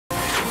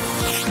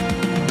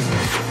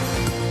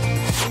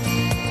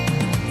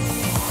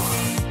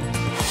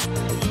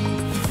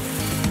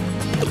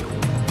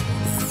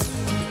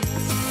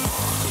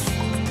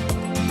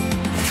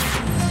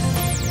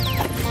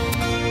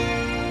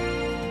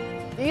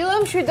დილა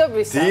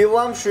მშვიდობისა.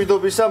 დილა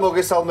მშვიდობისა,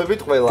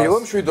 მოგესალმებით ყველას. დილა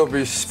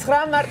მშვიდობის.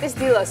 9 მარტის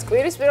დილას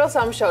კვირის პირველ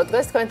სამშაბათ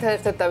დღეს თქვენთან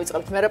ერთად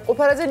დავიწყებთ. მე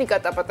რაპყოფარაძე, ნიკა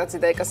ტაპატაძე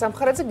და ეკა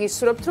სამხარაძე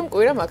გისურვებთ, რომ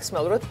კვირა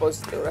მაქსიმალურად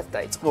პოზიტიურად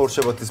დაიწყო.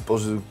 ორშაბათის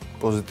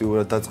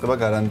პოზიტიურად დაწყება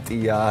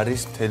გარანტია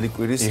არის მთელი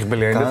კვირის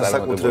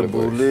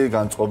განსაკუთრებული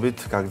განწყობით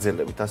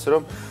გაგრძელებით, ასე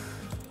რომ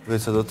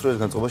ვეცადოთ რომ ეს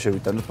განწყობა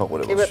შევიტანოთ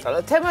მაყურებელს. კი ბატონო,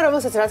 თემა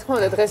რომელსაც რა თქმა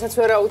უნდა დღესაც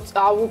ვერ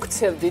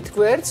ავუქცევდით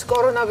გვერდს,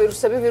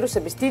 კორონავირუსები,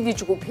 ვირუსების დიდი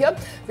ჯგუფია,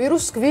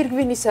 ვირუს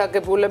გვირგვინის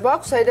აგებულება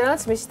აქვს,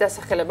 საიდანაც მისი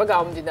დასახელება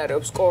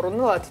გამომდინარეობს.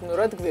 კორონა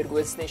ლათინურად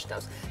გვირგვინს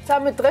ნიშნავს.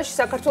 13 დღეში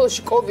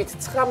საქართველოში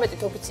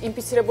COVID-19-ით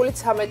ინფიცირებული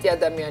 13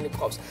 ადამიანი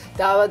ყავს.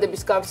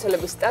 დაავადების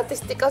გავრცელების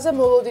სტატისტიკაზე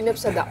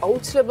მოლოდინებსა და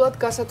აუცილებლად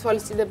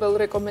გასათვალისწინებელ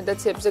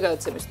რეკომენდაციებზე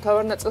გადაცემის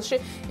მთავარ ნაწილში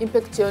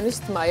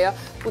ინფექციონისტ მაია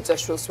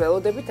პუწაშვილს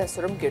ველოდებით, ასე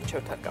რომ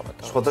გირჩევთ არ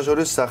გამოტოვოთ.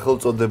 სხვადასხვა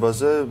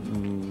სახელწოდებაზე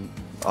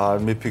არ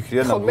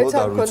მიფიქრია ნამდვილად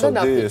არ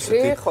ვიცოდი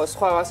ესეთი ხო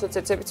სხვა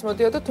ასოციაციებიც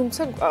მოდიოდა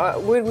თუმცა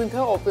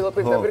გვირგვინთან ყოფილა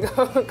პირდაპირ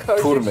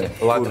თურმე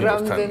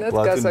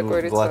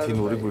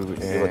ლათინური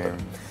გვირგვინი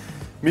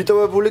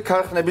მიტოვებული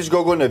ქარხნების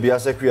გოგონები,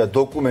 ასე ქვია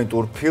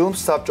დოკუმენტურ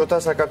ფილმს საბჭოთა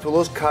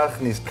საქართველოს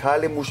ქარხნის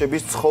ქალი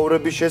მუშების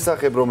ცხოვრების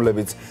შესახებ,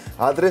 რომლებიც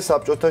ადრე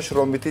საბჭოთა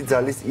შრომითი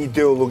ძალის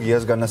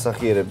იდეოლოგიას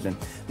განასახიერებდნენ.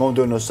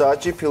 მომდევნო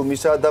საათში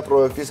ფილმისა და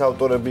პროექტის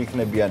ავტორები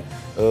იქნებიან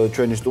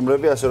ჩვენი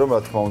სტუმრები, ასე რომ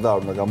რა თქმა უნდა არ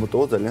უნდა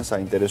გამოტოვოთ, ძალიან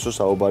საინტერესო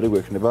საუბარი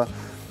გვექნება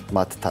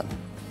მათთან.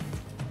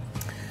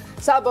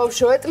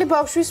 საბავშვო ეტლი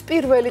ბავშვის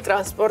პირველი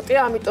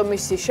ტრანსპორტია, ამიტომ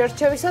მისი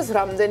შერჩევისას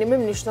რამდენიმე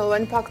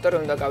მნიშვნელოვანი ფაქტორი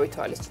უნდა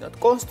გავითვალისწინოთ.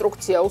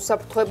 კონსტრუქცია,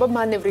 უსაფრთხოება,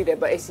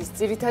 მანევრირება ეს ის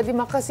ძირითადი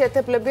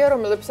მახასიათებლებია,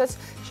 რომლებსაც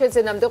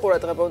შეძენამდე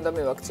ყურადღება უნდა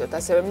მივაქციოთ.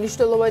 ასევე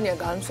მნიშვნელოვანია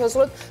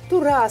განსაზღვროთ, თუ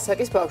რა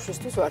ასაკის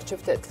ბავშვისთვის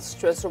ვარჩევთ ეტლს.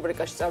 ჩვენს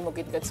რუბრიკაში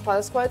წარმოგიდგენთ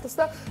სხვადასხვა ეტლს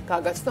და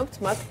გაგაცნობთ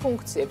მათ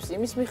ფუნქციებს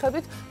იმის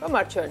მიხედვით, რომ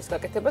არჩევანის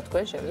გაკეთება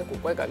თქვენ შემდეგ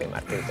უკვე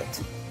გაგემართებდეთ.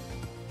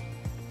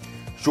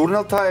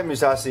 ჟურნალ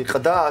Time-ის 100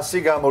 ყდა 100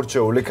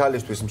 გამორჩეული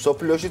ქალისთვის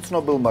მსოფლიოში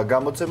ცნობილმა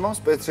გამოცემამ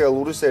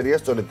სპეციალური სერია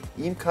სწორედ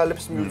იმ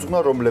ქალებს მიუძღვნა,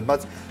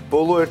 რომლებმაც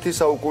ბოლო 1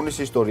 საუკუნის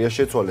ისტორია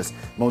შეცვალეს.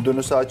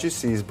 მომდევნო საათში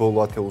სიის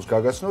ბოლო ათეულს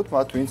გაგაცნობთ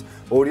მათ, ვინც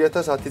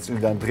 2010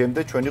 წლიდან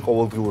დღემდე ჩვენი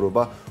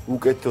ყოველდღიურობა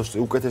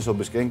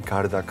უკეთესობისკენ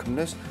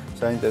გარდაქმნეს.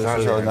 საინტერესო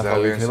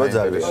შევანახავი იქნება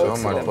ძალიან.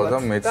 მართლა და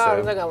მეც არ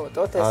უნდა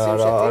გამოტოვოთ ეს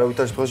სიუჟეტი.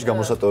 არავითარ შემთხვევაში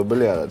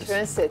გამოსატოვებელი არ არის.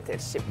 ჩვენს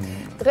ეთერში.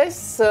 დღეს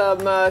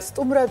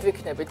სტუმრად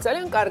ვიქნებით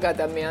ძალიან კარგ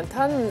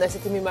ადამიანთან,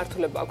 ესეთი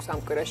მიმართულება აქვს ამ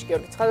კვირაში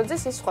გიორგი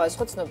ცხადაძეს, ის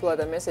სხვადასხვა ცნობილ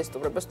ადამიანს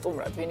ესტუმრება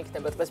სტუმრად. ვინ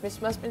იქნება დღეს მის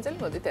მასპინძელი,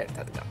 მოდით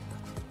ერთად გავხდეთ.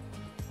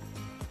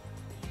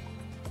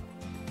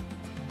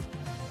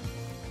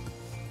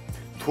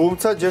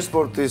 თუმცა ჯერ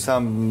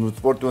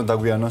სპორტი უნდა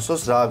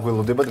დაგვიანოსოს, რა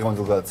გველოდება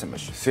დღევანდელ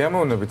გადაცემაში.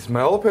 სიამოვნებით,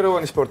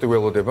 მრავალფეროვანი სპორტი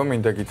გველოდება,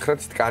 მინდა გითხრათ,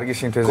 კარგი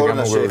სინთეზი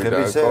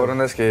გამოგვივიდა.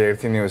 კორონას კი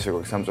ერთი ნიუსი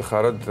გვაქვს,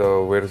 სამწუხაროდ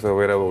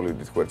ვერ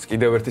ავუვლიდით გვერდს.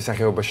 კიდევ ერთი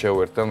სახეობა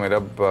შევერთდა, მე რა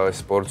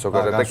სპორტ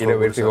ზოგადად და კიდევ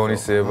ერთი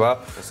ღონისძიება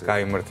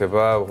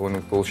გაიმართება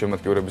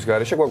გულშემატკივრების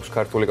გარეშე. გვაქვს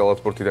ქართული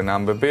კალათბურთიდან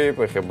ამბები,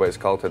 ეხება ეს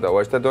ქალთა და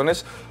ვაჟთა დონეს.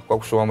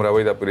 გვაქვს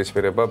უამრავი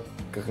დაპირისპირება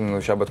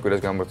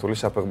შაბათ-კვირას გამართული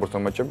საფეხბურთო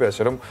მატჩები,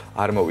 ასე რომ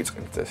არ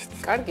მოვიწყებთ წესით.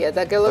 კარგია,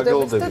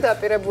 დაგელოდებით. და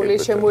დაპირებული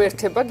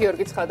შემოერთება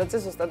გიორგი ცხადაძე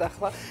ზუსტად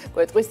ახლა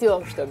გვეტყვის დილა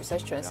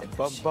მშვიდობისას ჩვენს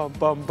ეთერში.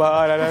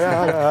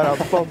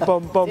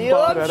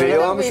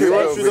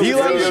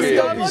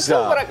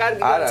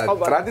 არა,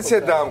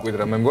 ტრადიციად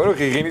დაამკვიდრა, მე მგონი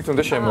ღიღინით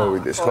უნდა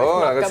შემოვიდეს, ხო?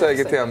 რაღაცა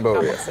ეგეთი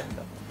ამბავია.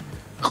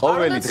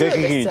 ყოველი დღე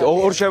ღიღინით,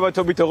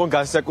 ორშაბათობით ოღონ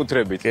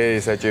განსაკუთრებით. კი,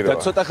 საჭიროა. და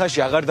ცოტა ხანში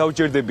აღარ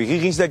დავჯერდები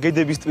ღიღინს და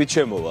გედების ტვით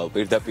შემოვალ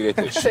პირდაპირ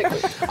ეთერში.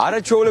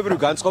 არაჩვეულებრივ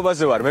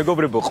განწყობაზე ვარ,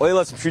 მეგობრებო,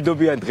 ყველას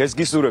მშვიდობიან დღეს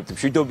გისურვებთ,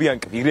 მშვიდობიან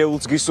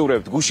კვირეულს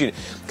გისურვებთ. გუშინ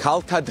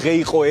ქალთა დღე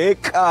იყო,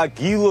 ეკა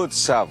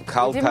გილოცავ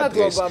ქალთა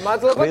დღეს.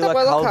 ყველა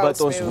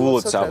ქალბატონს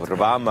გულოცავ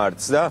 8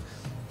 მარტს და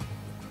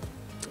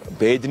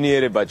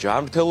ბედნიერება,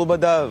 ჯანმრთელობა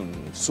და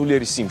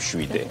სულიერი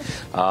სიმშვიდე.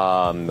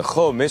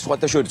 ხო, მე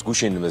სხვათა შორის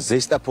გუშინ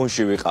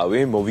ზესტაფონში ვიყავი,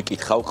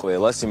 მოვიკითხავ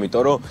ყველას,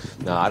 იმიტომ რომ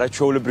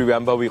არაჩვეულებრივი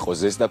ამბავი იყო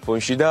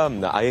ზესტაფონში და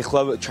აი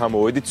ახლა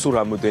ჩამოვედით სულ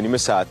რამოდენიმე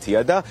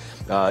საათია და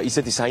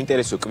ისეთი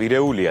საინტერესო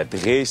კვირეულია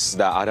დღეს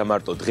და არა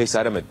მარტო დღეს,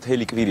 არამედ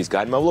მთელი კვირის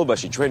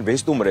განმავლობაში ჩვენ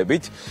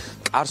ვესტუმრებით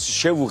კარს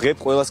შევუღებ,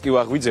 ყველას კი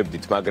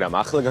ვაღვიძებდით, მაგრამ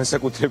ახლა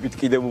განსაკუთრებით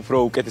კიდევ უფრო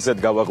უკეთესად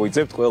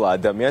გავაღვიძებთ ყველა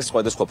ადამიანს,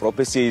 სხვადასხვა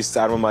პროფესიის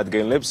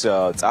წარმომადგენლებს,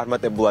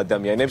 წარმატებულ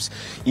ადამიანებს,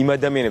 იმ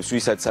ადამიანებს,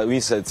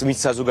 ვინც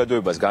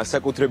საზოგადოებას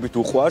განსაკუთრებით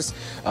უყვარს,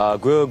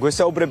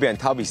 გვესაუბრებიან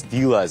თავის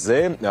დილაზე,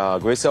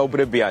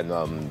 გვესაუბრებიან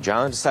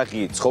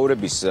ჯანსაღი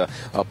ცხოვრების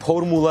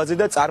ფორმულაზე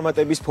და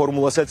წარმატების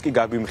ფორმულასაც კი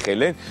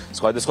გაგვიმხელენ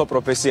სხვადასხვა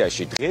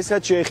პროფესიაში.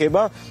 დღესაც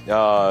შეეხება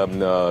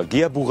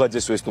გია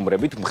ბუღაძეს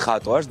ვესტუმრებით,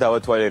 მხატვარს,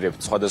 დავათვალიერებთ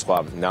სხვადასხვა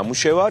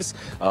ნამუშევარს,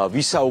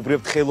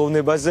 ვისაუბრებთ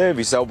ხელოვნებაზე,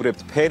 ვისაუბრებთ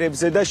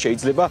ფერებზე და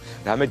შეიძლება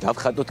რამე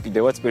დავხატოთ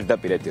კიდევაც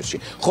პირდაპირ ეთერში.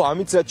 ხო,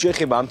 ამით რაც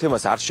შეეხება ამ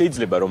თემას არ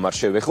შეიძლება რომ არ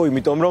შევეხო,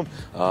 იმიტომ რომ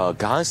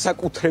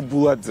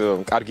განსაკუთრებულად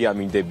კარგი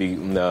ამინდები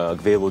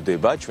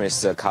გველოდება ჩვენს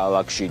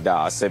ქალაქში და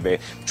ასევე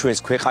ჩვენს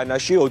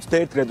ქვეყანაში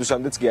 21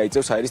 გრადუსამდეც კი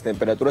აიწევს აირის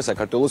ტემპერატურა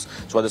საქართველოს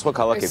სხვადასხვა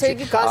ქალაქებში.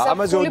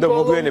 ამაზე უნდა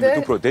მოგვიანებით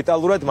უფრო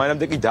დეტალურად,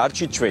 მანამდე კი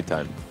დარჩით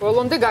ჩვენთან.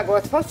 ბოლომდე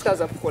გაგვათფავს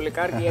გაზაფხული.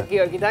 კარგია,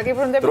 გიორგი,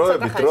 დაგიბრუნდებით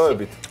ცოტა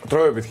ხანში.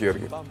 დროებით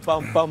გიორგი.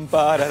 პამ პამ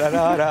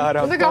პარარარარა.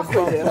 უნდა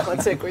გახვიდე ახლა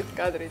ცეკვით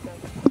კადრიდან.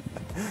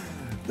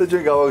 და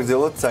ჩვენ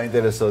გავაგზავნოთ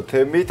საინტერესო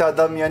თემით.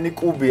 ადამიანი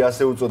კუბი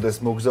ასე უწოდეს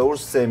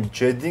მოგზაურს სემ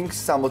ჯედინგს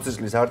 60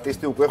 წლის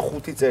არტისტი უკვე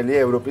 5 წელია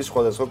ევროპის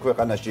სხვადასხვა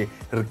ქვეყანაში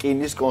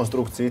რკინის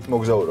კონსტრუქციით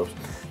მოგზაურობს.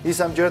 ის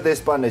ამჯერად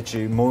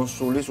ესპანეთში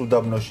მონსულის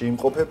უდაბნოში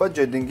იმყოფება.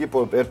 ჯედინგი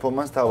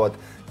პერფორმანსს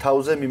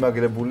თავზე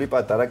მიმაგრებული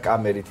პატარა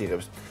კამერით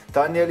იღებს.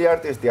 დანიელი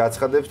არტისტი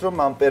აცხადებს, რომ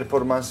ამ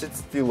პერფორმანსით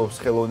ცდილობს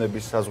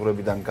ხელოვნების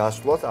საზღვრებიდან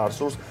გასვლას,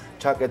 არსულს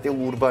ჩაკეტილ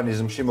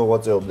ურბანიზმში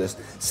მოღვაწეობდეს.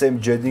 სემ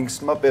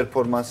ჯედინგსმა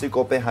პერფორმანსი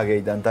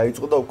კოპენჰაგენიდან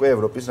დაიწყო და უკვე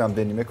ევროპის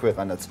რამდენიმე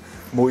ქვეყანაც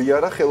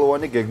მოიარა.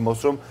 ხელოვანი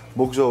გეგმავს, რომ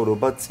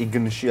მოგზაურობა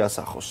წიგნში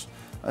ასახოს.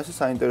 ასე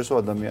საინტერესო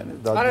ადამიანი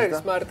და არ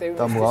არის მარტი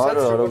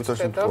არავითარ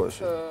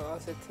შემთხვევაში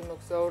ასეთი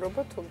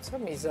მოგზაურობა, თუმცა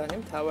მიზანი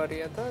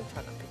მთავარია და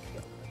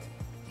ჩანაფიქრია.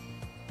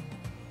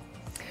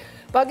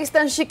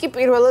 პაკისტანში კი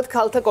პირველად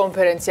ქალთა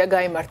კონფერენცია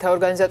გაიმართა.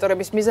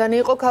 ორგანიზატორების მიზანი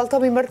იყო ქალთა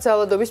მიმართ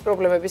ძალადობის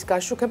პრობლემების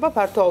გაშუქება,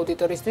 ფართო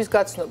აუდიტორისთვის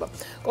გაცნობა.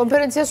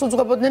 კონფერენციას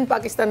უძღვებოდნენ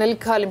პაკისტანელი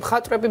ქალი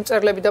მხატვრები,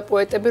 მწერლები და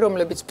პოეტები,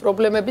 რომლებიც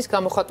პრობლემების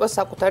გამოხატვას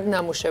საკუთარი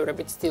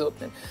ნამუშევრებით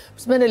ცდილობდნენ.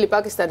 მსმენელი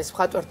პაკისტანის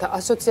მხატვართა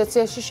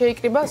ასოციაციაში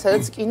შეიკრიბა,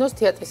 სადაც კინოს,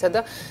 თეატრისა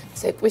და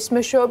ცეკვის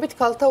მეშვეობით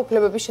ქალთა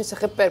უფლებების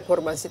შესახებ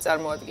პერფორმანსი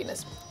წარმოადგინეს.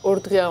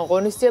 ორდღიან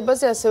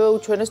ღონისძიებაზე ასევე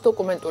უჩვენეს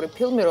დოკუმენტური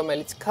ფილმი,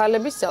 რომელიც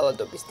ქალების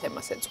ძალადობის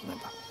თემას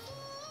ეძღვნება.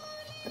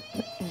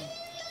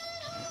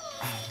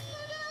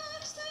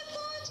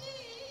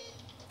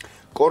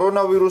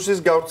 კორონავირუსის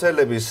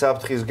გავრცელების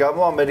საფრთხის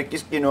გამო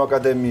ამერიკის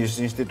კინოაკადემიის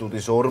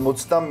ინსტიტუტის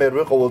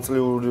 42-მერვე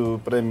ყოველწლიური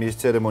პრემიის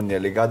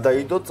ცერემონიალი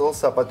გადაიდო. წელს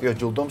საპატიო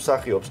ჯილდო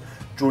მსახიობს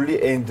ჯული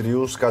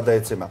ენდრიუს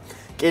გადაეცემა.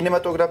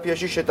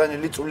 კინემატოგრაფიაში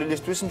შეტანილი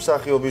წვლილისთვის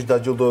მსახიობის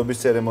დაჯილდოების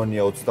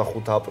ცერემონია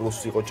 25 აპრილს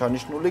იყო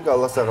ჩანიშნული.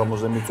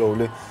 გალასაღამოზე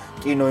მიწვეული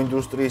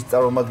კინოინდუსტრიის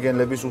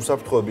წარმომადგენლების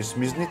უსაფრთხოების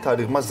მიზნით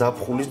თარიღმა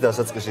ზაფხულის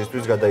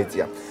დასაწყისისთვის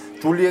გადაიწია.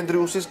 ჯული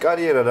ენდრიუსის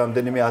კარიერა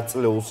რამდენიმე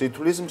ათწლეულს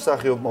ითვლის.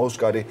 მსახიობმა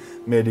ოსკარი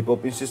მერი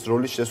პოპინსის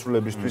როლის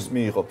შესრულებისთვის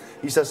მიიღო.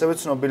 ის ასევე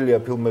ცნობილია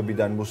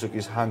ფილმებიდან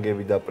მუსიკის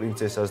ჰანგები და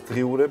პრინცესას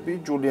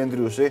დღიურები. ჯული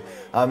ენდრიუსი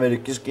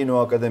ამერიკის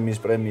კინოაკადემიის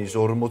პრემიის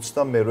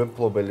 42-მერვე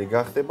მფლობელი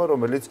გახდება,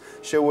 რომელიც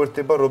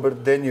შეუერთება რობერტ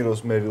დე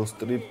ნიროს, მერილ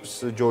სტრიპს,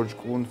 ჯორჯ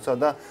კლუნსა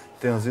და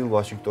დენზელ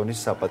ვაშინგტონის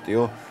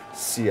საპატიო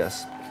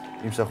სიას.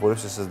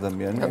 იმსახურებს ეს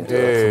ადამიანი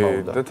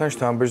და თან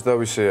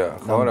შთამბეჭდავისეა,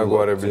 ხო, რა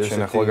გვარებით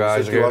შენ ახლა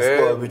გააჟღერე.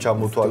 ვასკლავები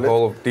ჩამოთვალეთ.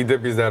 ხოლო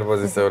დიდების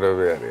დარბაზის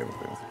წევრები არიან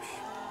პრინციპში.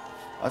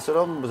 ასე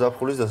რომ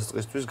ზაფხულის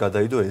დასაწყისისთვის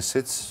გადაიდო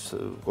ესეც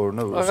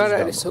კორონავირუსის გამო. აღარ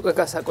არის უკვე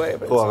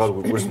გასაკვირებელი. ხო, აღარ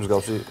გვიყვარს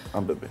მსგავსი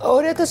ამბები.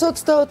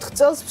 2024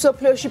 წელს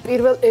მსოფლიოში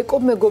პირველ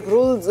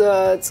ეკომეგობრულ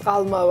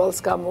წყალმავალს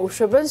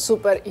გამოუშვებენ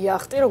სუპერ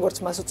იახტი, როგორც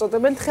მას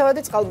უწოდებენ,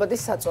 თხევადი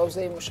წყალბადის საწვავზე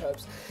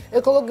იმუშავებს.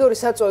 ეკოლოგიური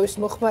საწვავის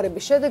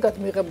მოხმარების შედეგად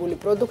მიღებული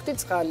პროდუქტი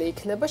წყალი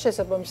იქნება,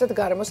 შესაბამისად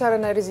გარემოს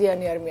არანაირი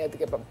ზიანი არ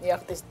მიადგება.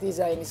 იახტის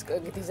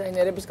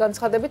დიზაინერების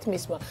განცხადებით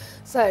მისმა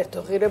საერთო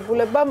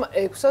ღირებულებამ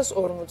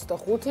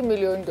 645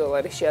 მილიონი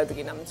დოლარი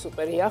შეადგინა.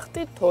 სუპერ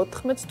იახტი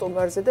 14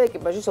 სტუმარზე და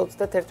ეკიპაჟის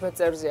 31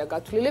 წევრზეა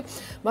გათვლილი.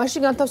 მასში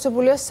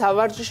განთავსებულია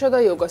სავარჯიშო და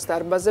იოგას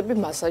დარბაზები,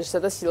 მასაჟისა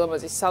და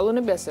სილამაზის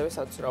სალონები, ასევე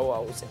საცურაო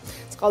აუზი.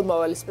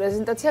 წყალმავალის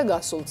პრეზენტაცია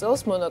გასულ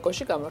წელს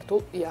მონაკოში გამართულ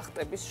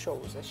იახტების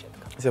შოუზე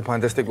შედგა. ისე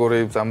ფანტასტიკური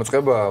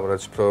წამოწყება,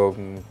 რაც უფრო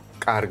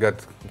კარგად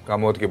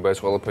გამოადგება ეს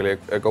ყველაფერი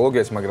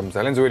ეკოლოგიას, მაგრამ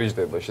ძალიან ძვირი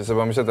ჯდება.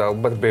 შესაბამისად,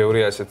 ალბათ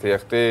ბევრი ასეთი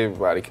იახტი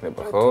არ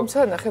იქნება, ხო? თუმცა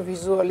ნახე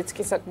ვიზუალიც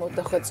კი საკმაოდ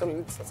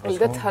დახვეწილი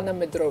და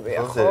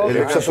თანამედროვეა, ხო?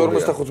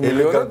 645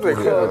 მილიონად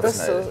და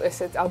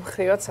ესეთ ამ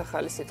ხრივად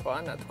ახალი სიტყვა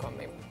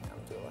ნათქვამი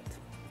ნამდვილად.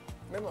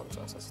 მე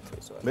მომწონს ასეთ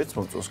ვიზუალი. მეც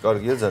მომწონს,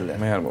 კარგია ძალიან.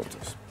 მე არ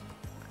მომწონს.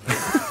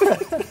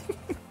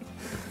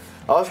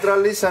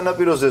 ავსტრალიის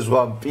სანაპიროზე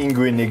ზღვა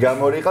პინგვინი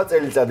გამორიყა.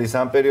 წელიწადის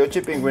ამ პერიოდში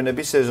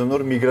პინგვინები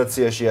სეზონურ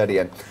მიგრაციაში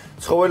არიან.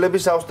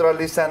 ცხოველების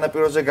ავსტრალიის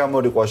სანაპიროზე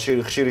გამორიყვა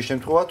ხშირი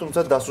შემთხვევა,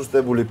 თუმცა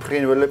დასუსტებული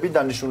ფრინველები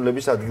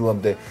დანიშნულების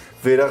ადგილამდე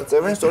ვერ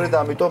აღწევენ, სწორედ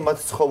ამიტომ მათ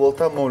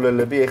ცხოველთა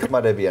მოვლელები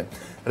ეხმარებიან.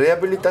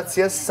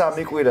 რეაბილიტაციას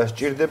 3 კვირა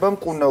სჭირდება,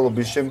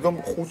 მკურნალობის შემდგომ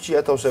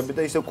 5,000-ები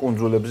და ისევ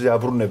კუნძულებზე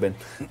აბრუნებენ.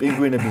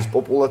 პინგვინების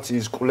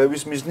პოპულაციის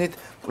კვლევის მიზნით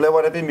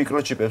მკვლევარები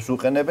მიკროჩიპებს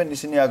უყენებენ,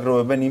 ისინი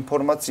აგროვებენ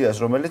ინფორმაციას,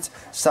 რომელიც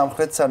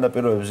სამხრეთ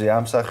სანაპიროებზე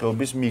ამ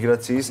სახეობის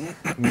მიგრაციის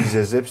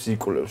მიზეზებს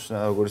იკვლევს.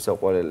 როგორი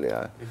საყვარელია.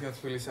 იქნა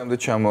თბილისამდე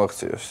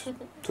ჩამოაქციოს.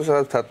 თუ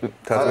სადაც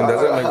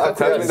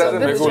თათმინდაზე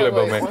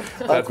მეგულება მე.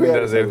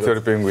 თათმინდაზე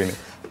ერთ-ერთი პინგვინი.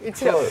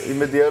 იცი რა,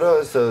 იმედია რომ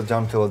ეს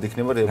ჯამთელად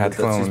იქნება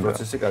რეაბილიტაციის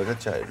პროცესი კარგად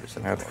ჩაივლის.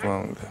 რა თქმა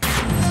უნდა.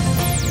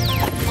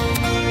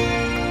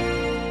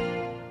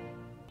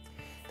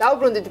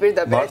 დაუბრუნდით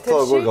პირდაპირ მართლა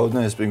როგორ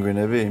გავდნენ ეს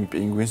პინგვინები იმ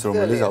პინგვინს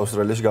რომელიც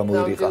ავსტრალიაში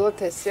გამოირიყა. ნამდვილად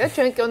ესეა.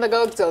 ჩვენ კი უნდა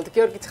გავაგრძელოთ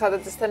გიორგი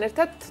ცხადაძესთან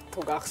ერთად თუ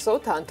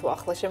გახსოვთ ან თუ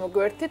ახლა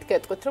შემოგვერთით,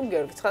 გეტყვით რომ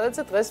გიორგი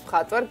ცხადაძე დღეს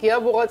მხატვარ გია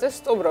ბუღაძეს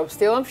სტუმრობს.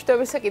 დილა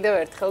მშვიდობისა კიდევ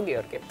ერთხელ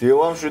გიორგი.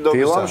 დილა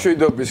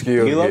მშვიდობის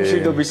გიორგი. დილა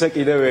მშვიდობისა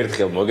კიდევ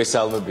ერთხელ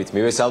მოგესალმებით.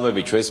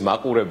 მივესალმებით ჩვენს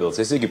მაყურებელს.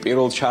 ესე იგი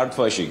პირველ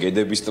ჩარტვაში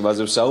გედების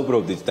ტბაზე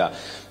ვსაუბრობდით და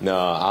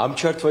ამ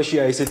ჩარტვაში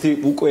აი ესეთი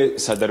უკვე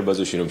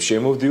სადარბაზოში რომ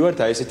შემოვდივართ,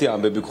 აი ესეთი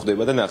ამბები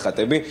გვხდება და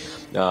ნახატები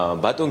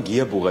ბატონ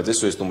გია ბუღაძეს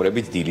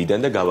ვესტუმრებით დილიდან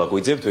და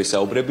გავაღვიძებთ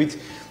ვესაუბრებით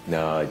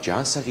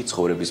ჯანსაღი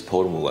ცხოვრების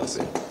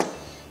ფორმულაზე.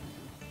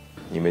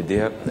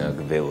 იმედია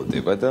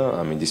გველოდება და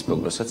ამინდის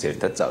პროგნოზსაც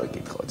ერთად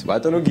წავიკითხავთ.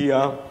 ბატონო გია.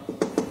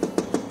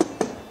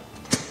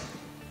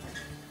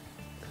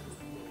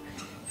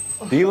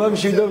 დილა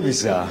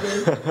მშვიდობისა.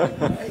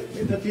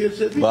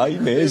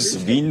 ვაიმე ეს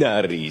ვინ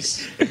არის?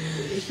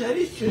 ეს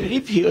არის ჩვენი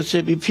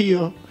ფიოსები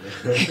ფიო.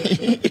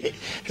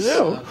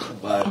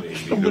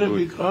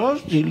 სტუმრები ყავს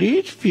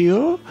დილით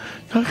ფიო.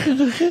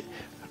 ნახე.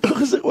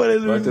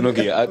 ბატონო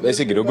გია,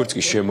 ესე იგი როგორც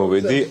კი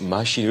შემოვედი,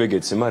 მაშინვე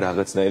გეცემა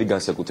რაღაცნაირი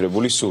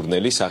განსაკუთრებული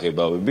სურნელი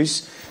საღებავების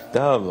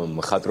და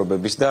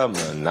მხატვრობების და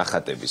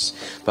ნახატების.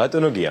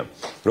 ბატონო გია,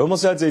 რომელ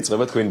საათზე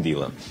იწყება თქვენი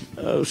დილა?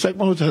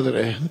 საკმაოდ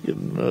ადრე.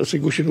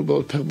 სიგუშინ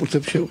უბრალოდ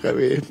ფეხბურთებს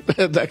შევყევი.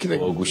 დაკიდე.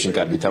 გუშინ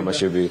კარგი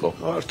თამაშები იყო.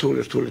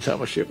 რთული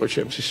თამაში იყო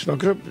ჩემთვის,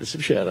 მაგრამ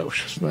პრინციპში არა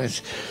უშავს, მაინც.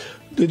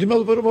 დიდი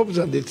მადლობა რომ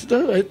მოგზანდით და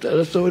აი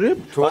რასწორია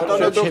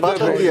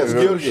ბატონო გიას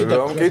გიორგი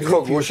რომ გითხო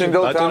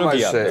გუშინდელ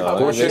თამაშზე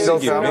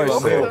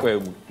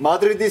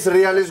მადრიდის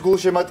რეალის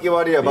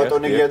გულშემატკივარია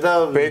ბატონი გია და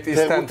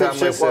ბეტისთან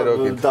თამაშზე რო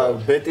გითხო და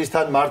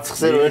ბეტისთან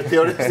მარცხზე რო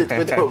 1-2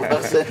 სიტყვით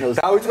მოგახსენოს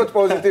დავიწყოთ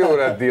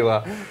პოზიტიურად დილა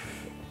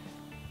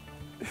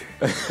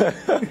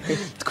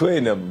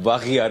თქვენ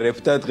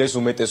ვაღიარებთ და დღეს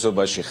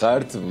უმეტესობაში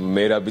ხართ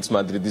მერაბიც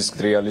მადრიდის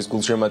რეალის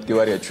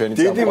გულშემატკივარია ჩვენი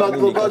დიდი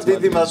მადლობა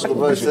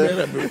ესე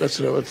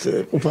უკაცრავად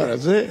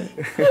ყუფარაძე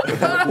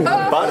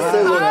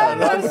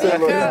ბარსელონა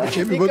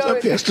ჩემი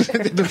მოწაფეა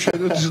სტუდენტი და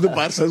შედოთის და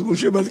ბარსას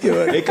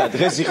გულშემატკივარი ეკა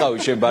დღეს იყავი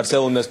შენ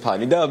ბარსელონას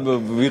ფანი და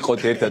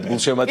ვიყოთ ერთად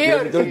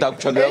გულშემატკივარი და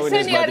დაგვჩაგრავენ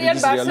ეს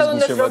მადრიდის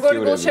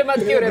რეალის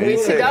გულშემატკივარები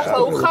იცი და ახლა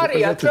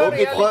უხარიათ რომ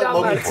რეალი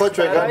მოგიხო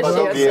ჩვენგან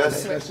ბატონ გიას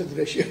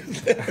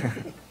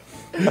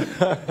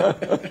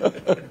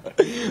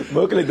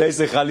მოკლედ და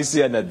ესე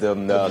ხალისიანად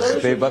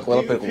ხდება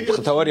ყველაფერი.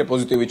 თავარია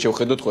პოზიტივით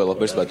შევხედოთ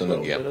ყველაფერს ბატონო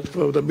გია. რა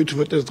თქმა უნდა, მით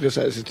უმეტეს დღეს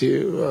ესეთი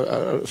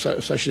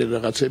საშინელი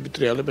რაღაცები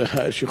ტრიალები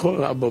ჰაერში ხო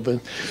ამბობენ.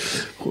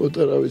 ხო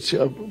და რა ვიცი,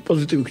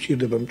 პოზიტივი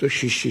გჭირდება, იმიტომ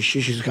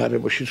შიშის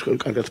გარემოში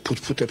კარგად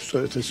ფუთფუთებს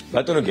სწორედ ეს.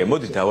 ბატონო გია,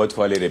 მოდი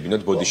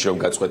დავათვალიერებინოთ, ბოდიში რომ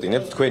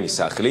გაწყვეტინებთ თქვენი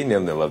სახლი,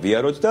 ნელ-ნელა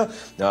ვიაროთ და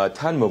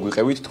თან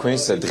მოგვიყევით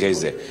თქვენს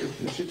დღეზე.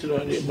 ისიც რა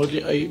არის, მოდი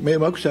აი მე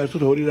მაქვს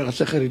საერთოდ ორი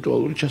რაღაცა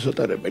რიტუალური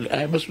ჩასატარებელი.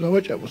 აი მას უნდა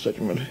ვაჭამო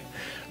საჭმელი.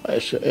 აი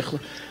ეს ეხლა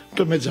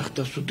თუ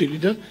მეძახდა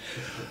სუდილიდან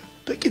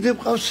და კიდევ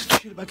ყავს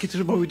მაქეთ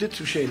რომ მოვიდეთ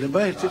შეიძლება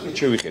ერთი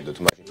შევიხედოთ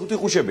მაშინ. თუთი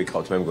ხუშები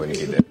ყავთ მე მგონი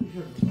კიდე.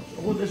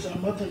 ოღონდ ეს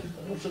ამათა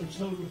როცა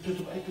ცნობილი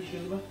თვითონ აი თუ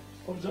შეიძლება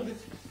მომზადეთ.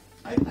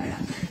 აი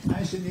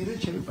ეს ნერე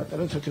ჩემი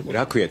პატარა თოთები.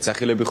 რა ქვია,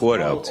 სახელები ხო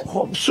არა აქვთ?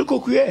 ხო, სუკო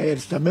ქვია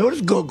ერთს და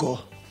მეორეს გოგო.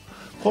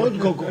 ხოდ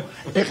გოგო.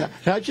 ეხლა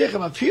რა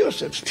შეიძლება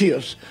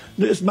ფიოს.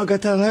 ნუ ეს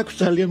მაგათა აქვს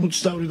ძალიან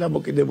უცნაური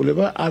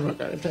დამოკიდებულება, არ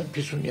ვაკარებ ამ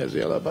ფისუნიაზე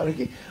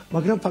ალაპარაკი,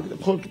 მაგრამ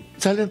ფაქტობრივად ხოდ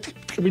ძალიან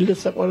ტკბილი და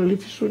საყვარელი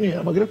ფისუნია,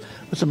 მაგრამ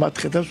თუმცა მათ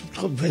ხედავს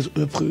ხოდ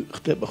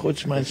ხდება ხო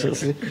მაინც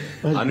ეს.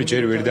 ანუ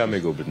ჯერ ვერ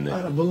დამეგობრდნენ.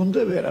 არა,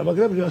 ბოლომდე ვერა,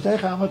 მაგრამ აი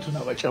ხა ამათ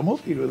უნდა ვაჭამო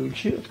პირველ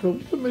რიგში, თქო,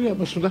 მე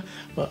ამას უნდა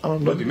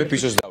მოდი მე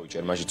ფისოს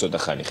დავიჭერ, მაშინ ცოტა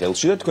ხანი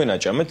ხელში და თქვენ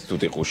აჭამეთ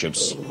თუთი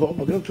ხუშებს. ხო,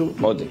 მაგრამ თუ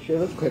მოდი.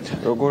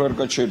 როგორ არ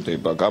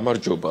გაჩერდება,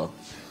 გამარჯობა.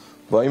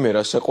 ვაიმე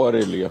რა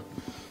საყვარელია.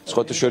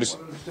 სხვათა შორის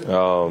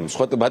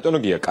სხვათა ბატონო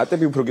გია,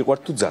 კატები უფრო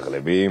გიყვართ თუ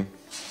ძაღლები?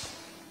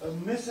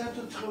 მე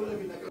საერთოდ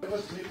ცხოველები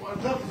ნაკლებად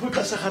მიყვარდა,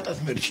 გასახატად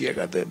მერჩია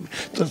კატები.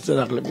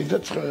 ძაღლები და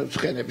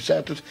ცხენები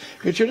საერთოდ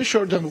გეჩერე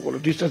შორდან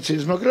უყურებ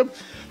დისტანციას, მაგრამ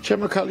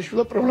ჩემო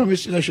ქალიშვილა პრობლემის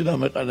წინაშე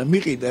დამეყანა.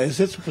 მიყიდა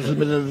ესეც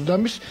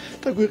მედადამის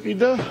და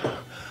გვიყიდა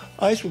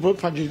აი ეს უბრალოდ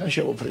ფანჯრიდან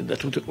შემოფრინდა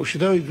თუთი ყუში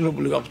და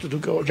იდრობული გაქვთ თუ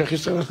ოჯახის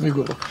წევრად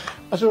მიგვიღო.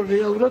 ასე რომ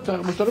რეალურად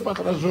აღმოჩნდა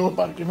პატარა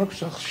ზოოპარკი მაქვს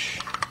სახლში.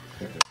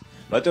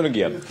 ბატონო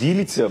გია,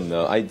 დილიც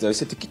აი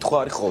ესეთი კითხვა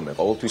არის ხოლმე,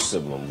 ყოველთვის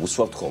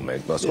უსვამთ ხოლმე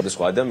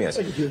სხვადასხვა ადამიანს.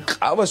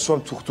 ყავას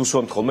სვამთ თუ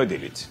სვამთ ხოლმე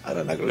დილით?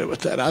 არა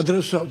ნაკლებად, არა ადრე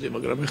სვამდი,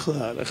 მაგრამ ეხლა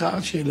არა. ხა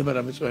შეიძლება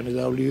რამე წვენი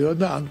დავლიო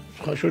და ან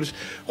სხვა შორის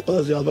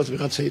ყველაზე ალბათ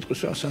ვიღაცა იტყვის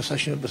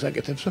საშინელებას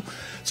აკეთებს, რომ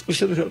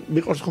წყლში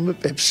მიყვარს ხოლმე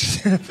პეპსი.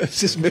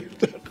 პეპსის მე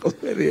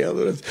ხოლმე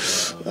რეალურად.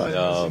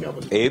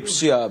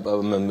 პეპსი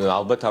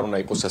ალბათ არ უნდა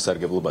იყოს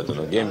სასარგებლო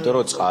ბატონო გია, იმიტომ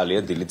რომ წყალია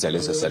დილით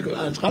ძალიან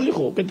სასარგებლო. წყალი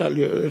ხო, კედალი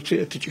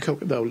ერთი ჭიქა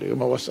უკე დავლია,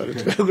 მოვასწარეთ.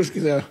 როგორც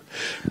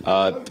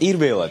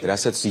პირველად,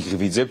 რასაც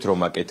იღბიძებთ, რომ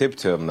აკეთებთ,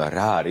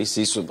 რა არის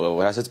ის,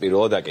 რასაც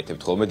პირველად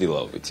აკეთებთ ხოლმე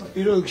დილაობით?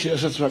 პირველ რიგში,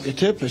 რასაც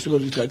ვაკეთებ, ეს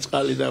როგორ გითხარ,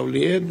 წყალი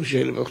დავლიე, ნუ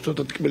შეიძლება ხოთ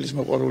თკბილის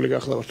მოყვარული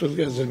გახლა ვარ, თორე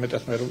გაზერ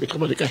მეტად მე რომ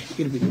გითხობოდი, კაი,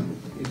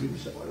 ირბიდი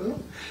საყვარელო.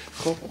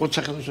 ხო, ოც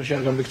სახელმწიფოში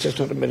არ გამიქცეს,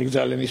 თორე მე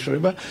ძალიან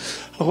ისვრება.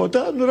 ხო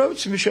და ნუ რა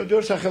ვიცი,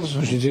 მიშევდივარ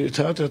სახელმწიფოში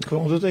ძირითადად, რა თქმა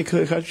უნდა და იქ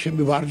ხარ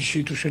ჩემი ვარჯიში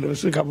თუ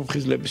შეიძლება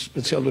გამოფხიზლების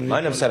სპეციალური.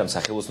 მანამ სანამ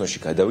სახელმწიფოში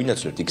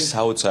გადავინაცვლებთ, იქ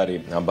საოცარი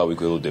ამბავი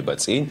გველოდება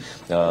წინ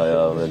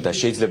და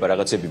შეიძლება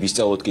რაღაცები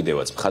ვისწავლოთ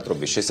კიდევაც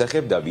მხატვრობის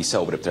შესახებ და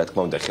ვისაუბრებთ რა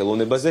თქმა უნდა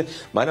ხელოვნებაზე,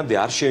 მანამდე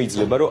არ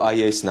შეიძლება რომ აი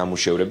ეს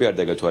ნამუშევრები არ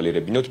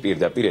დაგათვალიერებინოთ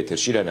პირდაპირ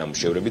ეთერში რა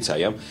ნამუშევრებიც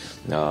აი ამ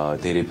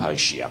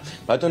დერეფანშია.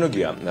 ბატონო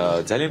გია,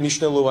 ძალიან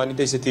მნიშვნელოვანი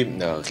და ესეთი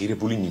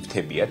ღირებული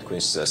ნივთებია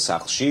თქვენს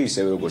სახლში,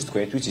 ისევე როგორც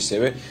თქვენთვის,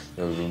 ისევე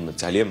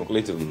ძალიან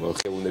მოკლედ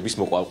ხელოვნების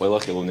ყველა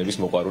ხელოვნების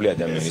მოყვარული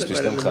ადამიანისთვის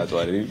და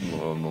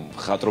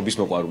მხატვრობის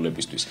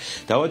მოყვარულებისთვის.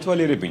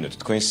 დავათვალიერებინოთ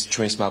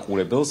ჩვენს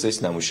მაყურებელს ეს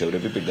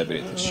ნამუშევრები პირდაპირ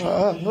ეთერში.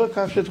 ნუ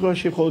ამ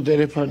შემთხვევაში ხოლმე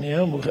დერეფანია,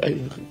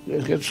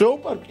 ეს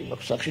ზოოპარკი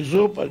მაქვს, სახში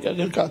ზოოპარკი,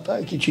 აგერ კატა,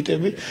 იქ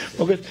ჩიტები,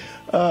 მოგეთ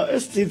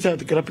ეს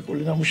ძირითადად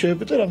გრაფიკული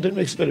ნამუშევრები და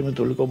რამდენიმე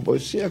ექსპერიმენტული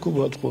კომპოზიცია, აქ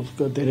უბრალოდ ხო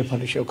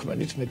დერეფანი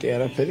შევქმნით, მეტი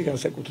არაფერი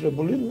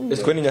განსაკუთრებული. ეს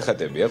თქვენი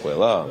ნახატებია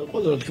ყველა?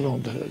 ყველა რა თქმა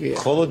უნდა.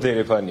 ხოლო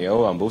დერეფანიაო,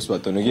 ამბობს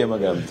ბატონო გია,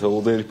 მაგრამ ხოლო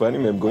დერეფანი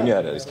მე მგონი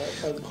არ არის.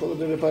 ხოლო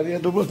დერეფანია,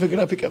 უბრალოდ მე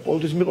გრაფიკა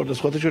ყოველთვის მიყვარდა,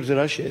 სხვათა შორის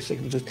რა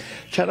შეესეკნებს.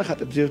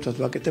 ჩანახატებს ძირითადად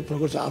ვაკეთებ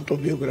როგორც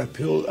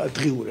ავტობიოგრაფიულ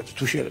დღიურებს,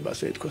 თუ შეიძლება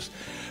ასე ითქვას.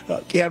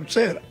 კი არ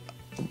წერ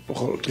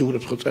ხოლმე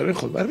დღიურებს ხო წერენ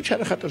ხოლმე, მაგრამ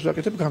ჩანახატებს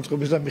ვაკეთებ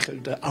განწყობის და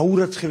მიხედვით და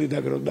აურაცხელი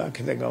დაგროვდა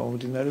აქედან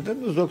გამომდინარე და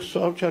ზოგს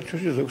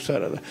ჩარჩოში ზოგს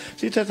არა და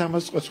ზითად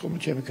ამას წყვეტს ხოლმე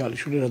ჩემი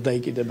ქალიშვილი რა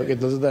დაიკიდება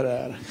კედელზე და რა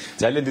არა.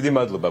 ძალიან დიდი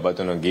მადლობა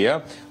ბატონო გია.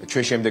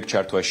 ჩვენ შემდეგ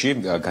ჩართვაში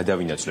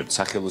გადავინაცვლებთ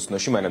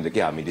სახელოსნოში, მანამდე კი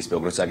ამინდის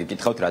პროგნოზს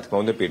აგიკითხავთ რა თქმა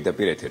უნდა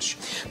პირდაპირ ეთერში.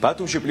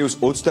 ბათუმში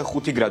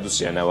 +25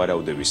 გრადუსია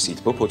ნავარაუდების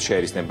სითბო,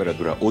 ფოთშაერის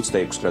ტემპერატურა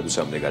 26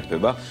 გრადუსამდე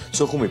გათბება,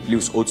 სოხუმი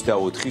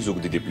 +24,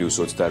 ზუგდიდი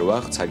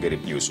 +28, ცაგერი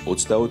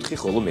 +24,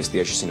 ხოლო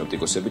მესტიაში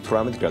სინოპტიკოსები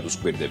 18 გრადუს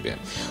გვერდებიან.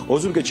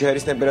 ოზურგეთში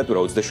ჰაერის ტემპერატურა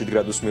 27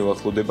 გრადუს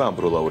მიუახლოვდება,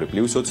 ამბროლაური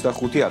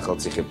 +25,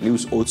 ახალციხე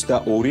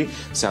 +22,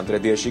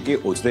 სამტრედიაში კი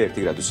 21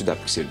 გრადუსი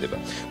დაფიქსირდება.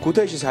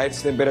 ქუთაისის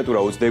ჰაერის ტემპერატურა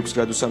 26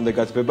 გრადუსამდე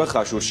გათბება,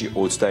 ხაშურში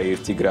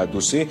 21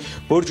 გრადუსი,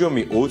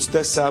 ბორჯომი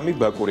 23,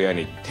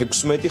 ბაკურიანი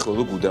 16,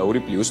 ხოლო გუდაური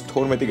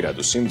 +12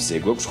 გრადუსი მზე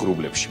გვაქვს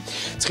ღრუბლებში.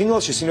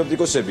 ცხინვალში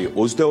სინოპტიკოსები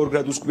 22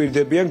 გრადუს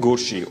გვერდებიან,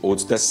 გორში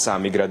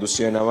 23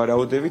 გრადუსია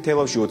ნავარაუდები,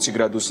 თელავში 20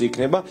 გრადუსი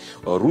იქნება,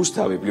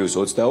 რუსთავი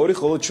 +22,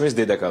 ხოლო ჩვენს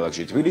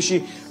დედაქალაქში თბილისში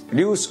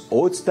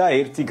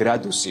 +21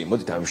 გრადუსი.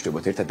 მოდი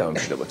დავიმშვიდობოთ, ერთად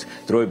დავიმშვიდობოთ.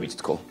 დროებით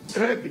თქო.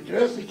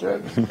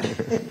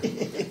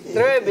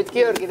 დროებით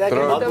გიორგი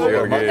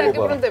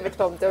დაგიბრუნდებით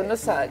მომდევნო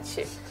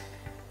საათში.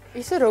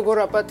 ისე როგორ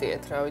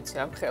აპატიეთ, რა ვიცი,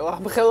 ამ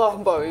ხელა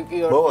ამბავი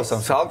გიორგი.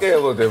 მოვასამ, ცალკე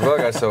ელოდება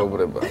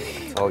გასაუბრება.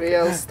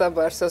 რეალს და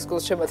ბარსას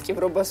გულს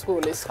შემატკივრობას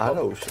გულისხმობ.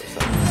 არა უშავს.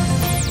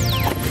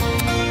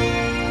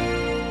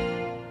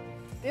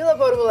 დილა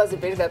ფორმულაზე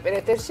პირდაპირ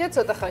ეთერშია,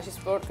 ცოტა ხანში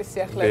სპორტის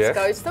სიახლეებს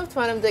გავიცნობთ,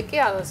 მანამდე კი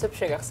ანონსებს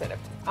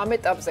შეგახსენებთ. ამ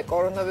ეტაპზე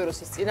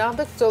კორონავირუსის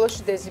წინააღმდეგ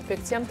ბრძოლაში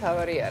დეზინფექცია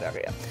მთავარი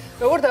იარაღია.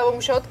 როგორ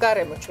დავამუშავოთ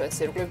გარემო ჩვენს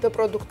ირგვლივ და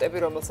პროდუქტები,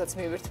 რომელსაც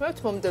მივირთმევთ,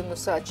 მომდევნო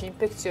საათში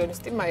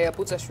ინფექციონისტი მაია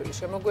ბუწაშვილი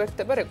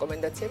შემოგვიერთდება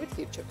რეკომენდაციებით,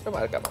 გირჩევთ, რომ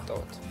არ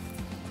გამატოვოთ.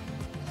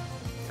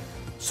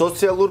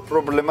 სოციალურ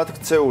პრობლემად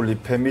ქცეული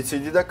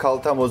ფემიციდი და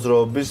ქალთა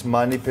მოძრაობის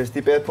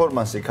მანიფესტი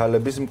პერფორმანსი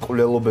ქალების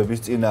მკვლელობების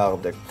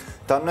წინააღმდეგ.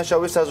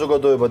 დამნაშავე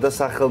საზოგადოება და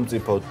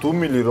სახელმწიფო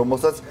დუმილი,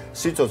 რომელსაც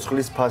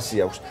სიცოცხლის ფასი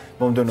აქვს.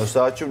 მომდევნო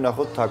საათში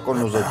ვნახოთ თაკო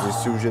ნოზაძის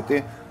სიუჟეტი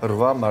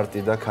 8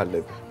 მარტი და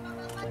ქალები.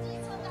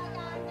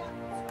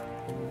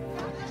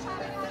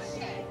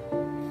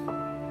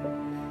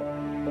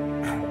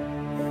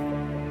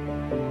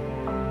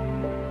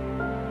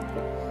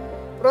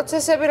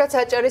 პროცესები, რაც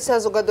აჭარის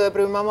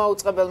საზოგადოებრივმა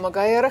მაუწყებელმა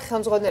გაიარა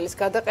ხელმძღვანელის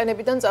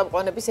გადაყენებიდან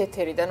წამყვანების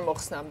ეთერიდან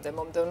მოხსნამდე.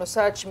 მომდევნო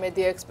საათში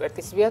მედია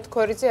ექსპერტის ვიათ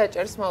ქორიძე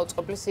აჭარის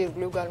მაუწყებლის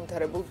ირგვლივ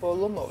განვითარებულ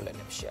ბოლო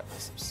მოვლენებში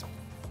აფასებს.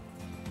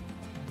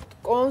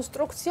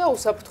 კონსტრუქცია,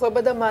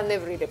 უსაფრთხოება და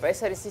მანევრირება. ეს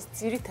არის ის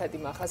ძირითადი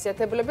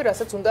მახასიათებლები,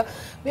 რასაც უნდა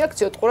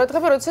მიაქციოთ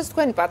ყურადღება, როდესაც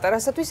თქვენი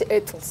პატარასათვის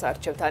ეტლს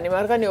არჩევთ. ანი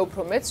მარღანია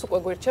უფრო მეტს უკვე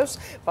გვირჩევს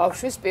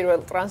ბავშვის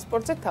პირველ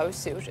ტრანსპორტზე თავის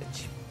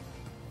სიუჟეტში.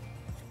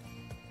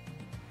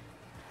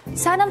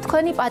 სანამ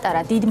თქვენი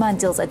პატარა დიდ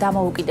მანძილზე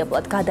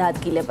დამოუკიდებლად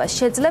გადაადგილებას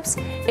შეძლებს,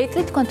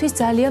 ეტლი თქვენთვის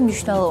ძალიან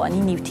მნიშვნელოვანი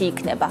ნივთი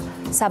იქნება.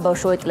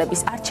 საბავშვო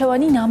ეტლების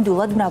არჩევანი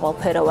ნამდვილად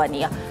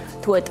მრავალფეროვანია.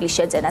 თუ ეტლის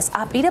შეძენას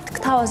აპირებთ,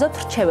 გთავაზობთ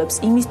რჩევებს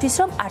იმისთვის,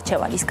 რომ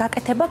არჩევანის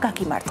გაკეთება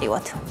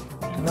გაგიმარტივოთ.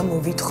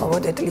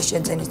 მოვითხოვოთ ეტლის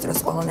შეძენის დროს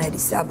ყველანაირი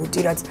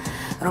საბუთი,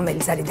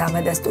 რომელიც არის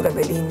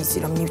დამადასტურებელი იმისი,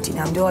 რომ ნივთი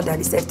ნამდვილად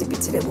არის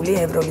სერტიფიცირებული,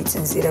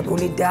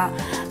 ევროლიცენზირებული და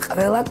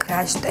ყველა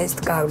კრაშ ტესტ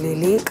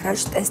გავლილი.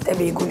 კრაშ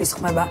ტესტები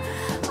იგულისხმება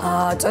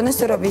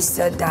წონასწორობის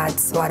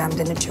დაცვა,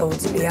 რამდენად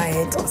შეუძლია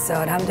ეტლს,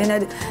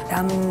 რამდენად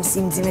რამ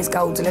სიმძიმეს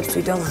გაუძლებს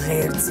თვითონ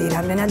ღერძი,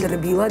 რამდენად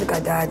რბილად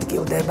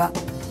გადაადგილდება.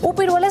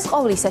 უპირველეს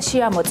ყოვლისა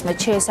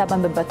შეამოწმეთ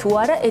შეესაბამება თუ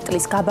არა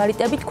ეტლის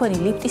გაბარიტები თქვენი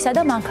ლიფტისა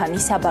და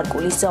მანქანის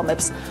საბარგულის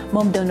ზომებს.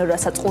 მომდევნო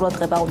რასაც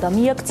ყურადღება უნდა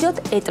მიაქციოთ,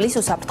 ეტლის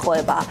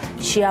უსაფრთხოებაა.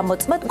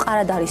 შეამოწმეთ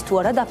მყარად არის თუ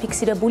არა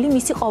დაფიქსირებული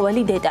მისი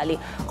ყოველი დეტალი,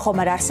 ხომ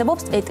არ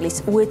არსებობს ეტლის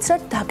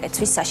უეცრად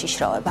დაკეცვის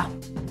საშიშროება.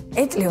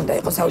 ეტლი უნდა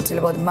იყოს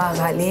აუცილებლად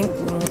მაღალი,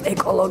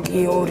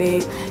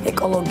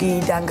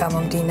 ეკოლოგიიდან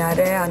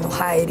გამომდინარე, ანუ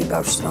ჰაერი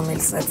ბავშვს,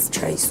 რომელსაც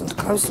ჩაის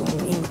უნდქავს,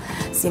 იმ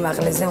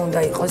სიმაღლეზე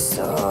უნდა იყოს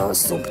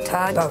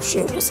სუფთა, ბავშვი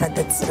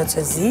სადაც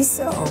როცა ზის,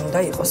 უნდა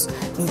იყოს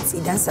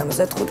მიწიდან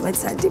 75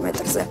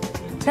 სანტიმეტრზე.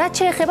 რაც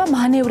შეეხება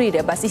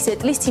მანევრირებას, ის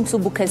ეტლის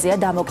ციმსუბუქეზეა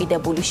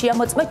დამოკიდებული.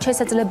 შეამოწმეთ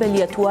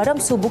შესაძლებელია თუ არა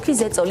მსუბუქი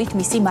ზეწოლით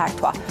მისი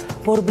მართვა.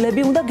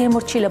 ბორბლები უნდა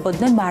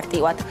გემორჩილებოდნენ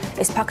მარტივად.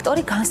 ეს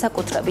ფაქტორი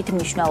განსაკუთრებით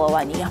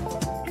მნიშვნელოვანია.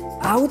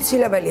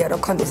 აუცილებელია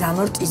რომ კონდეს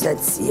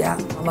ამორტიზაცია,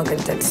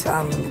 მაგალითად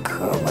ამ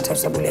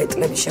მოთავსებული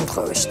ეტლების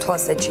შემთხვევაში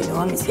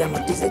თვალსაჩინოა მისი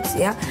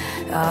ამორტიზაცია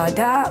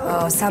და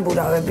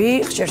საბურავები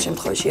ხშირ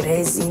შემთხვევაში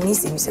რეზინის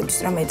იმისათვის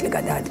რომ ეტლი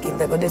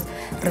გადაადგილდებოდეს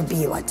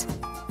რბილად.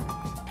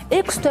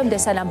 6 თვემდე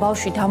სანამ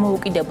ბავშვი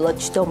დამოუკიდებლად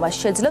ჯდომას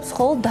შეძლებს,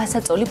 ხოლო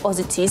დასაწოლი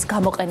პოზიციის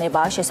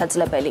გამოყენებაა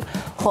შესაძლებელი,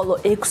 ხოლო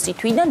 6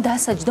 თვიდან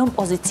დასაჯდომ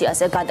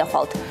პოზიციაზე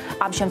გადახვალთ.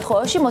 ამ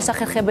შემთხვევაში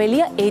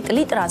მოსახერხებელია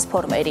ეტლი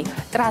ტრანსფორმერი.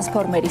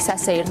 ტრანსფორმერი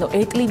სასეირნო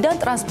ეტლიდან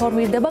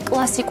ტრანსფორმირდება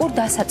კლასიკურ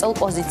დასაწოლ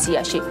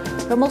პოზიციაში,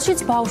 რომელშიც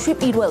ბავშვი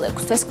პირველ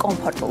 6 თვეს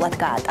კომფორტულად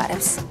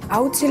გაატარებს.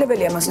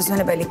 აუცილებელია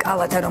მოსასვენებელი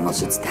კალათა,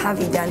 რომელშიც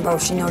თავიდან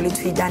ბავშვი 0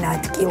 თვიდან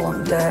 10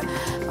 კილომდე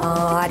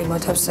არის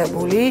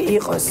მოთავსებული,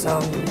 იყოს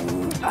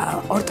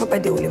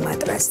ორთოპედიული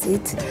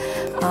მატრასით,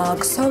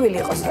 ქსოვილი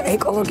იყოს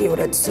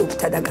ეკოლოგიურად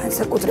სუფთა და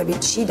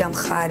განსაკუთრებით შიდა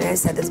მხარე,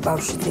 სადაც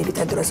ბავშვი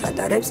ძირითად დროს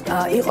ატარებს,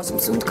 იყოს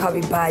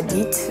მსუნთქავი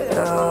ბადით,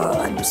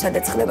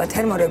 სადაც ხდება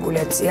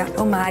თერმორეგულაცია,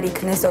 რომ არ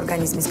იქნეს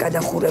ორგანიზმის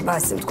გადახურება,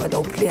 ასე ვთქვა და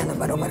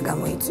უფლიანობა რომ არ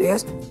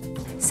გამოიწვიოს.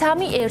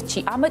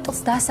 3-1-ში ამ ეტლს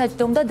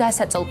დასაჯდომ და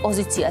დასაწოლ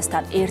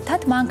პოზიციასთან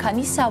ერთად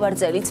მანქანის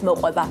სავარძელიც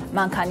მოყვება.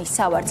 მანქანის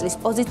სავარძლის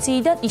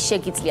პოზიციიდან ის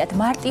შეგიძლიათ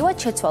მარტივად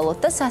შეცვალოთ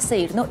და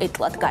სასეირნო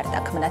ეტლად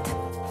გარდაქმნათ.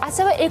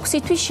 ასევე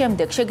 6 თვის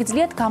შემდეგ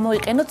შეგიძლიათ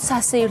გამოიყენოთ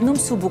სასეირნო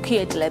მსუბუქი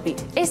ეტლები.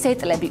 ეს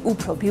ეტლები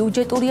უფრო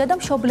ბიუჯეტურია და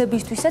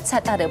მშობლებისთვისაც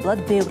სატარებლად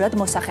ბევრად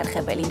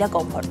მოსახერხებელი და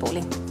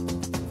კომფორტული.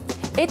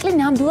 ეტლი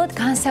ნამდვილად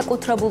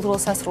განსაკუთრებულ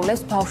როლს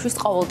ასრულებს ბავშვის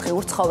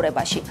ყოველდღიურ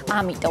ცხოვრებაში.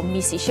 ამიტომ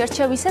მისი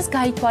შერჩევისას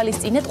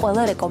გაითვალისწინეთ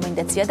ყველა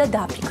რეკომენდაცია და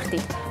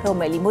დაფიქრდით,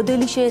 რომელი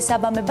მოდელი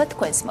შეესაბამება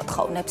თქვენს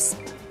მოთხოვნებს.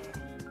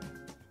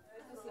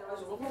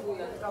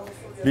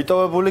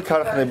 მიტოვებული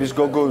ქარხნების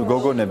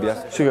გოგონები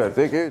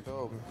სიგარეტე კი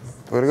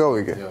ვერ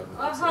გავიგე.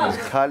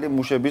 ხალი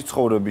მუშების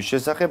ცხოვრების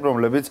შესახებ,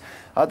 რომლებიც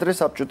ადრე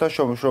საბჭოთა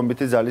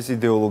შრომითი ძალის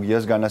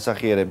იდეოლოგიას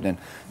განასახიერებდნენ.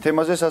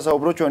 თემაზე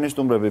სასაუბრო ჩვენი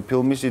სტუმრები,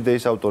 ფილმის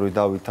იდეის ავტორი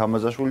დავით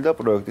თამაზაშვილი და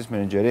პროექტის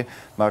მენეჯერი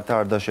მარტა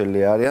არდაშელი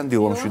არიან.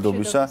 დილა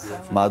მშვიდობისა,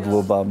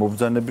 მადლობა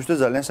მობრძანებისთვის და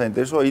ძალიან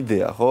საინტერესო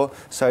იდეა, ხო?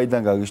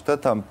 საიდან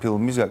გაგიჩნდათ ამ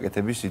ფილმის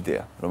გაკეთების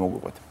იდეა? რომ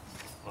მოგვიყვეთ.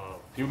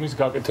 ფილმის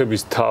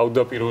გაკეთების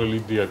თავდაპირველი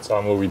იდეა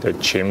წამოვიდა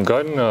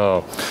ჩემგან.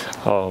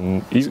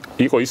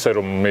 იყო ისე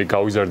რომ მე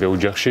გავიზარდე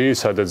ოჯახში,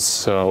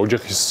 სადაც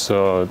ოჯახის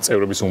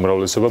წევრების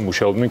უმრავლესობა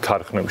მუშაობდნენ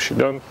ქარხნებში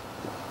და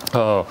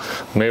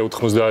მე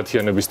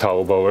 90-იანების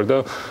თაობა ვარ და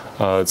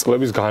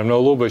წლების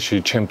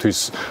განმავლობაში ჩემთვის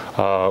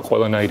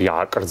ყველანაირი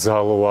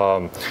აკრძალვა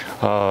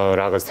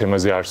რაღაც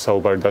თემაზე არ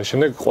საუბარი და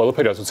შემდეგ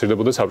ყველაფერი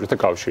ასოცირდებოდა საბჭოთა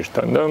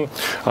კავშირთან და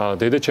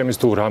დედა ჩემის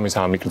თუ რამის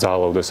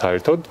ამიკრძალავდა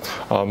საერთოდ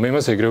მე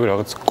მას ეგრევე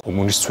რაღაც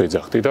კომუნისტს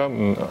ვეძახდი და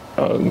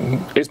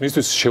ეს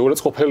მისთვის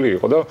შეურაცხყოფელი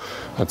იყო და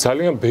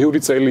ძალიან ბევრი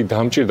წელი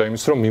დამჭირდა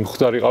იმის რომ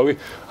მიმხვდარიყავი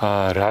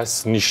რას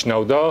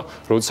ნიშნავდა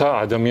როცა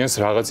ადამიანს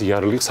რაღაც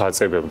იარლიხს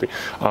აწებებდი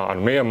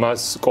ანუ მე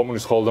მას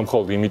კომუნისტს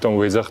მხოლოდ იმიტომ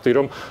ვეძახდი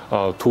რომ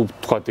თუ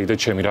თქვა დედა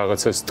ჩემი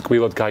რაღაცას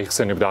ტკბილად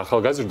გაიხსენებდა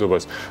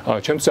ახალგაზრდობას,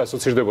 ჩემთვის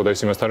ასოცირდებოდა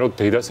ის იმასთან, რომ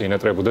დედას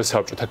ენატრებოდა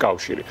საბჭოთა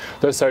კავშირი.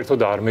 და საერთოდ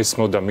არ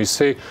მესმოდა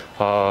მისი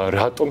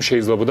რატომ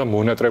შეიძლებოდა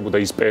მონატრებოდა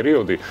ის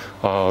პერიოდი,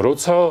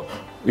 როცა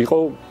იყო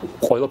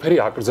ყველაფერი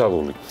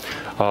აკრძალული.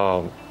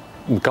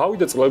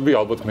 გავიდა წლები,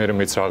 ალბათ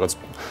მეც რაღაც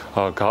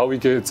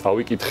გავიგე,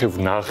 წავიკითხე,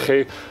 ვნახე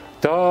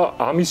და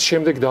ამის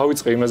შემდეგ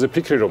დავიწყე იმაზე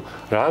ფიქრი, რომ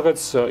რაღაც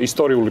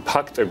ისტორიული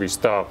ფაქტების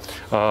და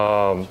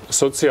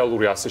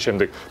სოციალური ასე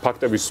შემდეგ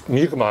ფაქტების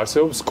მიღმა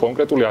არსებობს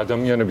კონკრეტული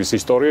ადამიანების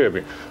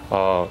ისტორიები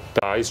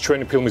და ის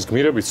ჩვენი ფილმის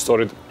გმირებიც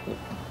სწორედ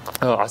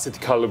ასეთი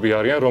ქალები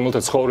არიან,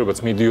 რომელთა ცხოვრებაც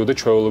მიდიოდა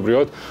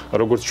ჩვეულებრივად,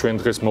 როგორც ჩვენ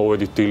დღეს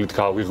მოვედით დილით,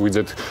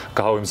 გავიღვიძეთ,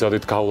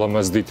 გავემზადეთ,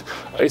 გავლამაზდით.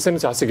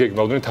 ესენიც ასე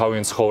გეგმავდნენ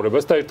თავიანთ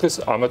ცხოვრებას და ერთხელ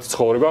ამათი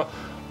ცხოვრება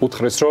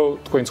უთხრეს, რომ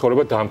თქვენი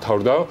ცხოვრება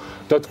დამთავრდა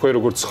და თქვენ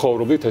როგორც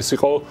ცხოვრობდით, ეს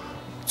იყო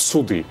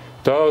ცუდი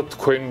და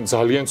თქვენ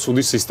ძალიან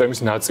ცუდი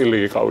სისტემის ნაწილი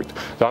იყავით.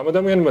 და ამ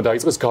ადამიანებმა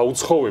დაიწყეს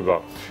გაუცხოვება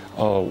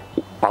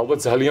ალბათ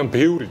ძალიან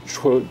ბევრი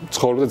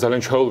ცხოვრობდა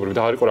ძალიან ჩვეულებრივი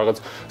და არ იყო რაღაც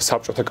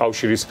საბჭოთა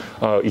კავშირის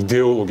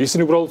იდეოლოგი,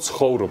 ისინი უბრალოდ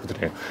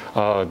ცხოვრობდნენ.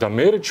 და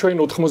მე ჩვენ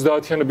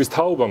 90-იანების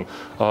თაობამ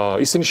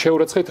ისინი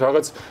შეურაცხეთ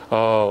რაღაც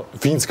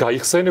ვინც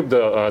გაიხსენებდა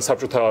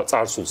საბჭოთა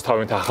წარსულს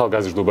თავიანთ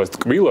ახალგაზრდობას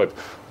ტკბილად,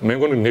 მე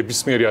მგონი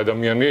ნებისმიერი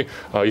ადამიანი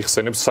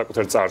იხსენებს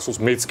საკუთარ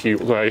წარსულს, მეც კი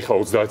ეხლა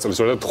 30 წლის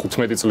ვარ და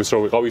 15 წლის რო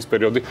ვიყავ ის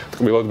პერიოდი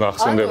ტკბილად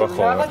მახსენდება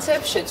ხოლმე.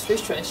 რაღაცებს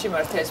შეცვლის ჩვენში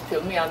მარტი ეს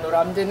ფილმი, ანუ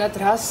რამდენად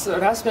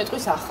რას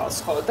მეტყვის ახალს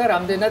ხო და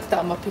რამდენად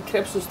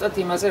დამაფიქრებს ზუსტად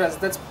იმაზე,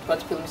 რაზედაც თქვა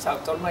ფილმის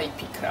ავტორმა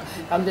იფიქრა.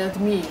 რამდენად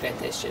მიიღეთ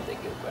ეს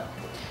შედეგი უკვე.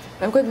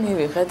 მე მგონი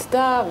მივიღეთ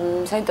და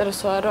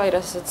საინტერესოა რომ აი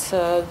რასაც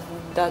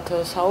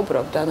დათო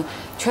საუბრობდა, ანუ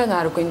ჩვენ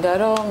არ გვინდა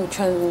რომ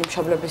ჩვენ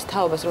მშობლების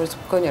თაობას, რომელიც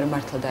მგონია რომ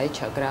მართლა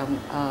დაიჩაგრა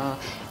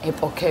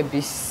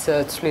ეპოქების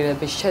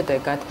ცვლილების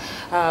შედეგად,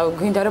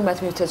 გვინდა რომ მათ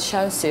მივცეთ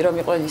შანსი რომ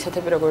იყვნენ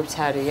ისეთები როგორიც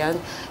არიან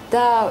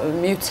და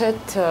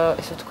მივცეთ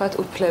ესე ვთქვათ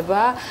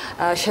უფლება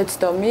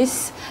შეცდომის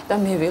და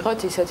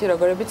მივიღოთ ისეთი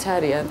როგორებიც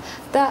არიან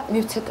და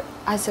მივცეთ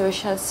ასევე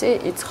შანსი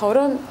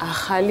იცხოვრონ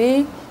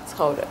ახალი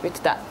ცხოვრებით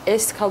და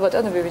ეს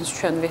ქალბატონები ვინც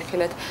ჩვენ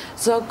ვიხილეთ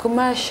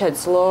ზოგმა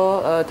შეძლო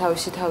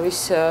თავისი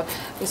ესე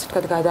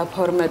ვთქვათ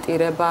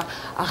გადაფორმატირება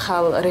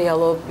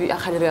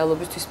ახალი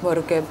რეალობისთვის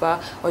მორგება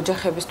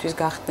ოჯახებისთვის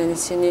გახდნენ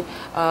ისინი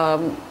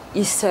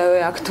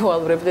ისევე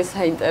აქტუალურები და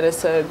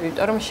საინტერესოები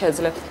იმიტომ რომ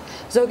შეძლებთ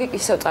ზოგი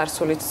ისევ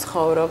წარსულით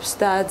ცხოვრობს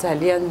და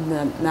ძალიან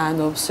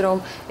ნანობს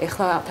რომ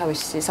ეხლა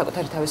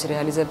საკუთარი თავის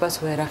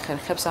რეალიზებას ვერ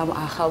ახერხებს ამ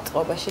ახალ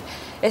წყობაში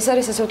ეს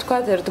არის ესე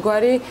ვთქვათ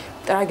ერთგვარი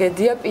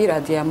ტრაგედია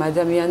პირადი ამ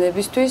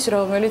ადამიანებისთვის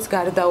რომელიც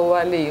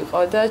გარდაუვალი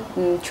იყო და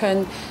ჩვენ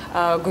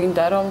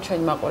გვინდა რომ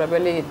ჩვენი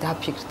მაყურებელი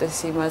დაფიქრდეს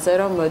იმაზე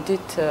რომ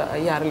მოდით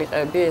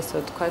იარლიყები ესე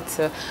ვთქვათ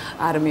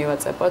არ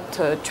მივაწებოთ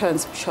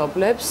ჩვენს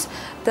მშობლებს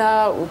და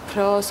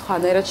უფრო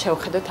სხვანაირად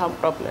შევხედოთ ამ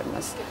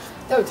პრობლემას.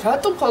 დავით,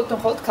 რატომ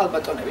მხოლოდ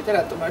ქალბატონები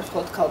და რატომ არის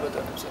მხოლოდ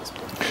ქალბატონებზე ეს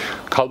ფილმი?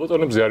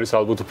 ქალბატონებზე არის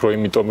ალბათ უფრო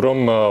იმიტომ, რომ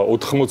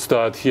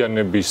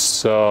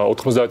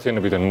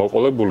 90-იანებიდან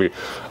მოყოლებული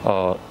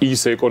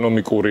ის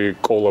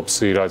ეკონომიკური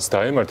კოლაფსი, რაც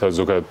დაემართა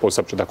ზოგადად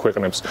პოსტსაბჭოთა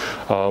ქვეყნებს,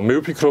 მე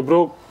ვფიქრობ,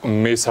 რომ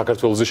მე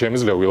საქართველოზე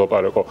შემიძლია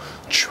ვილაპარაკო.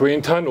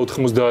 ჩვენთან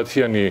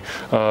 90-იანი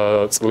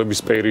წლების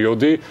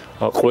პერიოდი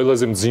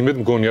ყველაზე მძიმედ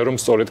მგონია, რომ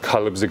სწორედ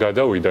ქალებზე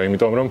გადავიდა,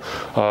 იმიტომ რომ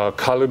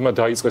ქალებმა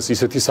დაიწყეს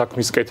ისეთი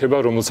საქმის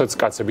კეთება, რომელსაც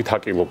კაცები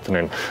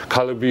თაკილობდნენ.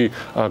 ქალები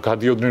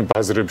გადიოდნენ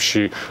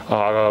ბაზრებში,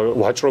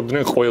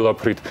 ვაჭრობდნენ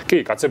ყველაფრით. კი,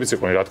 კაცებიც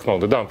იყვნენ, რა თქმა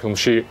უნდა, და ამ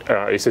ფილმში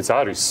ესეც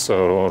არის,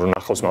 რომ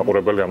ნახავს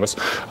მაყურებელი ამას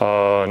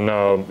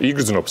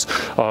იგრძნობს,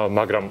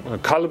 მაგრამ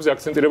ქალებზე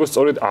აქცენტირება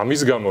სწორედ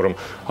ამის გამო, რომ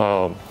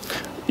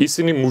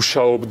ისინი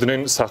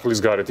მუშაობდნენ სახლის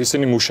გარეთ,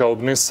 ისინი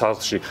მუშაობდნენ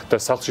სახლში და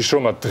სახლში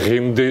შრომა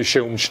დღემდე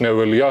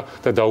შეუმჩნეველია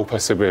და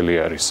დაუფასებელი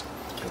არის.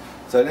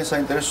 ძალიან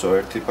საინტერესოა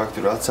ერთი ფაქტი,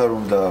 რაც არ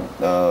უნდა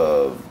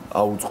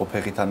აუწყო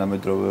ფეხი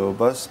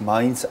თანამედროვეობას,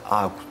 მაინც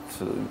აქვთ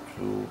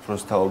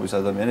უბრალოდ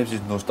ადამიანებს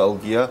ის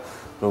ნოსტალგია,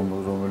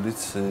 რომელიც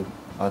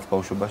მათ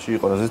ბავშვობაში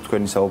იყო, რასაც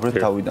თქვენი საუბრეთ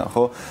თავიდან,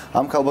 ხო?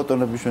 ამ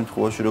ქალბატონების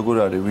შემთხვევაში როგორ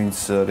არის, ვინც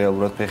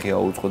რეალურად ფეხი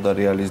აუწყო და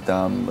რეალიზდა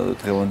ამ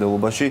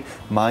დღევანდელობაში,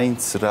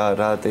 მაინც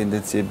რა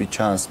ტენდენციები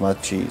ჩანს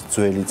მათში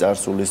ძველი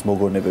წარსულის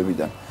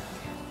მოგონებებიდან?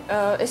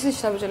 ეს ის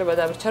საბჭოება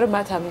დაბრჩა რომ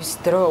მათ ამის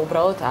დრო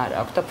უბრალოდ არ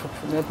აქვს და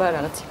ფუფუნება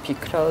რაღაც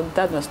ფიქრო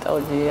და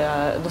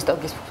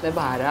ნოსტალგიის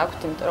ფუფუნება არ აქვს,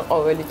 იმიტომ რომ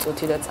ყოველი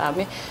წუთი და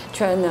წამი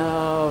ჩვენ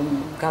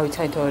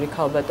გავიცანით ორი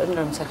ქალბატონი,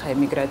 რომელიც ახლა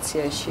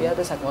ემიგრაციაშია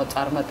და საკმაოდ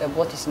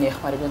წარმატებულად ისინი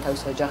ეხმარებიან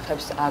თავის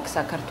ოჯახებს აქ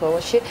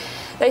საქართველოში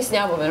და ისინი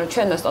ამბობენ რომ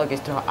ჩვენ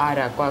ნოსტალგიის დრო არ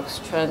აქვს,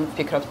 ჩვენ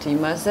ვფიქრობთ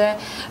იმაზე,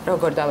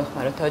 როგორ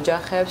დავეხმაროთ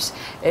ოჯახებს.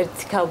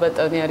 ერთი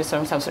ქალბატონი არის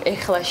რომელსაც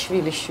ეხლა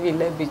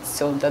შვილებიც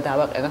უნდა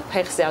დავაყენოთ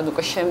ფეხზე, ან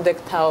უკვე შემდეგ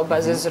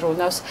თაობაზე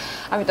ზრუნავს.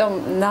 ამიტომ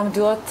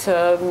ნამდვილად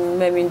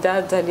მე მინდა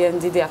ძალიან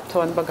დიდი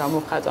აღფრთოვანება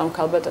გამოვხატო ამ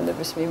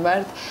ქალბატონების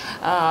მიმართ.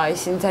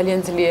 ისინი ძალიან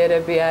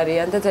ძლიერები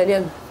არიან და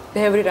ძალიან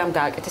ბევრი რამ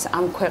გააკეთეს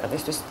ამ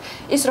ქვეყნისთვის.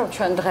 ის რომ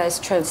ჩვენ დღეს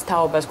ჩვენს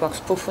თაობას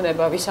გვაქვს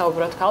ფუფუნება,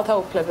 ვისაუბროთ ქალთა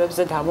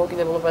უფლებებზე,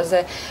 დამოუკიდებლობაზე,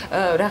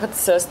 რაღაც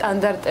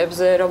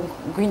სტანდარტებზე, რომ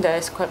გვინდა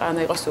ეს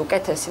ქვეყანა იყოს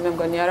უკეთესი, მე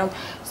მგონია რომ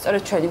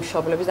სწორედ ჩვენი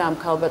მშობლების და ამ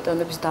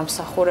ქალბატონების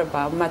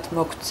დამსახურება მათ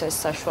მოგცეს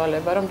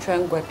საშუალება, რომ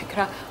ჩვენ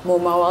გვეფიქრა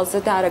მომავალზე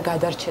და არა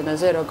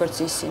გადარჩენაზე, როგორც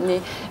ისინი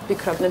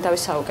ფიქრობდნენ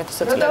თავის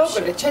საუკეთესო წლებში.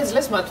 დავუკვირდეთ,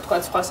 შეძლეს მათ თქვა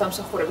სხვა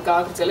სამსახურები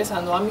გააგრძელეს,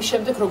 ანუ ამის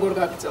შემდეგ როგორ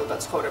გაგრძელდა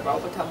ცხოვრება,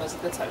 ალბათ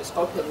ამაზეც არის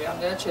ხო ფილმი,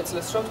 რამდენად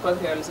შეძლეს რომ თქვა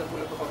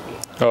რეალიზებულება ყოფილა.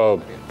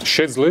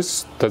 შეძლეს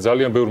და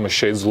ძალიან ბევრმა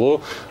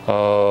შეძლო.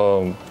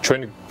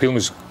 ჩვენი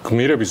ფილმის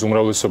გმირების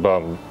უმრავლესობა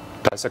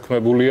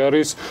დასაქმებული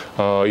არის,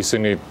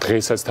 ისინი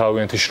დღესაც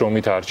თავიანთი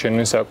შრომით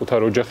არჩენენ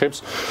საკუთარ ოჯახებს.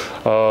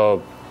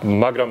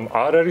 მაგრამ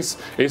არ არის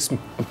ეს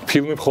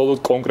ფილმი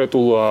მხოლოდ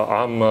კონკრეტულ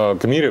ამ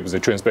გმირებზე,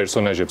 ჩვენს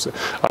პერსონაჟებზე.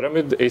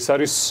 არამედ ეს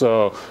არის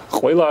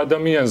ყველა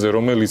ადამიანზე,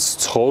 რომელიც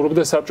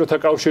ცხოვრობდა საბჭოთა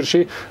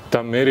კავშირში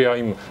და მე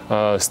აი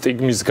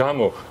სტიგმის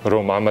გამო,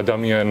 რომ ამ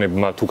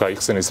ადამიანებმა თუ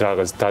გაიხსენეს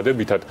რაღაც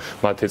დადებითად,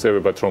 მათ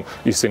ეწევებათ, რომ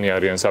ისინი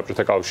არიან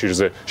საბჭოთა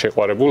კავშირზე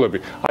შეყვარებულები.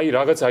 აი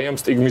რაღაც აი ამ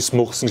სტიგმის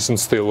მოხსნის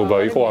მცდელობა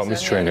იყო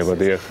ამის ჩვენება,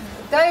 დიახ.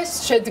 და ეს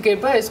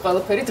შედგება ეს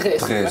ყველაფერი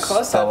დღეს, ხო?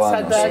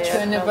 სადაა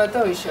ჩვენება და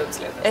ვის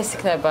შეუძლია. ეს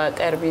იქნება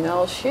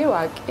ტერმინალში,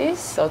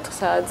 ვაკის 4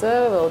 საათზე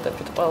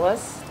ველოდებით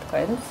ყველას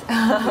თქვენს.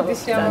 ის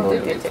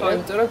შემოვიდეთ,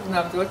 იმიტომ რომ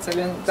ნამდვილად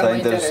ძალიან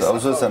დაინტერესებს.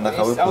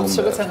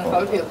 აუცილებლად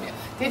სანახავი ფილმია.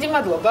 დიდი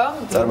მადლობა.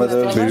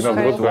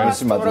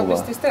 დიდი მადლობა.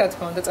 და რა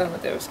თქმა უნდა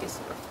წარმატებებს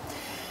გისურვებთ.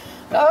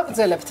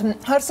 გავაგრძელებთ.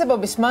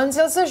 არსებობის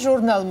მანძილზე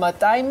ჟურნალმა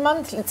Time-მან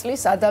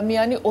წლის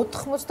ადამიანი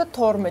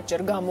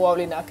 92-ჯერ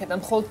გამოავლინა აქედან,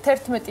 მხოლოდ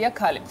 11-ია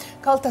ქალი.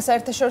 ქალთა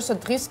საერთაშორისო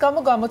დღის გამო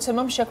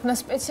გამოცემამ შექმნა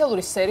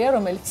სპეციალური სერია,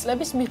 რომელიც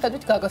წლების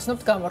მიხედვით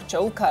გაგაცნობთ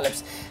გამორჩეულ ქალებს,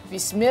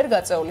 ვის მიერ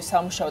გაწეული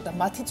სამუშაო და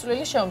მათი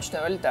წვლილი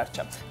შეუმჩნეველი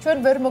დარჩა. ჩვენ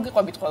ვერ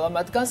მოგიყვებით ყველა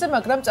მათგანზე,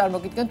 მაგრამ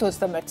წარმოგიდგენთ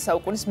 21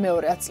 საუკუნის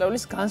მეორე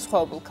ათწლეულის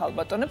განსხვავებულ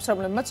ქალბატონებს,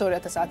 რომლებმაც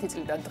 2010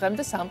 წლიდან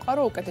დღემდე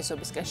სამყარო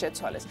უკეთესობისკენ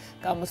შეცვალეს.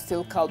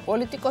 გამოცდილ ქალ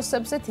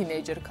პოლიტიკოსებზე,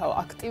 თინეიჯერ ქალ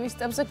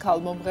აქტივისტებზე, ქალ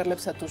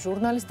მომღერლებსა თუ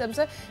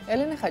ჟურნალისტებზე,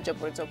 ელენე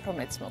ხაჭაპურიძე უფრო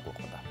მეტს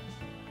მოგვიყვება.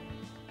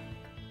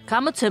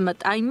 გამოცემა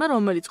Time-მა,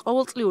 რომელიც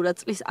ყოველწლიურად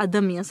წლის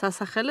ადამიანს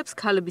ასახელებს,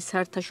 ქალების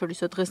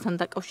საერთაშორისო დღესთან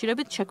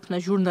დაკავშირებით შექმნა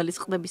ჟურნალის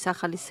ყდების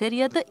ახალი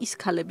სერია და ის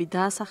ქალები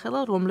დაასახელა,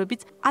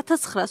 რომლებიც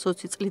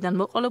 1920 წლიდან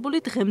მოყოლებული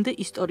დღემდე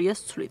ისტორიას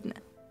ცვლიდნენ.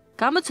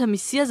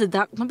 გამოცემის სიაზე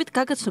დაყრდნობით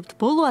გაგაცნობთ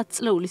ბოლო 10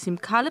 წლეულის იმ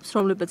ქალებს,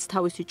 რომლებიც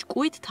თავისი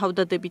ჭკუით,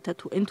 თავდადებითა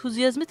თუ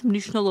ენთუზიაზმით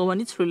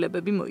მნიშვნელოვანი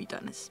ცვლილებები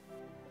მოიტანეს.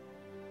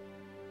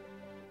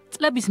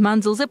 წლების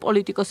მანძილზე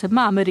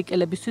პოლიტიკოსებმა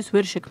ამერიკელებისთვის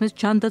ვერ შექმნეს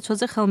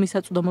ჯანდაცვაზე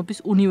ხელმისაწვდომობის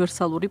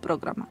უნივერსალური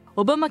პროგრამა.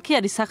 ობამაქი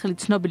არის სახელი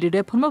ცნობილი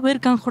რეფორმა ვერ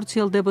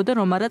განხორციელდებოდა,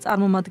 რომ არა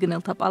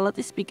წარმომადგენელთა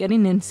პალატის სპიკერი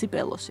ნენსი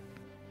პელოსი.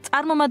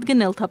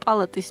 წარმომადგენელთა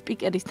პალატის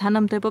სპიკერის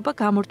თანამდებობა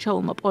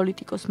გამორჩეულმა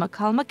პოლიტიკოსმა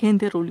ქალმა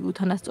გენდერული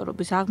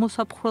უთანასწორობის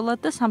აღმოსაფხვრელად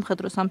და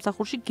სამხედრო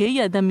სამსახურში გეი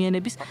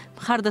ადამიანების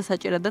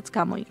მხარდასაჭერადაც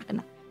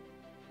გამოიყენა.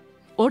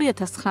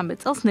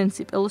 2019 წელს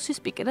ნენსი პელოსი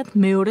სპიკერად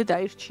მეორედ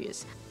აირჩიეს.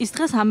 ის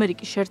დღეს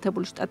ამერიკის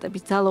შეერთებული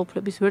შტატების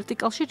ძალაუფლების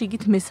ვერტიკალში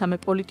რიგით მესამე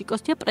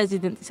პოლიტიკოსია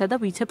პრეზიდენტისა და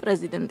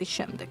ვიცე-პრეზიდენტის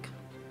შემდეგ.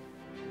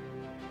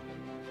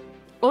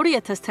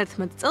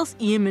 2011 წელს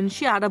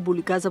იემენში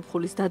არაბული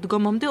გაზაფხულის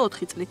დადგომამდე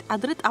 4 წლით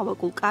ადრე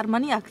ტავაკულ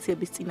კარმანი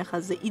აქციების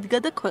წინახაზზე იდგა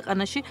და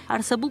ქვეყანაში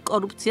არსებულ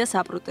კორუფციას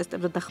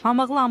აპროტესტებდა და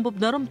ხმამაღლა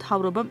ამბობდა, რომ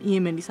მთავრობამ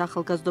იემენის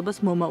ახალგაზრდობას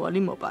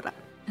მომავალი მოპარა.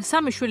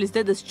 სამი შვილის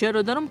დედას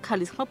სჯეროდა, რომ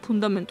ქალის ხმა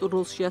ფუნდამენტურ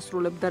როლს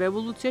შეასრულებდა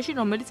რევოლუციაში,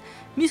 რომელიც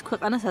მის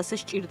ქვეყანას ასე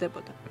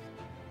სჭირდებოდა.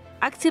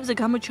 აქციებზე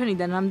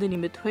გამოჩენიდან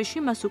რამდენიმე თვეში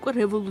მას უკვე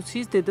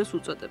რევოლუციის დედას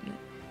უწოდებდნენ.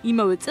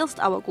 იმავე წელს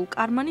ტავაკულ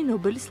კარმანი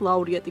ნობელის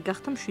ლაურეატი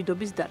გახდა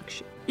მშვიდობის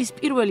დარგში. ის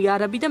პირველი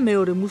არაბი და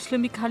მეორე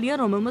მუსლიმი ქალია,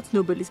 რომელმაც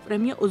ნობელის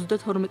პრემია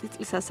 32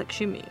 წლის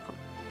ასაკში მიიღო.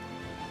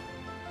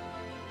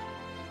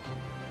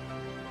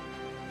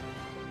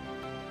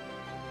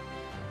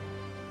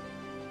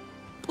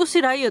 პუსი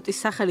რაიოტის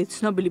სახელით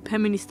ცნობილი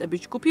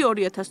ფემინისტების ჯგუფი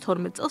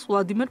 2012 წელს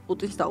ვლადიმერ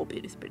პუტინს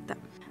დაუპირისპირდა.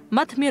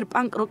 მათ მიერ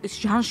პანკ-როკის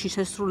ჟანრში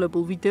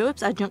შესრულებულ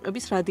ვიდეოებს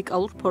აჯანყების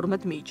რადიკალურ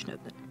ფორმად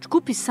მიიჩნევდნენ.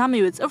 ჯგუფის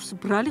სამივე წევრს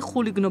ბრალი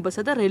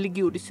ხულიგნობასა და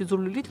რელიგიური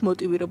სიზრუნვილით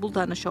მოტივირებულ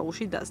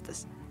დანაშაულში დასდეს.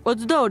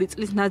 22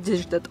 წლის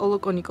ნადეჟდა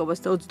ტოლოკონიკოვას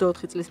და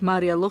 24 წლის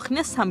მარია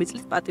ლოხინას 3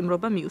 წლის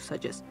პატიმრობა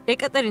მიუსაჯეს.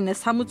 ეკატერინე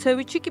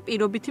სამუცევიჩი კი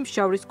პირობითი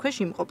მსჯავრის ქვეშ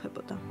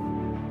იმყოფებოდა.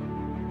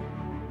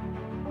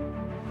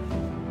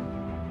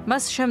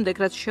 მას შემდეგ,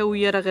 რაც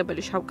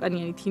შეუიარაღებელი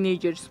შავკანიანი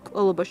თინეიჯერის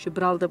მკვლელობაში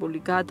ბრალდებული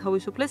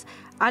გაათავისუფლეს,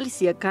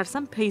 ალისია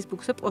გარსამ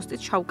Facebook-ზე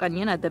პოსტით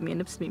შავკანიან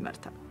ადამიანებს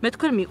მიმართა. მე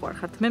თქვენ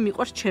მიყვარხართ, მე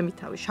მიყვარს ჩემი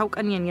თავი,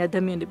 შავკანიანი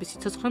ადამიანების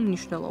სიცოცხლე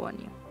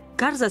მნიშვნელოვანია.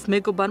 გარზას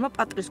მეგობარმა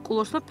პატრის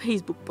კულორსმა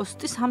Facebook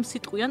პოსტის 3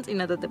 სიტყვიან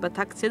წინადადებათ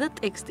აქცია და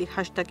ტექსტი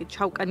ჰაშტაგით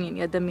შავკანიანი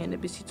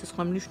ადამიანების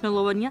სიცოცხლე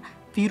მნიშვნელოვანია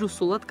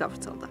ვირუსულად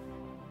გავრცელდა.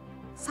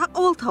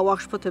 საყოველთაო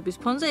აღშფოთების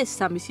ფონზე ეს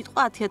 3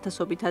 სიტყვა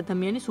 10,000-ობით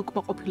ადამიანის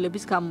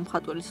უკმაყოფილების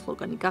გამომხატველი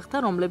სლოგანი გახდა,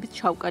 რომლებიც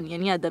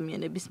შავკანიანი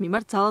ადამიანების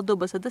მიმართ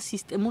ძალადობასა და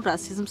სისტემურ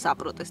რასიზმს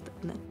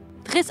აპროტესტებდნენ.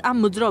 დღეს ამ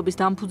მოძრაობის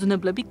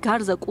დამფუძნებლები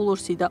გარზა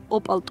კულორსი და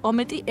ოპალ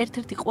ტომეტი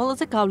ერთ-ერთი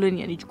ყველაზე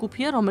გავლენიანი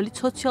ჯგუფია, რომელიც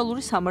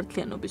სოციალური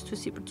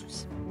სამართლიანობისთვის იბრძვის.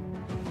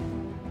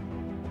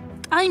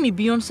 Time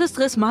Beyoncé-ს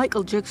დღეს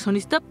მაიკლ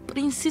ჯექსონის და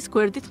პრინსის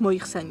გვერდით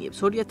მოიხსენიებს.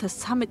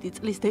 2013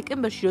 წლის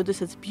დეკემბერში,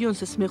 როდესაც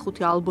Beyoncé-ს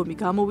მეხუთე ალბომი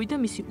გამოვიდა,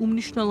 მისი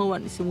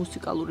უმნიშვნელოვანესი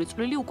მუსიკალური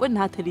წვლილი უკვე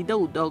ნათელი და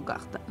უდაო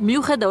გახდა.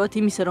 მიუხედავად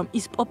იმისა, რომ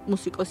ის პოპ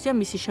მუსიკოსია,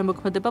 მისი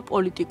შემოქმედება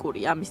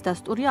პოლიტიკურია. ამის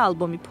დასტურია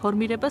ალბომი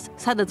ფორმირებას,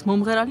 სადაც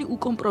მომღერალი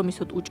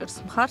უკომპრომისოდ უჭერს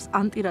მხარს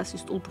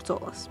ანტირასისტულ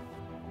ბრძოლას.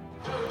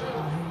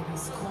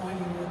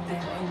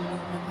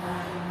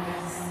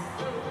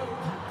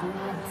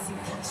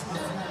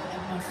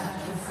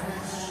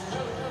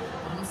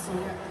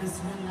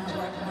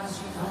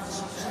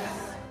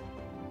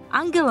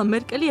 ანგელა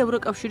მერკელი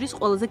ევროკავშირის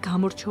ყველაზე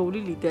გამორჩეული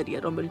ლიდერია,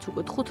 რომელიც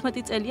უკვე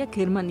 15 წელია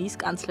გერმანიის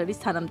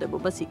კანცლერის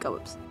თანამდებობას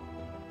იკავებს.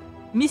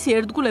 მისი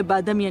ერთგულება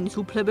ადამიანის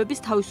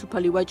უფლებების,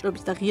 თავისუფალი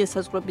ვაჭრობის და ღია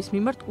საზღვრების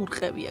მიმართ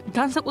ურყევია.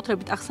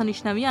 განსაკუთრებით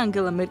აღსანიშნავია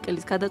ანგელა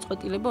მერკელის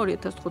გადაწყვეტილება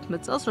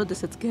 2015 წელს,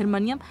 როდესაც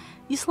გერმანიამ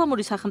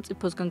ისლამური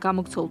სახელმწიფოსგან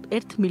გამოქცეულ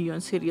 1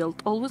 მილიონ სირიელ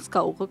ტოლვენს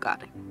გაუღო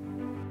კარი.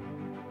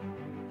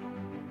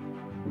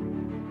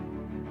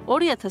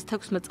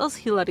 2016 წელს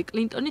ჰილარი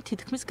კლინტონი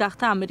თითქმის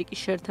გახდა ამერიკის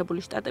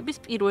შეერთებული შტატების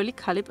პირველი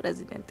ქალი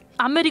პრეზიდენტი.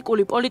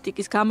 ამერიკული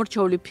პოლიტიკის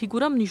გამორჩეული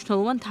ფიგურა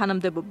მნიშვნელოვან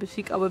თანამდებობებს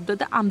იკავებდა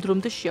და ამ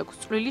დრომდე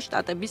შეაქვს წვრილი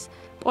შტატების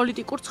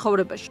პოლიტიკურ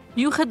ცხოვრებაში.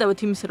 მიუხედავად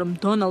იმისა, რომ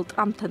დონალდ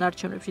ტრამპთან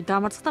არჩევნებში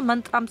დამარცხდა, მან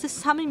ტრამპზე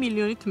 3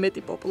 მილიონით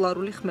მეტი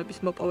პოპულარული ხმების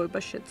მოპოვება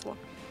შეძლო.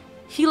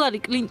 ჰილარი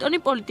კლინტონი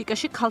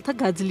პოლიტიკაში ქალთა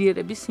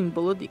გაძლიერების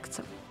სიმბოლოდ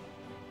იქცა.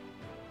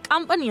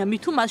 კამპანია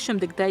მითუ მას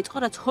შემდეგ დაიწყო,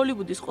 რაც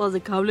ჰოლივუდის ყველაზე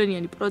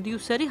გავლენიანი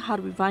პროდიუსერი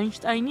ჰარვი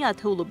ვაინშტაინი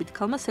ათეულობით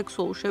ქალმა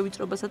სექსუალურ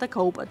შევიწრობასა და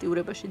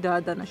გაუპატიურებაში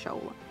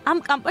დაადანაშაულა. ამ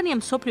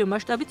კამპანიამ მსოფლიო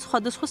მასშტაბით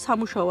სხვადასხვა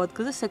სამუშაო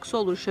ადგილზე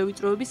სექსუალური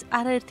შევიწროების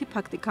არაერთი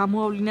ფაქტი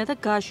გამოავლინა და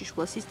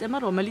გააშიშვლა სისტემა,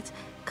 რომელიც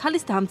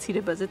ქალის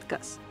დამცირებაზე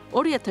დგას.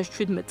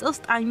 2017 წელს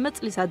ტაიმმა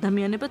წლის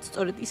ადამიანებად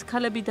სწორედ ის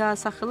ქალები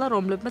დაასახელა,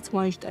 რომლებმაც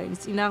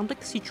ვაინშტაინის წინააღმდეგ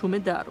სიჩუმე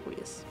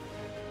დაარღვიეს.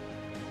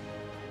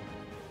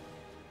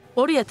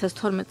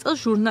 2012 წელს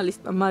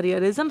ჟურნალისტმა მარია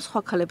რეზამ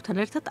სხვა ქალებთან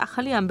ერთად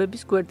ახალი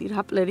ამბების გვერდი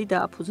რაპლერი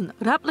დააფუძნა.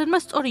 რაპლერმა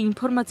სწორი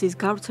ინფორმაციის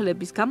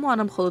გავრცელების გამო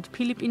არამხოლოდ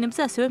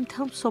ფილიპინებზე, ასევე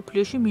მთელ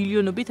მსოფლიოში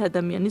მილიონობით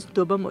ადამიანის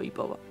ნდობა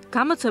მოიპოვა.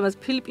 გამოცემას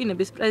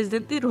ფილიპინების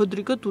პრეზიდენტი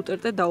როდრიგო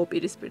დუტერტე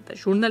დაუპირისპირდა.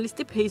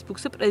 ჟურნალისტი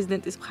Facebook-ზე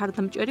პრეზიდენტის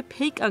მხარდამჭერი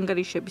ფეიკ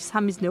ანგარიშების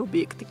სამიზნე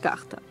ობიექტი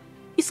გახდა.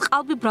 ის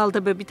ყალბი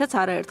ბრალდებებითაც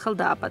არაერთხელ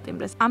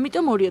დააპატიმრეს.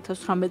 ამიტომ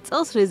 2018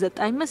 წელს რეზა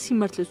ტაიმმა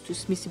სიმართლისთვის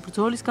მისი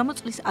ბრძოლის გამო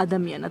წლის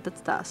ადამიანადაც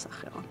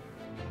დაასახელა.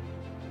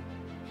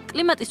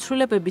 კლიმატის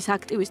ცვლილებების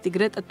აქტივისტი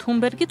გრეტა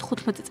თუნბერგი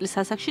 15 წლის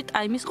ასაკში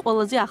ტაიმის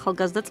ყველაზე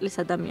ახალგაზრდა წლის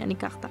ადამიანი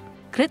გახდა.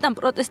 გრეტამ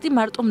პროტესტი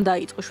მარტომ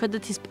დაიწყო.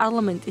 შვედეთის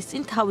პარლამენტის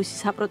წინ თავისი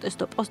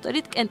საპროტესტო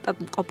პოსტერით კენტად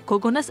მყოფ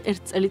გოგონას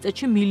ერთ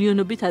წელიწადში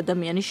მილიონობით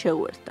ადამიანი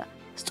შეუერთდა.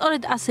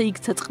 სწორედ ასე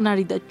იქცა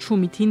წყნარი და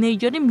ჩუმი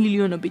თინეიჯერი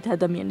მილიონობით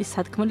ადამიანის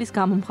სათქმელის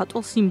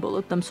გამომხატველ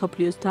სიმბოლოდ და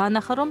მსოფლიოს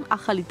დაანახა, რომ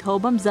ახალი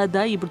თაობა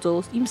მზადაა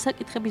იბრძოლოს იმ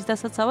საკითხების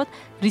დასაცავად,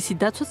 რისი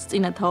დაცვაც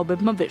წინა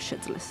თაობებმა ვერ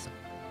შეძლეს.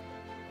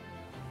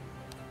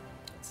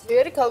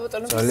 ძლიერი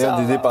ქალბატონობის ძალიან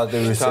დიდი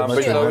პატივისცემა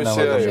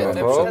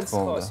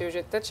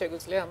სიუჟეტად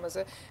შეგვიძლია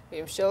ამაზე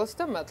ვიმსჯელოთ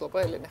და მადლობა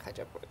ელენე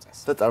ხაჭაპურიძეს.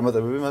 და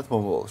წარმატებები მათ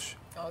მომავალში.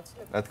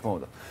 რა თქმა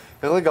უნდა.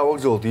 ეხლა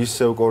გავაგრძელოთ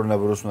ისევ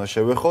კორონავირუსს უნდა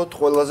შევეხოთ.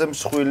 ყველაზე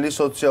მსხვილი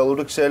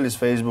სოციალური ქსელის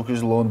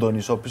Facebook-ის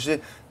ლონდონის ოფისი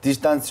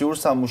დისტანციურ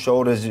სამუშაო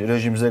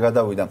რეჟიმზე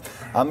გადავიდა.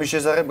 ამის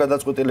შესახებ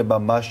გადაწყვეტილება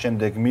მას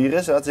შემდეგ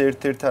მიიღეს, რაც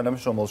ერთ-ერთ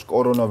თანამშრომელს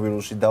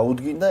კორონავირუსი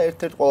დაუდგინდა.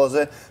 ერთ-ერთ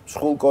ყველაზე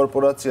მსხვილ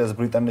კორპორაციას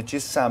ბრიტანეთში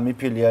 3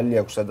 ფილიალი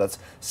აქვს, სადაც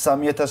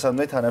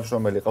 3000-მდე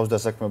თანამშრომელი ყავს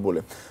დასაქმებული.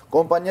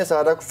 კომპანიას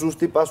არ აქვს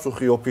ზუსტი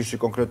პასუხი ოფისში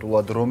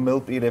კონკრეტულად რომელ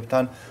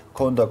პირებთან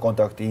ჰქონდა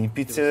კონტაქტი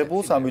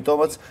ინფიცირებულს,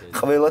 ამიტომაც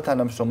ყველა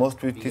თანამშრომელს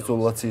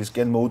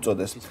თვითიზოლაციისკენ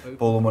მოუწოდეს.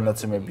 ბოლო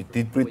მონაცემებით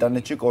დიდ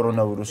ბრიტანეთში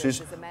კორონავირუსის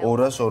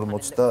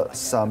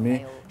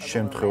 243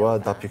 შემთხვევა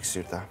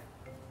დაფიქსირდა.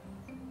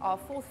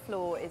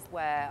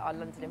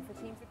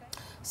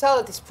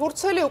 საალეთის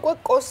ფურცელი უკვე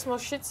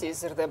კოსმოსშიც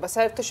იზრდება.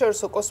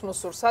 საერთაშორისო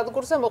კოსმოსურ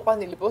სადგურზე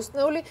მოყვანილი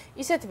ბოსტნეული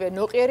ისეთივე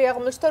ნოყიერი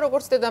აღმოჩნდა,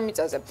 როგორც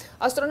დედამიწაზე.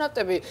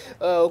 ასტრონავტები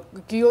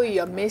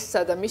გიოია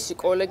მესა და მისი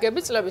კოლეგები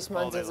წლების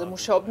მანძილზე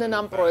მუშაობდნენ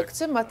ამ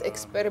პროექტზე, მათ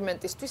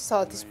ექსპერიმენტისთვის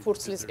საალეთის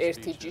ფურცლის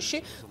ერთი ჯიში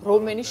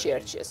რომენი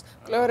შეარჩიეს.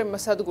 მკვლევარებმა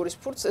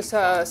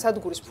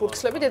სადგურის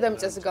ფურცლები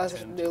დედამიწაზე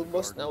გაზრდილ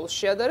ბოსტნეულს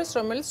შეადარეს,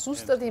 რომელიც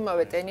ზუსტად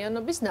იმავე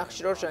ტენიანობის,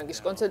 ნახშირორჟანგის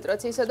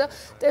კონცენტრაციისა და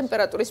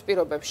ტემპერატურის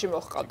პირობებში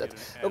მოჰყავდათ.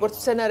 როგორც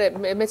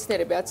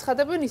მეცნიერები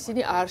აცხადებენ,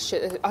 ისინი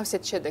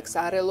ასეთ შედეგს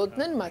არ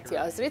ელოდნენ, მათი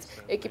აზრით,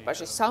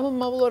 ეკიპაჟის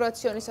სამომავლო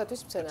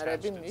რაციონისათვის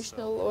მცენარეები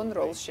მნიშვნელოვან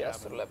როლს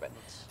შეასრულებენ.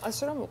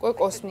 ასე რომ უკვე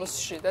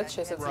კოსმოსშიდაც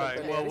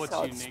შესაძლებელი არის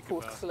საალეთის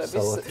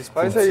ფურცლების.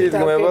 აი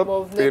იდგმება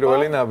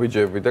პირველი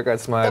ნაბიჯები და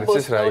კაცმა არ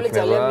იცის რა იქნება.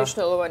 ძალიან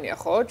მნიშვნელოვანია,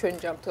 ხო? ჩვენი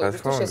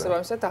ჯანმრთელობისთვის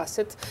შესაბამისად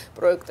ასეთ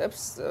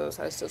პროექტებს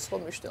საერთაშორისო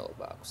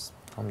მნიშვნელობა აქვს.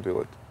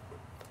 ნამდვილად.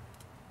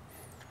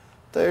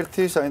 და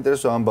ერთი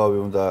საინტერესო ამბავი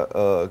უნდა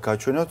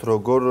გაჩვენოთ,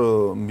 როგორ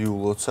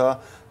მიულოცა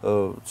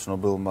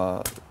ცნობილმა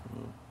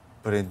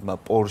ბრენდმა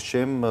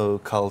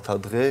Porsche-მ ქალთა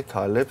დღე,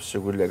 ქალებს,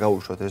 შეგვიძლია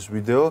გავუშვათ ეს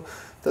ვიდეო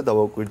და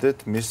დავაკვირდეთ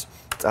მის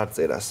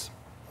წარწერას.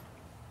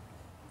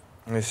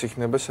 ეს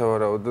იქნება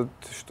სავარაუდოდ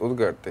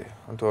შტუტგარტი.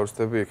 ან თუ არ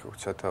ვცდები, იქ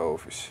აქვს სათაო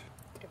ოფისი.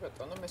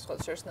 ბატონო, მე სხვა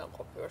შერს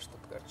ნამყოფი ვარ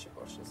შტუტგარტში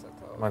Porsche-ს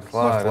სათაო.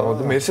 მართლა, რა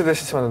მოდი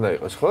Mercedes-იც მანდა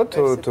დაიყოს, ხო?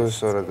 თუ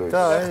სწორად ვიცი.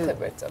 და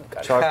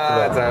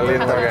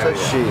ძალიან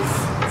მაგარია.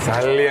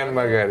 ძალიან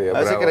მაგარია,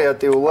 ბრავო. ასე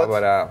კრეატიულად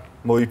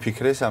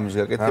მოიფიქრეს ამის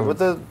გაკეთება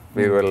და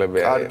პირველები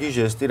არის. კარგი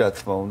ჟესტი, რა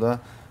თქმა უნდა,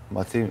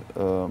 მათი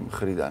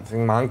მხრიდან.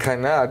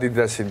 მანქანა,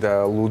 Adidas-ი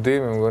და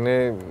Ludi, მე მგონი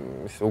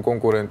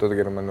უკონკურენტოდ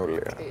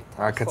გერმანულია.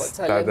 აქაც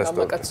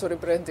ძალიან კაცური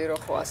ბრენდი რო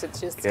ხო ასეთ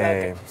ჟესტს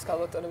გაკეთებს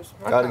ქალბატონებს.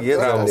 კარგია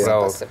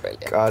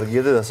ძალიან.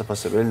 კარგია და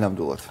დასაფასებელი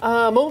ნამდვილად.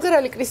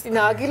 მომღერალი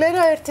კრისტინა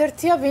აგილერა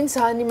ერთ-ერთია, ვინც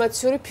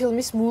ანიმაციური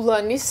ფილმის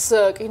მულანის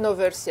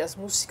კინოვერსიას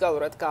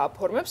მუსიკალურად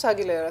გააფორმებს.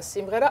 აგილერას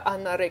სიმღერა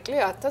ანარეკლი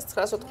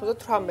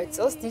 1998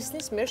 წელს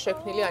დისნის მიერ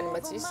შექმნილი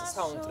ანიმაციის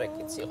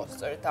საუნდტრეკიც იყო.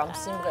 სწორედ ამ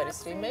სიმღერის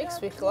რიმეიქს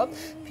ვიხილავთ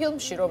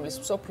ფილმში, რომლის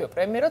მსოფლიო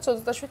პრემიერა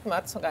 27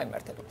 მარტს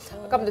გაიმართება.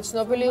 აქამდე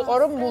ცნობილი იყო,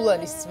 რომ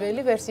მულანის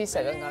ძველი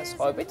ვერსიისაგან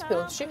განსხვავებით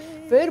ფილმში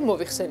ვერ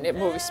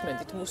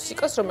მოვისმენთ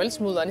მუსიკას, რომელიც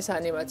მულანის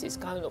ანიმაციის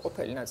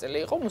განუყოფელი ნაწილი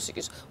იყო.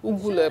 მუსიკის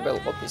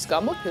უგულებელყოფის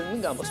გამო ფილმი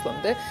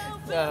გამოსვლამდე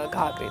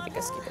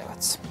გააკრიტიკეს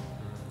კიდევაც.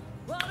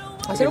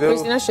 ასე რომ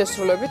კრისტინას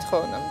შესრულებით ხო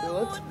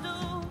ნამდვილად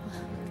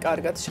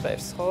კარგად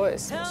ჟღერს ხო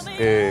ეს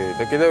მუსიკა.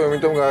 და კიდევ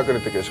იმიტომ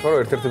გააკრიტიკეს ხო რომ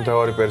ერთ-ერთი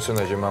მთავარი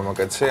პერსონაჟი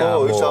მამაკაცი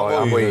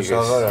ამოიღეს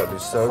აღარ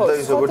არის და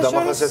ის როგორ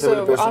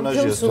დამახასიათებელი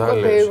პერსონაჟია ძალიან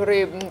ბევრი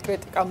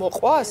კრიტიკა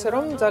მოყვა ასე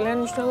რომ ძალიან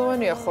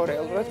მნიშვნელოვანია ხო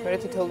რეალურად მე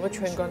თითოეულმა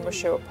ჩვენგანმა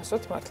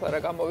შევაფასოთ მართლა რა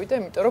გამოვიდა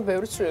იმიტომ რომ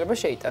ბევრი ცვლილება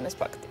შეიტანეს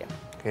ფაქტია.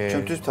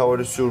 ჩემთვის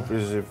თავარი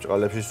სიურპრიზი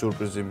ბჭყალებში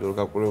სიურპრიზი იმიტომ რომ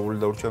გაკვირვებული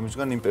დავრჩა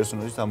მისგან იმ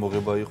პერსონაჟის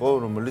ამოღება იყო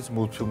რომელიც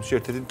მულტფილმში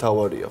ერთ-ერთი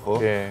მთავარია ხო?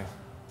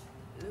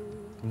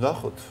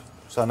 ნახოთ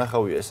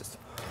სანახავია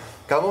ესეც.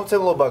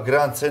 გამომცემლობა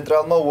Grand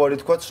Central-მა უარი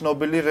თქვა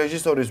ცნობილი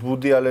რეჟისორის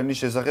ვუდი ალენის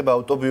შესახებ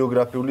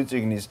ავტობიოგრაფიული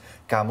წიგნის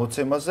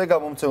გამოცემაზე.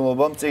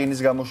 გამომცემლობამ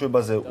წიგნის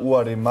გამოშვებაზე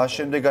უარი მას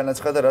შემდეგ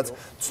განაცხადა, რაც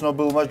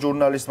ცნობილმა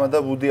ჟურნალისტმა და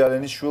ვუდი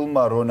ალენის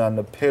შვილმა რონან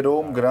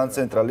ფეროუმ Grand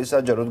Central-ის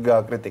საჯაროდ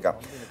გააკრიტიკა.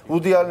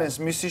 ვუდი ალენს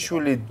მისი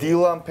შვილი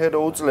დილა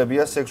ფეროუ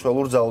წლებია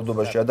სექსუალურ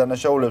ძალადობაში.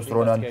 ადანაშაულებს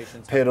რონან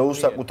ფეროუ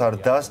საკუთარ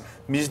დას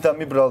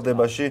მისდამი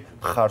ბრალდებაში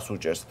ხარს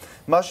უჭერს.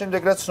 მას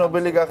შემდეგ რაც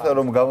ცნობილი გახდა,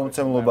 რომ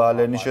გამომცემლობა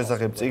ალენის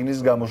შესახებ წიგნის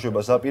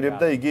გამოშვებას აპირებდა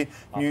და იგი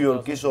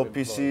ნიუ-იორკის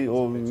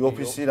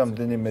ოფისი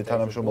რამდენიმე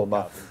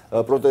თანამშრომელმა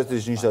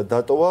პროტესტის ნიშნად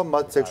დატოვა,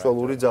 მათ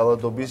სექსუალური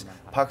ძალადობის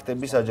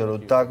ფაქტები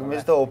საჯაროდ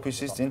დაგმეს და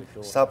ოფისის წინ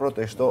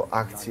საპროტესტო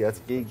აქციაც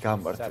კი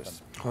გამართეს.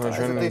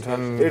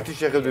 ერთი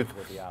შეხედვით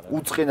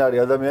უწყინარი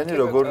ადამიანი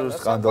როგორ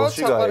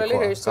სკანდალში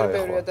გაიქვა.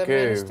 ბევრი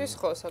ადამიანისთვის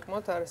ხო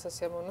საკმაოდ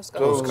არასასიამოვნო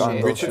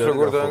სკანდალში. ვიცით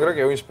როგორ დაანგრა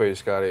კევინ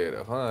სპეისის კარიერა,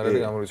 ხო? არ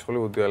არის გამორიცხული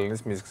ვუდი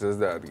ალენის მის გზას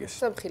დაადგეს.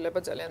 სამხილება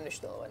ძალიან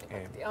მნიშვნელოვანი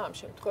ფაქტია ამ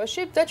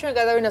შემთხვევაში. და ჩვენ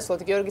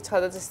გადავინაცვლოთ გიორგი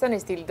ცხადაძესთან,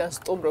 ის დილიდან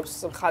სტუმრობს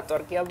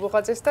მხატვარ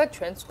გიაბუღაძეს და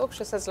ჩვენც გვაქვს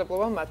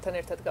შესაძლებლობა მათთან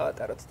ერთად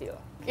გავატაროთ დილა.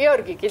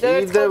 გიორგი, კიდევ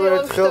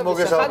ერთხელ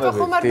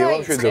მოგესალმებით.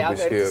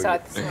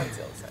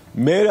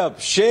 მერაბ,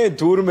 შენ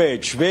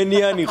თურმე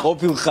ჩვენიანი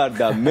ყოფილხარ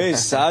და მე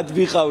სად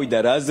ვიყავი და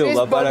რაზე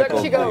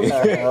ვლაპარაკობდი?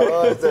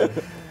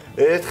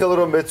 ერთხელ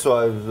რომ მეცვა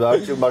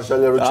არქივ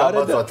მარშალია რომ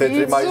ჩამაწვა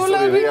თეთრი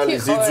მაისური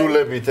რეალის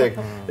იძულებით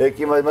ეგ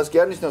იმას კი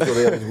არ ნიშნავს რომ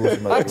რეალის გულში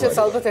მაგ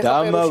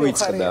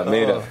დამავიწყდა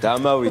მერაბ,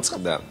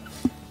 დამავიწყდა.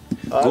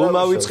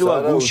 გულმავიწყდა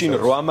გუშინ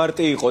 8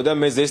 მარტი იყო და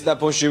მე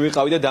ზესტაფონში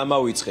ვიყავი და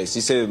დამავიწყეს.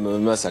 ისე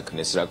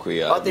მასაკნეს, რა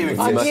ქვია.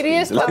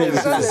 აკირიეს პატივი.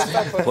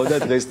 ხოდა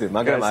დღეს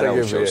მაგრამ არა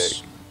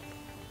უშავს.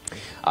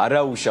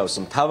 არა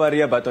უშავს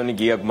მთავარია ბატონი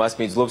გიაგ მას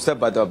მიძლობს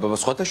და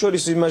სხვათა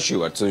შორის იმაში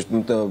ვართ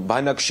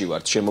ბანაკში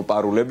ვართ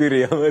შემოპარულები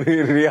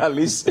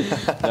რეალის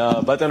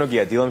ბატონო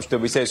გია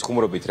დილამშვიდობისა ეს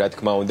ხუმრობით რა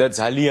თქმა უნდა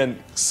ძალიან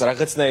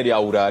რაღაცნაირი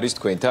აურა არის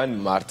თქვენთან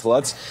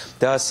მართლაც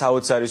და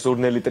საოცარი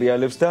სურნელი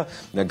ტრიალებს და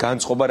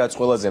განწყობა რაც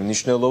ყველაზე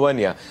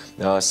მნიშვნელოვანია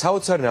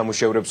საოცარ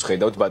ნამუშევრებს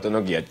ხედავთ ბატონო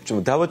გია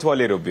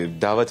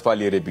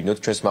დავათვალიერებინოთ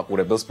ჩვენს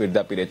მაყურებელს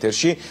პირდაპირ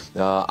ეთერში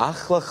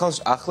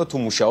ახლა თუ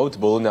მუშაობთ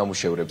ბოლო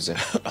ნამუშევრებზე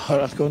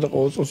რა თქმა უნდა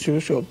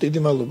ყოველწლიურად დიდი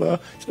მადლობა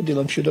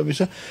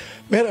დილამშვიდობისა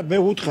მე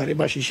ვუთხარი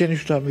მაშინ შენი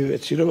შუთა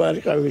მივეცი რომ არ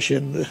იყავი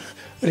შენ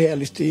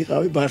რეალისტი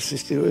იყავი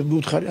ბარსისტი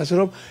ვუთხარი ასე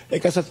რომ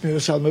ეკასაც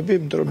მივესალმები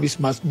იმიტომ რომ ის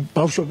მას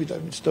ბავშვობიდან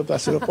მიცნობ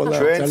ასე რომ ყველა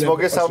ჩვენც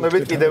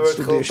მოგესალმებით კიდევ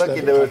ერთხელ და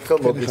კიდევ ერთხელ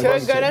მოგესალმებით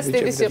ჩვენ გარას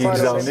დიდი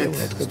სიყვარული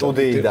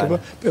სტუდიიდან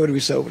ბევრი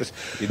ვისაუბრეს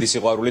დიდი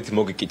სიყვარულით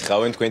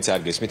მოგიკითხავენ თქვენც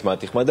არ გესმით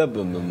მათი ხმა და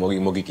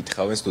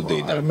მოგიკითხავენ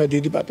სტუდიიდან მე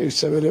დიდი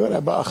პატივისცემელი ვარ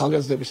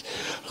ახალგაზრდების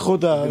ხო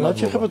და რა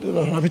შეხება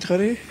რა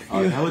მითხარი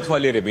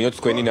დავათვალიერებინოთ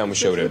თქვენი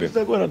ნამუშევრები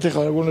და ყურადღება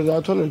ეხლა რა გონდა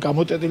დავათვალიერებ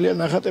გამოტედილია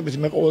ნახატებით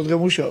მე ყოველდღე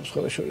მუშაობ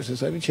სხვა შორის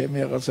ეს არის ჩემი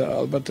რაღაცა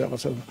ალბათ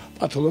რაღაცა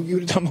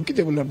პათოლოგიური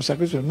დამოკიდებული ამ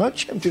საქმეს მაგრამ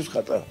ჩემთვის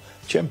ხატა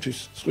ჩემთვის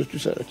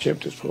სხვისთვის არა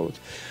ჩემთვის მხოლოდ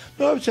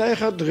ну вообще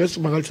ახლა დღეს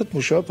მაგალითად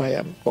მუშაობ აი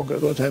ამ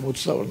კონკრეტულად აი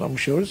მოცდაურ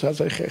ნამუშევრს სადაც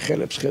აი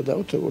ხელებს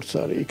ხედავთ როგორც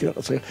არის იქ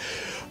რაღაცა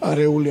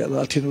არეულია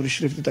ლათინური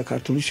შრიფტი და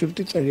ქართული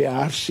შრიფტი წელი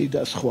არსი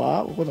და სხვა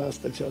ყველა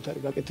სპეციალურად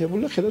არის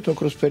გაკეთებული ხედავთ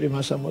ოქროსფერი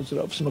მასა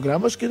მოძრაობს მაგრამ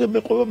ამას კიდე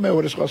მეყობა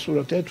მეორე სხვა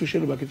სურათი აი თუ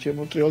შეიძლება აქეთ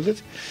შემოტრიალდეთ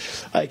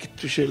აი იქ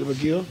თუ შეიძლება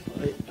გიო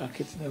აი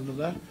აქეთ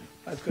ნებდა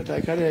აი თქვენ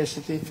აი კარი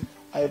ესეთი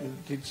აი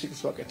დიდი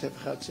სიკს ვაკეთებ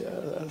ხაც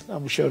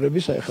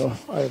ნამუშევრების აი ხო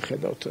აი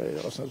ხედავთ აი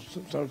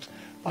რაღაცა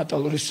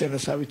პატალური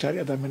სცენასავით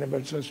არის ადამიანები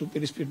ერთმანეთს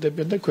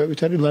უპირისპირდებიან და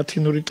ქვევით არის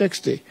ლათინური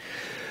ტექსტი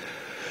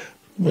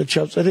მე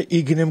ჩავწერე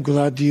იგნემ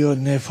გლადიო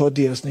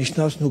ნეფოდიას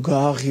ნიშნავს ნუ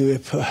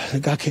გააღივებ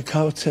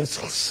გაქეკავ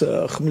ცეცხლს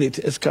ხმლით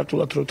ეს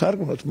ქართულად რო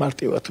თარგმნოთ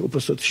მარტივად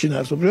უბრალოდ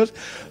შინაარსობრივად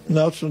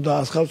ნაცნო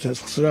დაასხავ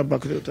ცეცხლს რა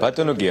ბაქრიოთ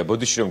ბატონო გია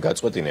ბოდიში რომ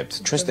გაწყვეტინებთ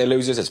ჩვენს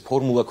ტელევიზიასაც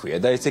ფორმულა ქვია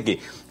და ესე იგი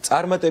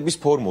წარმატების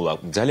ფორმულა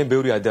ძალიან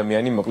ბევრი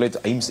ადამიანი მოკლედ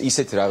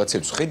ისეთ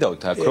რაღაცებს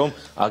ხედავთ აქ რომ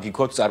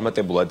აგიქოთ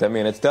წარმატებულ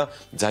ადამიანად და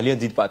ძალიან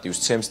დიდ პატივს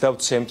ცემს და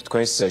ვცემთ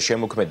თქვენს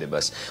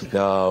შემოქმედებას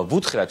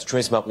ვუთხრათ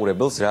ჩვენს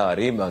მაყურებელს რა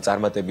არის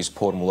წარმატების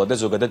ფორმულა და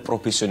ზოგადად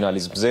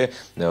პროფესიონალიზმზე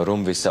რომ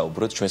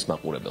ვესაუბროთ ჩვენს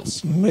მაყურებელს.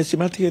 მე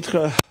სიმართლე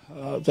ეთქვა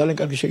ძალიან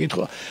კარგი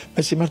შეკითხვა.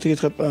 მე სიმართლე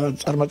გითხრათ,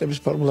 წარმატების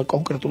ფორმულა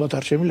კონკრეტულად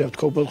არ შემიძლია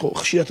ვთქვა, უბრალოდ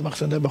ხშირად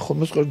მახსენდება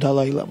ხოლმე სწორედ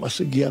დალაი ლამას,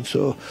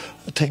 გიანცო,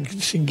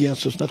 თენგსინ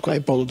გიანცოს, ნათქვა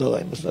იპოლო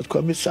დალაიმას, ნათქვა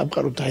მის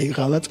სამყარო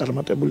დაიღალა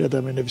წარმატებული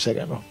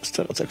ადამიანებისაგანო.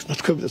 რაღაც აქვს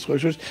ნათქვები და სხვა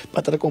შორის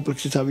პატარა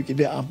კომპლექსიც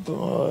ავიკიდე ამ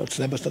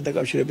ცნებასთან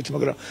დაკავშირებით,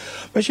 მაგრამ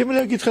მე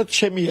შემიძლია გითხრათ,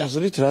 ჩემი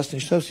აზრით, რას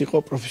ნიშნავს იყო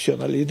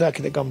პროფესიონალი და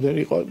აქედან გამომდინარე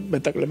იყო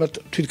მეტაკლებად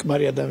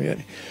თვითკმარი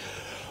ადამიანი.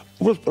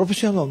 უბრალოდ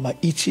პროფესიონალმა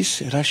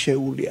იცის რა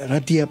შეუულია, რა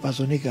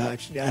დიაპაზონი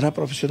გააჩნია, არა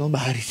პროფესიონალმა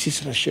არ იცის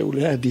რა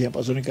შეუულია, რა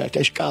დიაპაზონი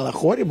გააჩნია. შკალა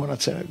ხო არის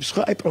მონაცემების,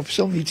 ხო? აი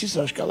პროფესიონალი იცის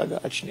რა შკალა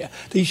გააჩნია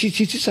და ისიც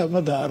იცის რა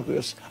უნდა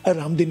დაარღვიოს. აი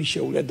რამდენი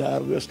შეუულია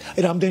დაარღვიოს,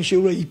 აი რამდენი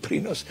შეუულია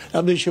იფრინოს,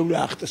 რამდენი შეუულია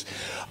ახტეს.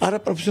 არა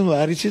პროფესიონალი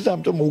არ იცის და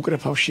ამიტომ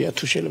მოუკრეფავშია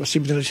თუ შეიძლება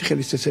სიბნელეში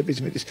ხელისწესების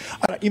მიდის.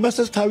 არა,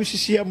 იმასაც თავისი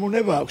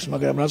სიამოვნება აქვს,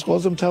 მაგრამ რაც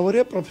ყველაზე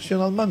მთავარია,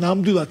 პროფესიონალმა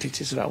ნამდვილად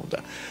იცის რა უნდა.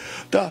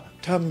 და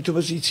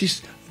თამითობას იცის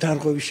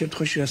დარღვევის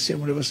შემთხვევაში რა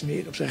სიამოვნებას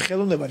მიიღებს. აი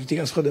ხელოვნება რითი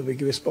განსხვავდება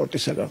იგივე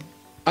სპორტისაგან.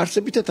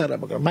 არსებითად არა,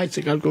 მაგრამ მაინც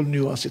გარკვეული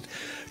ნიუანსით.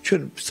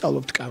 ჩვენ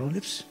ვსწავლობთ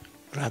კანონებს,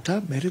 რათა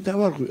მერე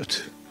დავარღვიოთ.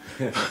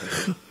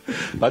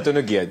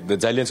 ბატონო გია,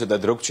 ძალიან ცოტა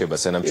დრო გრჩება,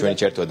 სანამ ჩვენი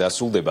ჩართვა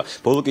დასრულდება.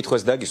 ბოლო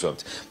კითხვას დაგისვამთ.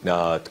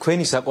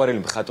 თქვენი საყვარელი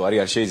მხატვარი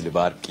არ შეიძლება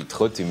არ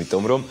გკითხოთ,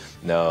 იმიტომ რომ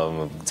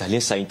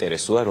ძალიან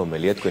საინტერესოა,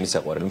 რომელია თქვენი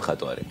საყვარელი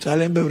მხატვარი.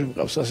 ძალიან ბევრი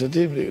მყავს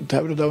ასეთი,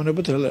 თავი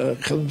დავუნებოთ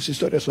ხელოვნების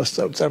ისტორიას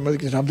ვასწავლოთ,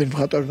 წარმოგიდგენთ რამდენი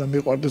მხატვარი და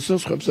მიყვარდეს და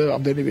სხვებზე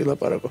რამდენი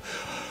ვილაპარაკო.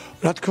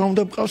 რა თქმა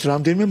უნდა მყავს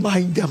რამდენიმე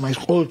მაინდა-მაინც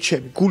ყოველ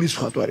ჩემი გულის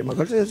მხატვარი,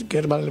 მაგალითად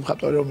გერმანელი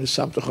მხატვარი, რომელიც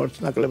სამწუხაროდ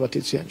ნაკლებად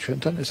იციან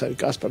ჩვენთან, ეს არის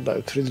კასპარ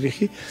დავით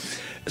ფრიდრიხი.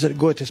 ეს არის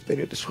გოეთეს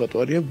პერიოდის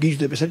მხატვარია,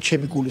 გიჟდება, ეს არის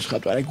ჩემი გულის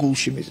მხატვარი, აი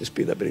გულში მიზის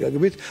პირდაპირ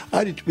გაგებით.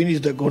 არის ტვინის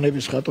და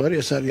გონების მხატვარი,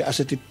 ეს არის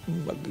ასეთი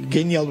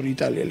გენიალური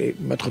იტალიელი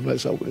მე-19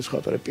 საუკუნის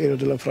მხატვარი, პიერო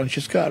დე ლა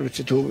ფრანჩესკა, არ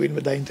ვიცი თუ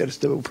ვინმე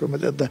დაინტერესდება უფრო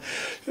მეტად და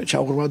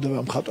ჩაუღრმავდება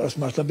მხატვარს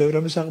მართლა ბევრი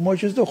რამეს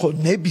აღმოაჩენს და ხო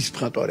ნების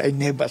მხატვარი, აი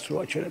ნებას რო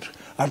აჩერებს,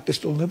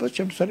 არტისტულ ნებას,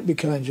 ჩემთვის არის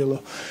მიქელანჯელო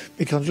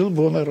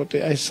ბონაროტი,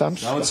 აი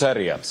სამს.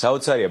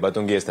 საოცარია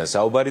ბატონ გიასთან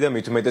საუბარი და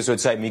მით უმეტეს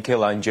როცა აი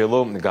მიქელანჯელო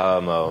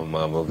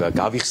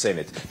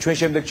გავიხსენეთ. ჩვენ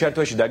შემდეგ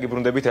ჩართვაში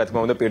დაგიბრუნდებით რა თქმა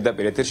უნდა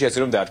პირდაპირ ეთერში, ასე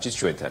რომ დარჩით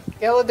ჩვენთან.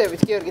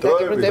 გელოდებით გიორგი,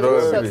 დაგიბრუნდებით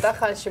ცოტა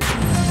ხანში.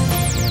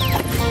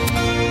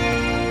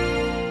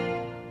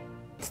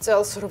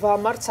 წელს 8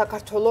 მარტს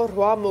საქართველოს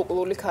 8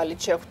 მოკლული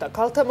ქალით შეხვდა.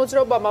 ქალთა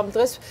მოძრაობამ ამ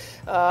დღეს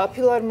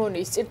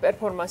ფილარმონიის წინ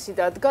პერფორმანსი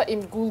დადგა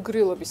იმ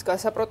გულგრილობის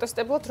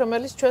გასაპროტესტებლად,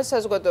 რომელიც ჩვენ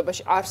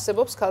საზოგადოებაში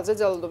არსებობს ქალზე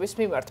ძალადობის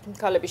მიმართ.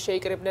 ქალები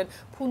შეიკრიბნენ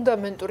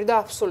ფუნდამენტური და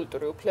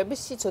აბსოლუტური უფლების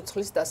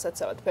სიცოცხლის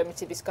დასაცავად.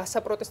 ფემიციდის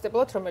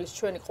გასაპროტესტებლად, რომელიც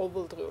ჩვენი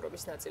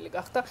ყოველდღიურობის ნაწილი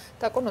გახდა,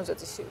 დაკო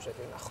ნოზაძის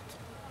სიუჟეტი ვნახოთ.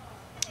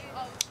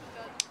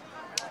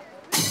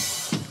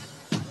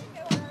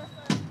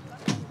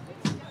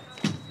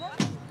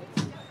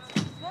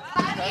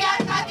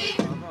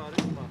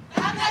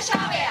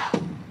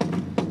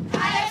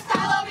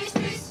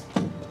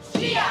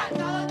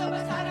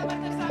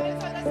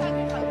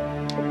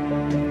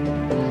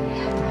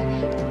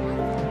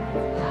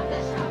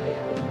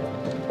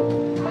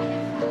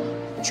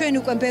 ჩვენ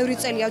უკვე ბევრი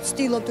წელია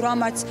ვცდილობთ, რომ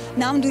ამაც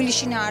ნამდვილი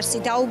შინაარსი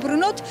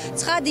დაუბრუნოთ.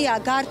 ცხადია,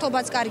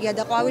 გართობაც კარგია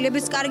და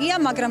ყვავილებიც კარგია,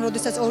 მაგრამ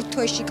როდესაც ორ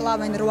თვეში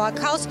კლავენ 8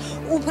 ქალს,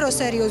 უფრო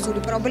სერიოზული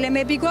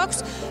პრობლემები გვაქვს.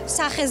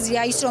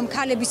 სახეზეა ის, რომ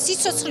ქალების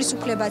სიცოცხლის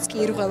უფლებაც კი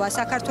ირღვევა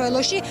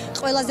საქართველოში,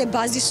 ყველაზე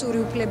ბაზისური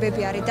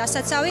უფლებები არის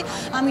დასაცავი,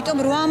 ამიტომ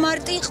 8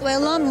 მარტი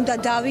ყველამ უნდა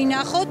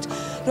დავინახოთ,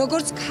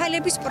 როგორც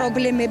ქალების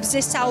პრობლემებზე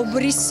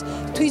საუბრის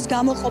თვის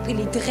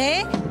გამოყოფილი დღე.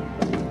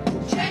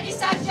 ჩვენი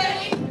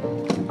საჭერი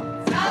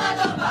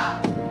ძალადობა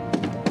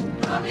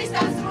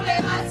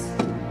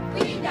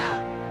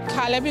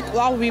ქალები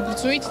კვლავ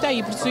ვიბრძვით და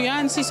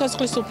იბრძვიან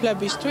სიცოცხლის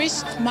უფლებისთვის,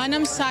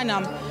 მანამ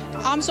სანამ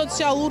ამ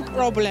სოციალურ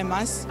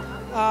პრობლემას,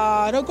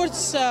 როგორც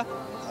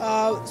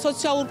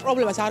სოციალურ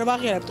პრობლემას არ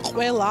ვაღიარებთ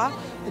ყველა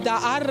და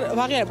არ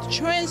ვაღიარებთ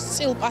ჩვენს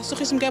წილ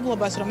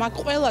პასუხისმგებლობას, რომ აქ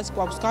ყველას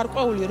გვაქვს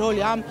გარკვეული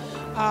როლი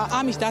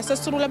ამის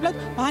დასასრულებლად,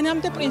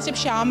 მანამდე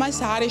პრინციპში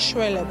ამას არ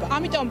ეშველება.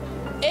 ამიტომ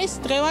ეს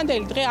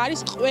დღევანდელი დღე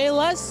არის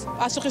ყველას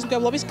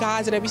პასუხისმგებლობის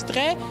გააზრების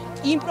დღე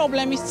იმ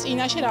პრობლემის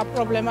წინაშე, რა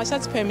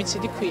პრობლემასაც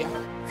ფემიციდი ქვია.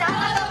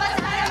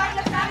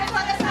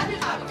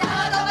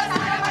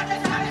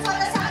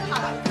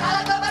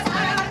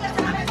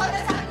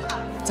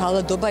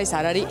 ძალადობა ეს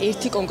არ არის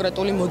ერთი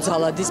კონკრეტული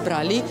მოძალადის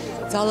ბრალი,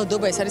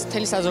 ძალადობა ეს არის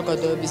მთელი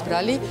საზოგადოების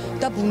ბრალი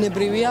და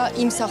ბუნებრივია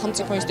იმ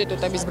სახელმწიფო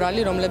ინსტიტუტების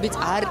ბრალი, რომლებიც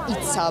არ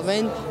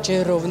იცავენ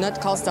ჯეროვნად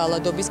ქალს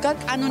ძალადობისგან.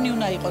 კანონი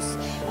უნდა იყოს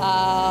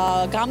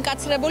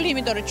გამკაცრებული,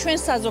 იმიტომ რომ ჩვენ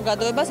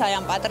საზოგადოებას, აი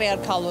ამ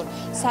პატრიარქალურ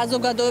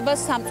საზოგადოებას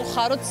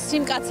სამწუხაროდ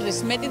სიმკაცრის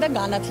მეტი და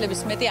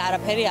განათლების მეტი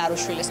არაფერი არ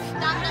უშვილეს.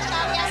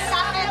 დამნაშავეა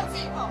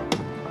სახელმწიფო,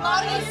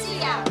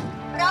 პოლიცია,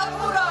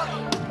 პროკურორი,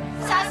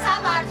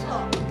 სასამართლო.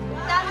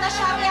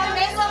 დამნაშავეა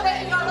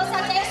მეზობელი,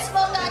 რომელსაც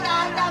ესმოდა და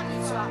არ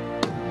დამიცვა.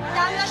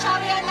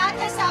 დამნაშავეა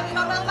ნათესავი,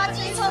 რომელმაც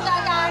იცოდა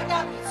და არ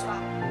დამიცვა.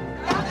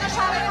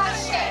 დამნაშავე ხარ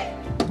შენ,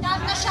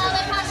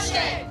 დამნაშავე ხარ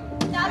შენ,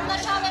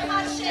 დამნაშავე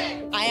ხარ შენ.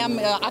 აი ამ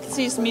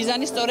აქციის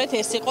მიზანი სწორედ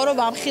ეს იყო, რომ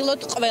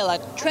ვამხილოთ ყველა,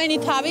 ჩვენი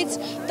თავიც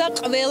და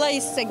ყველა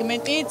ის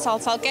სეგმენტი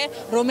ცალ-ცალკე,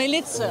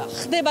 რომელიც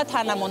ხდება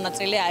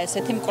თანამონაწილე აი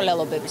ესეთი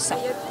მკვლელობებისა.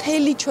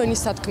 მთელი ჩვენი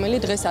სათქმელი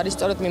დღეს არის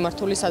სწორედ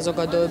მიმართული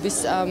საზოგადოების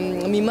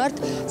მიმართ,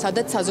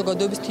 სადაც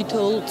საზოგადოების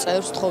თითოეულ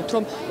წევრს ვთხოვთ,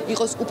 რომ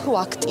იყოს უფრო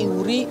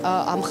აქტიური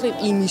ამ მხრივ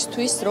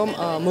იმისთვის, რომ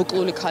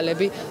მოკლული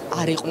ქალები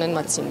არ იყვნენ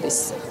მათ სინდის.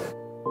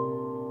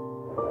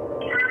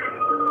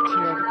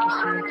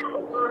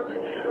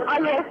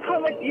 ალო,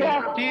 ხომეთია.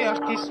 დიახ,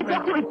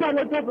 გისმენთ.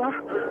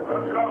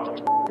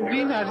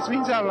 ვინ არის,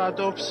 ვინ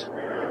ზალადობს?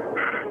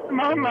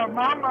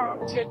 მამა.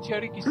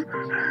 ჩერი გისმენთ.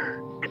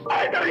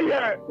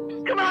 აიდარია.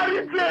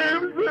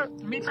 კმარიცებს.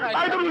 მიცხრა.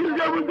 აიდარია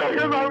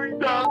გამოსაგე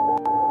მამიდა.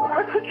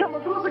 ასე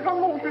ჩამოწულა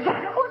გამოვიდა.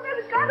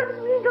 ხონელი კარებს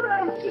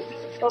მიგრამს.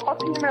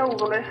 ყოფილი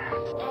მეუღლე.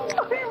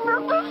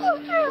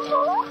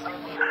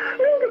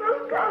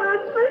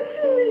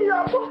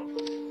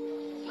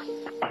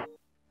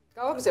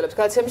 გავაგრძელებთ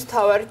გადაცემის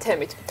მთავარი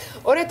თემით.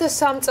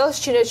 2003 წელს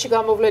ჩინეთში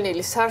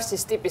გამოვლენილი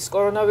SARS-ის ტიპის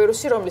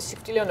კორონავირუსი, რომლის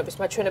სიკვდილიანობის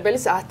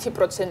მაჩვენებელის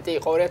 10%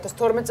 იყო.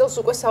 2012 წელს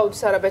უკვე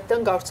საუდის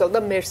არაბეთიდან გავრცელდა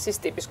MERS-ის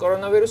ტიპის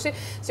კორონავირუსი,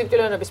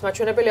 სიკვდილიანობის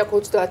მაჩვენებელი აქ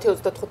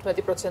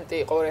 30-35%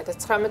 იყო.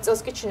 2019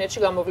 წელს კი ჩინეთში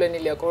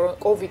გამოვლენილია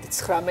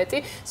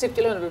COVID-19,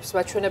 სიკვდილიანობის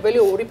მაჩვენებელი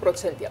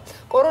 2%-ია.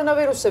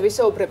 კორონავირუსზე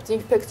ვისაუბრებთ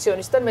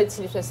ინფექციონისტთან,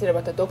 მედიცინის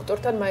მეცნიერებათა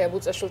დოქტორთან მაია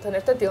ბუწაშვილთან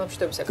ერთად. დილა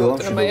მშვიდობისა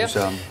გქონდეთ მაია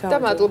და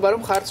მადლობა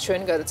რომ ხართ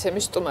ჩვენი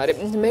გადაცემის სტუმარი.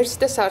 MERS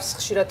და SARS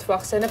ხშირად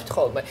ვახსენებთ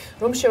ხოლმე.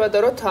 რომ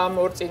შევადაროთ ამ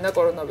ორ წინა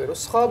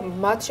კორონავირუსს, ხო?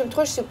 მათ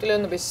შემთხვევაში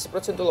სიკვდილიანობის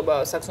პროცენტულობა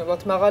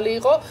საგრძნობლად მაღალი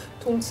იყო,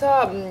 თუმცა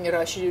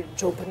რაში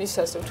ჯობნის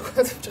ასე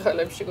ვთქვათ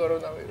ბჭყალებში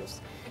კორონავირუსი.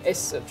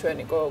 ეს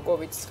ჩვენი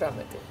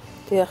COVID-19.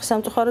 დიახ,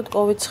 სამწუხაროდ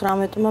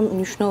COVID-19-მა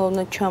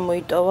მნიშვნელოვნად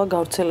ჩამოიტოვა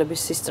გავრცელების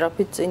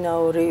სისწრაფით წინა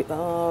ორი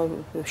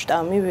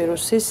შტამი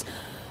ვირუსის.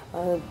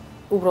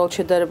 უბრალოდ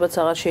შედარებაც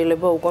აღარ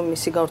შეიძლება უკვე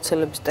მისი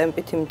გავრცელების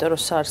ტემპით, იმიტომ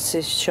რომ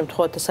SARS-ის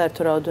შემთხვევათა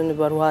საერთო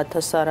რაოდენობა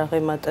 8000 არ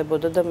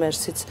აღემატებოდა და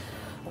MERS-იც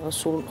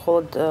სულ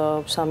მხოლოდ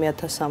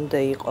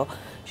 3000-მდე იყო.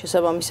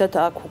 შესაბამისად,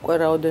 აქ უკვე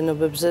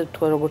რაოდენობებზე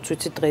თუ როგორც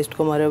ვიცით, დღეს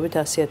მდგომარეობით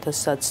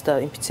 100000-საც და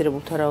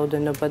ინფიცირებულთა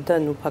რაოდენობა და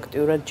ნუ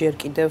ფაქტიურად ჯერ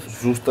კიდევ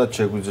ზუსტად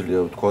შეგვიძლია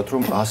ვთქვათ,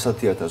 რომ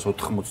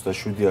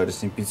 100087 არის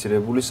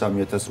ინფიცირებული,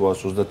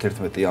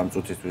 3831 ამ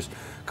წუთისთვის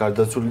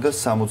გარდაცვლილი და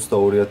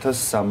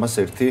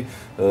 62301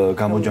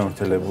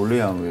 გამოჯანმრთელებული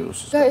ამ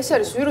ვირუსის. და ეს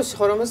არის ვირუსი,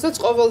 ხო, რომელსაც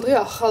ყოველდღე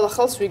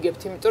ახალ-ახალს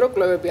ვიგებთ, იმიტომ რომ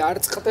კვლევები არ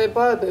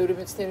წყდება, ბევრი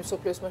მეცნიერი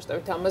მსოფლიოს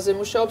მასშტაბით ამაზე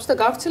მუშაობს და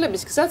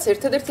გავრცელების გზაც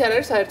ერთადერთი არ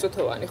არის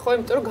საერთაშორისო, ხო,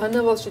 იმიტომ რომ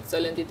განავალში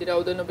ძალიან დიდი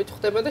რაოდენობით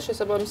ხდება და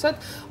შესაბამისად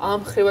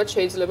ამ ხრივად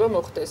შეიძლება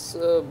მოხდეს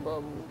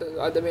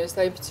ადამიანის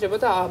დაინფიცირება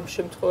და ამ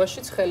შემთხვევაში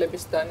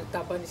ხელების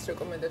დაბანის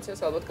რეკომენდაციას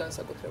ალბათ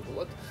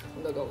განსაკუთრებულად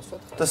უნდა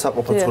გავუსვათ. და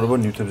საყოფაცხოვრებო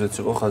ნივთებზეც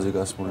იყო ხაზი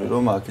გასმული,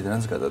 რომ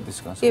აქედანაც გადადის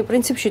განსაკუთრებით. კი,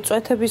 პრინციპში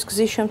წვეთების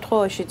გზის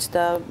შემთხვევაშიც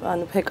და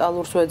ანუ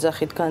ფეკალურს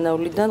ვეძახით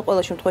განავლიდან,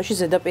 ყველა შემთხვევაში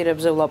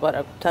ზედაპირებზე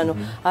ვლაპარაკობთ. ანუ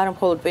არა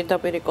მხოლოდ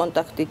პირდაპირი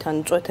კონტაქტით,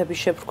 ანუ წვეთების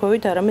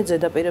შეფრქვევით, არამედ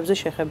ზედაპირებზე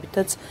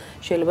შეხებითაც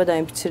შეიძლება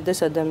დაინფიცირდეს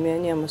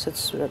ადამიანი, ამასაც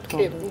რა თქმა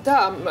უნდა. და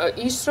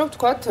ის რომ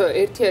ვთქვათ,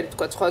 ერთ-ერთი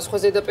ვთქვათ, სხვა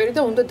ზედაპირი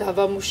და უნდა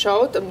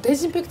დავამუშაოთ.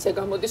 დეზინფექცია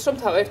გამოდის, რომ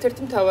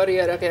ერთ-ერთი მთავარი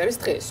იარაღი არის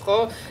დღეს, ხო?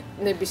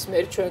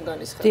 ნებისმიერ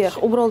ჩვენგანის ხელში. დიახ,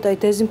 უბრალოდ აი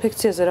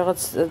დეზინფექციაზე რაღაც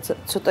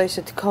ცოტა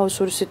ისეთი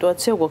ქაოსური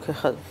სიტუაცია გვაქვს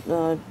ახლა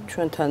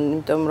ჩვენთან,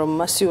 იმიტომ რომ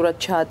მასიურად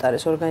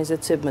ჩაატარეს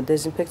ორგანიზაციებმა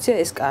დეზინფექცია,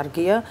 ეს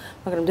კარგია,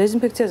 მაგრამ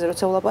დეზინფექციაზე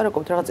როცა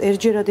ვლაპარაკობთ, რაღაც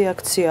ერთჯერადი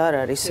აქცია არ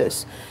არის ეს.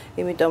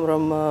 იმიტომ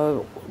რომ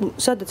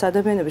სადაც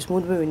ადამიანების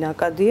მუდმივი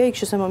ნაკადია, იქ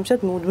შესაბამისად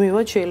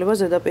მუდმივად შეიძლება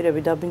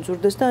ზედაპირები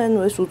დაბინძურდეს და ანუ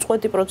ეს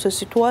უწყვეტი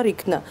პროცესი თუ არ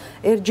იქნა,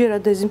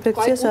 ერთჯერად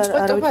დეზინფექციას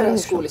არავითარ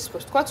ნიშნავს.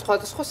 თქვა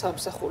სხვადასხვა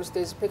სამსახურის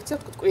დეზინფექცია,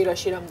 თქვა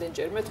კვირაში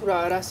რამდენჯერმე თუ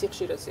რა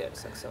სიხშირეზე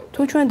არის აქ საუბარი.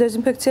 თუ ჩვენ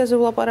დეზინფექციაზე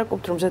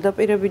ვლაპარაკობთ, რომ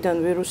ზედაპირებიდან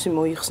ვირუსი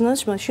მოიხსნას,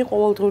 მაშინ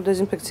ყოველდღიურ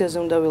დეზინფექციაზე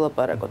უნდა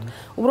ვილაპარაკოთ.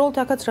 უბრალოდ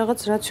აქაც რაღაც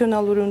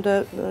რაციონალური უნდა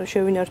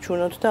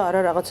შევინარჩუნოთ და არა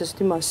რაღაც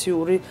ესეთი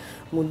მასიური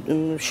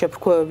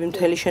შეფრქვევები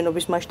მთელი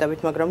შენობის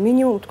მასშტაბით, მაგრამ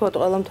მინიმუმ თქვა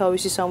ყველამ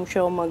თავისი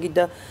სამუშაო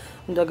მაგიდა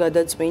უნდა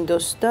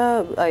გადაწმინდოს და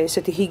აი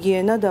ესეთი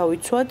ჰიგიენა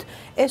დავიცვათ.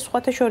 ეს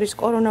სხვათა შორის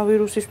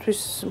კორონავირუსისთვის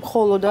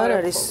მხოლოდ არ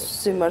არის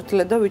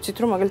სიმართლე და ვიცით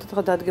რომ მაგალითად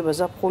ხა დადგება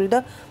ზაფხული და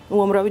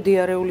უამრავი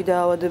დიარეული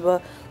დაავადება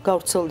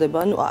გავრცელდება.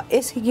 ანუ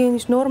ეს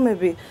ჰიგიენის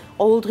ნორმები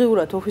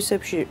ყოველდღიურად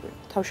ოფისებში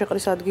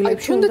თავშეყრის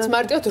ადგილებში უნდა თუნდაც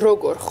მარტივად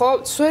როგორ ხო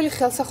სველი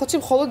ხელსახოცი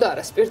მხოლოდ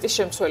არა სპირტის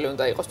შემცველი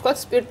უნდა იყოს თქვა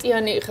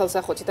სპირტიანი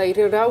ხელსახოცი და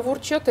რა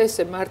ვურჩიოთ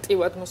ესე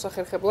მარტივად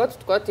მოსახერხებლად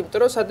თქვა იმიტომ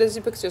რომ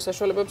სადეზინფექციო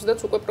საშუალებებზედაც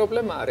უკვე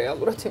პრობლემაა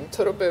რეალურად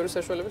იმიტომ რომ ბევრი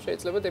საშუალება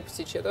შეიძლება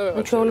დეფიციტია და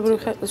ვეღარ ჩვეულებრივი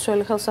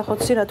სველი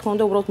ხელსახოცი რა თქმა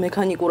უნდა უბრალოდ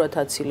მექანიკურად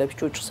აცილებს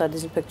ჭუჭს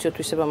სადეზინფექციო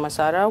თვისება მას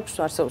არ აქვს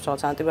არსებობს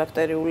რაღაც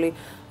ანტიბაქტერიული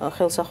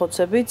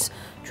ხელსახოცებიც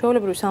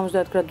ჩვეულებრივი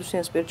 70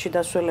 გრადუსიან სპირტში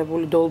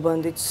დასველებული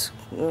დოლბანდიც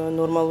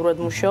ნორმალურად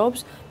მუშაობს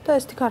და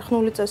ესეთი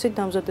ქარხნული წესით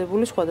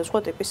დამზადებული სხვადასხვა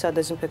ტიპის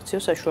სადეზინფექციო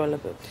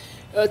საშუალებები.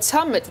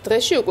 13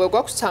 დღეში უკვე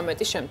გვაქვს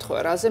 13 შემთხვევა.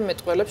 რაზე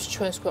მეტყველებს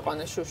ჩვენს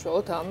ქვეყანაში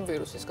უშუალოდ ამ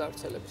ვირუსის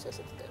გავრცელების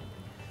ესეთი ტემპი?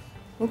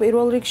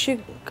 პირველ რიგში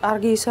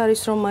კარგი ის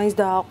არის რომ მაინც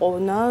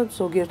დააყოვნა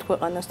ზოგიერთ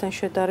ქვეყანასთან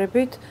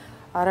შედარებით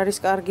არ არის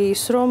კარგი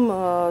ის, რომ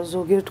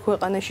ზოგიერთ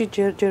ქვეყანაში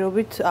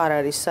ჯერჯერობით არ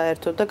არის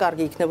საერთოდ და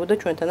კარგი იქნებოდა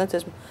ჩვენთანაც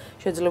ეს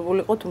შეძლებული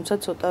იყო, თუმცა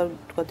ცოტა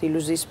თქვათ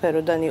ილუზიის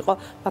სფეროდან იყო.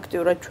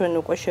 ფაქტიურად ჩვენ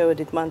უკვე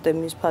შევედით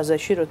პანდემიის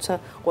ფაზაში, როცა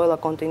ყველა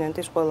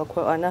კონტინენტის, ყველა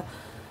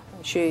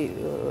ქვეყანაში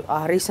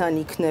არის ან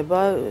იქნება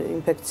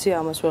ინფექცია,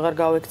 ამას ვეღარ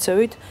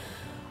გავექცევით.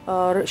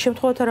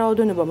 შემთხვევათა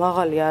რაოდენობა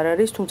მაღალი არ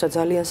არის, თუმცა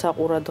ძალიან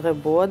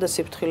საყურადღებოა და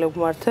სიფრთხილე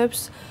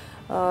გვმართებს.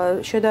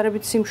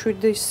 შედარებით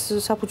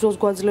სიმშვიდის საფუძველს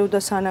გვაძლევდა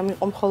სანამ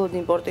იყო მხოლოდ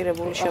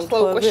იმპორტირებული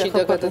შემთხვევები,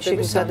 ახლა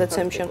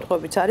გადაცემის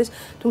შემთხვევებიც არის,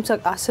 თუმცა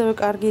ასევე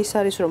კარგი ის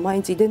არის, რომ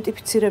მაინც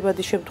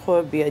იდენტიფიცირებადი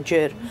შემთხვევებია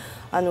ჯერ.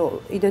 ანუ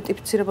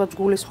იდენტიფიცირებაც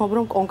გულისხმობ,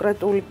 რომ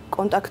კონკრეტული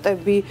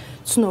კონტაქტები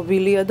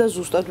ცნობილია და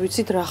ზუსტად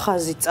ვიცით რა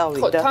ხაზი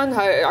წავიდა. ხო, თან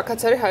აქაც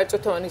არის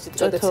ჰაერწოთოვანი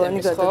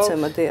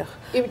გადაცემა, დიახ.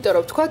 იმიტომ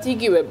რომ თქვათ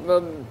იგივე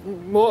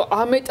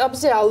ამ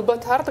ეტაპზე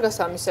ალბათ არ დგას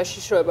ამის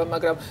საშიშროება,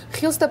 მაგრამ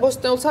ხილს და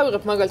ბოსტნეულს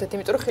ავიღებ მაგალითად,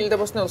 იმიტომ რომ ხილი და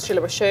ბოსტნეულს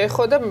შეიძლება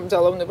შეეხო და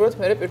ძალაუნებრივად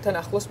მე პირთან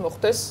ახლოს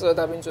მოხდეს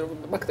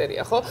დაბინძურებული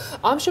ბაქტერია, ხო?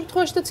 ამ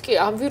შემთხვევაშიც კი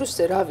ამ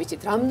ვირუსზე რა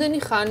ვიცით, რამდენი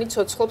ხანი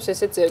ცოცხლობს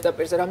ესეთ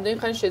ზედაპირზე, რამდენი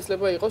ხანი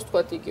შეიძლება იყოს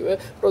თქვათ იგივე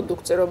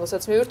პროდუქტზე,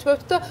 რომელსაც მივირთმევთ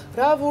და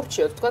რა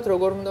ვურჩიოთ, თქვათ,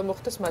 როგორ უნდა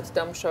მოხდეს მათი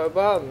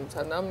დამუშავება,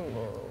 სანამ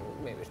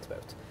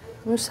მივირთმევთ.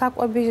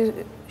 საკვები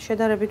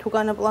შედარებით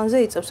უკანა პლანზე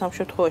იწევს ამ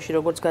შემთხვევაში,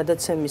 როგორც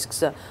გადაცემის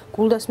გზა.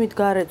 გულდასმით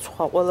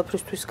გარეცხვა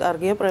ყველაფრისთვის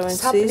კარგია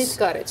პრევენციის. საპნით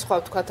გარეცხვა,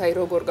 თქვათ, აი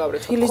როგორ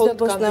გავრეცხოთ, ხილის და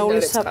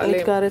ბოსტნეულის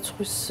საპნით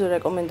გარეცხვის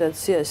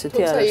რეკომენდაცია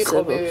ესეთი არ არის. იყო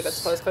მივიღეთ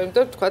სხვადასხვა,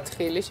 იმიტომ რომ თქვათ,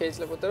 ხილი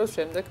შეიძლებოდა რომ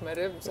შემდეგ მე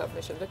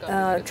საპნის შემდეგ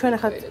გამოვიდეთ. ჩვენ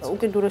ახლა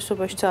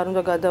უკიდურესობაშიც არ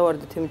უნდა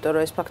გადავარდეთ, იმიტომ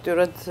რომ ეს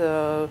ფაქტიურად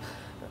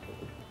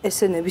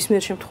ესე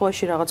ნებისმიერ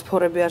შემთხვევაში რაღაც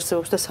ფორები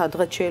არსებობს და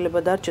სადღაც შეიძლება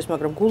დარჩეს,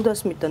 მაგრამ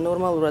გულდასმით და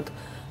ნორმალურად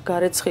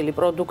გარეცხილი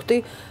პროდუქტი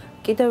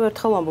კიდევ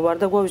ერთხელ ვამბობ, არ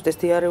დაგვავიწყდეს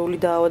დიარეული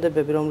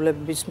დაავადებები,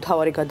 რომლებიც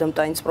მთავარი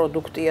გადამტანის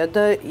პროდუქტია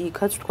და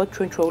იქაც თქვა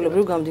ჩვენ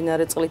ჩვეულებრივ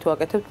გამდინარე წყლით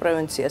ვაკეთებთ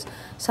პრევენციას.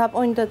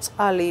 საპონი და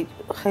წყალი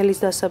ხელის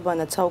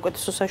დასაბანად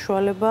საუკეთესო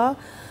საშუალებაა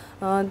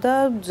და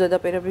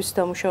ზედაპირების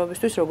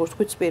დამუშავებისთვის, როგორც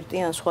ვთქვით, სპირტი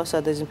ან სხვა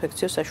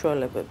სადეზინფექციო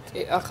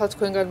საშუალებები. ახლა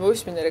თქვენგან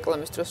მოვისმინე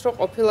რეკლამის დროს, რომ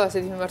ყოფილა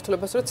ასეთი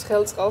მიმართულებას, რომ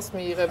ცხელ წყალს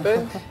მიიღებენ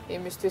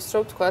იმისთვის,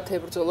 რომ თქვათ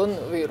ებრძოლონ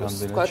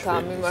ვირუსს. თქვათ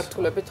ამ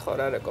მიმართულებით ხო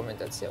რა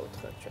რეკომენდაცია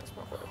უთხრათ ჩვენს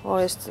მოყოლებს? ხო,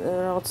 ეს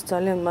რაღაც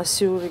ძალიან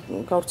მასიური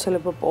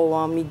გავრცელება პოვა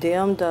ამ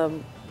იდეამ და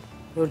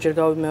ორჯერ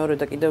გავიმეორე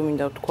და კიდევ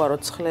მინდა ვთქვა, რომ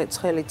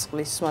ცხელი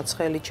წყლის,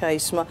 ცხელი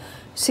ჩაისმა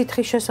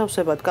სითხის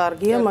შესავსებად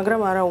კარგია,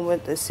 მაგრამ არა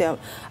უმეტესია.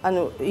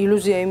 ანუ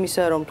ილუზია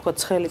იმისა, რომ თქვა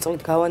ცხელი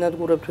წყლით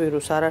გავანადგურებთ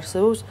ვირუსს არ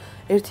არსებობს.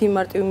 ერთი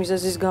მარტივი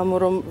მიზეზის გამო,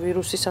 რომ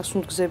ვირუსი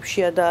სასუნთ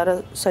გზებშია და არა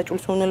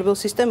საჭმლის მომნელებელ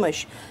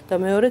სისტემაში და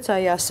მეორეც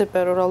აი ასე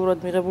პერორალურად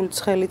მიღებული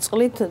ცხელი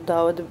წყლით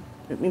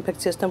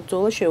ინფექციასთან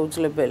ბრძოლა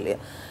შეუძლებელია.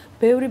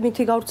 ბევრი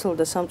მითი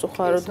გავრცელდა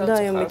სამწუხაროდ და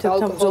აი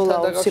მითებთან ბრძოლა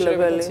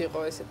აუცილებელია. იყო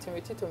ესეთი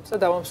მითი, თუმცა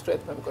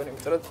დავამსხვრეთ მე მგონი,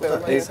 იმიტომ რომ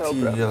ბევრმა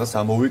ისაუბრა. ერთი რაღაც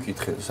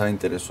ამოვიკითხე,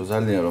 საინტერესო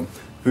ძალიან, რომ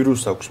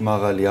ვირუსს აქვს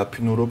მაღალი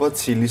აფინურობა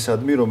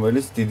ცილისადმი,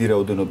 რომელიც დიდი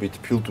რაოდენობით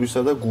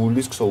ფილტვისა და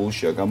გულის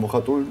ქსოვილშია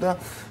გამოხატული და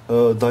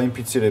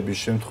დაინფიცირების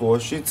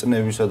შემთხვევაში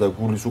წნევისა და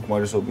გულის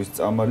უკმარისობის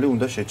წამალი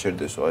უნდა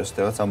შეჩერდესო. ეს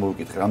რაღაც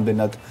ამოვიკითხე,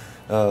 რამდენად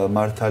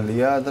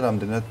მართალია და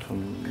რამდენად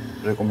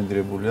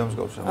რეკომენდირებულია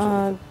მსგავსი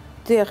ამბავი.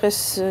 დიახ, ეს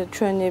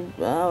ჩვენი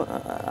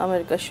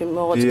ამერიკაში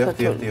მოღვაწე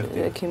ქართველი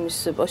ექიმის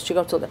პოსტში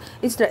გავრცელდა.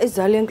 იცით რა, ეს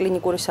ძალიან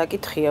კლინიკური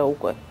საკითხია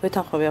უკვე.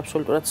 ვეთანხმები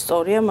აბსოლუტურად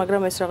სწორია,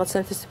 მაგრამ ეს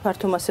რაღაცნაირად ეს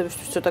ფართო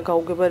მასებისთვის ცოტა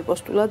გაუგებარი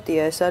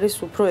პოსტულატია. ეს არის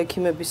უფრო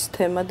ექიმების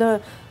თემა და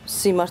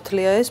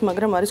სიმართლეა ეს,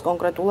 მაგრამ არის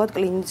კონკრეტულად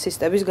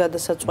კლინიცისტების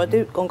გადასაწყვეტი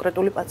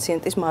კონკრეტული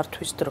პაციენტის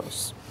მართვის დროს.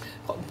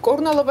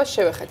 კორონალობას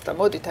შევეხეთ და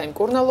მოდით აი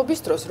კორონალობის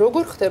დროს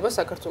როგორ ხდება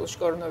საქართველოში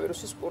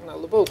კორონავირუსის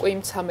კორონალობა უკვე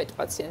იმ 13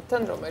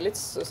 პაციენტთან, რომელიც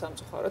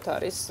სამწუხაროდ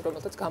არის,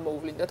 რომელთაც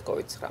გამოუვლინდათ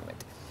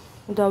COVID-19.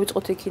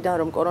 დავიწყოთ იქიდან,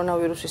 რომ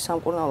კორონავირუსის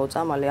სამკურნალო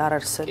წამალი არ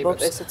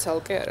არსებობს. ესეც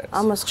ცალკე არ არის.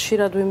 ამას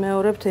ხშირად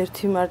ვიმეორებთ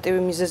ერთი მარტივი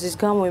მიზეზის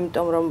გამო,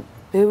 იმიტომ რომ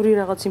ბევრი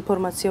რაღაც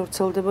ინფორმაცია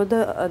ვრცელდება და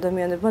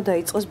ადამიანებმა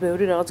დაიწყეს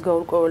ბევრი რაღაც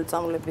გაურკვეველი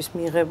წამლების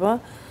მიღება.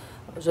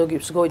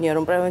 ზოგიც გონია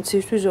რომ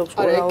პრევენციისთვის, ზოგს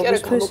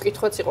კორონავირუსთვის.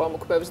 მოკითხვაც იყო ამ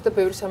უკბებზე და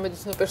ბევრი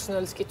სამედიცინო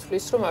პერსონალის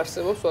კითხვლის, რომ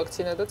არსებობს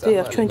ვაქცინა და წამალი.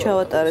 დიახ, ჩვენ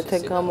ჩავატარეთ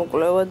ეგ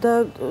გამოკვლევა და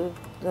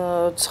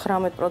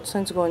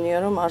 19%-ს გონია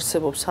რომ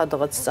არსებობს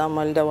სადღაც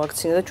წამალი და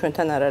ვაქცინა და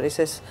ჩვენთან არ არის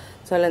ეს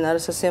ძალიან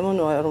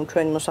არასასიამოვნოა რომ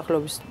ჩვენი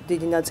მოსახლეობის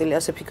დიდი ნაწილი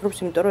ასე ფიქრობს,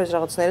 იმიტომ რომ ეს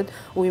რაღაცნაირად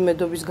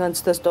უიმედობის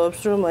განცდას ტოვებს,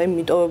 რომ აი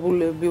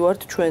მიტოვებულები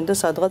ვართ ჩვენ და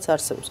სადღაც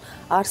არსებობს.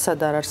 არსად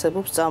არ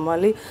არსებობს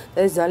წამალი და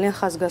ეს ძალიან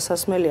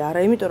ხაზგასასმელი არა,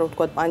 იმიტომ რომ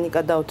თქვა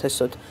პანიკა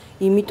დავთესოთ,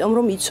 იმიტომ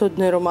რომ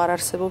იცოდნენ რომ არ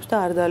არსებობს და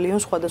არ დალიონ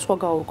სხვადასხვა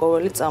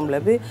გაურკვეველი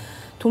წამლები.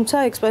 თუმცა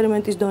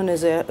ექსპერიმენტის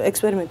დონეზე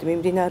ექსპერიმენტი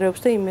მიმდინარეობს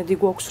და იმედი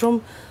გვაქვს რომ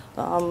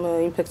ამ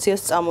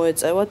ინფექციას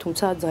წამოეწევა,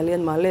 თუმცა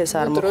ძალიან მალე ეს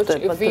არ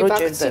მოხდება.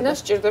 ვაქცინას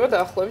სჭირდება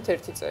დაახლოებით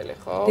 1 წელი,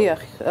 ხო?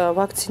 დიახ,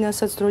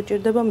 ვაქცინასაც დრო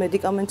ჭირდება,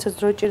 მედიკამენტსაც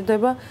დრო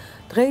ჭირდება.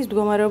 დღეის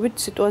მდგომარეობით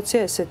სიტუაცია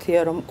ესეთია,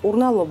 რომ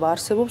კურნალობა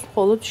არსებობს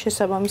მხოლოდ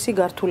შესაბამისი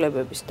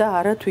გართულებების და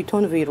არა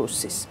თვითონ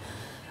ვირუსის.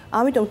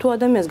 ამიტომ თუ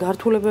ადამიანს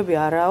გართულებები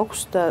არ აქვს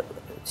და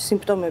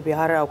სიმპტომები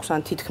არ აქვს,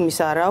 ან თითქმის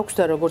არ აქვს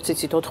და როგორც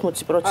იცით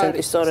 80%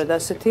 სწორედ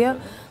ასეთია,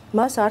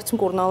 მას არც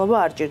მკურნალობა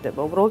არ ჭირდება,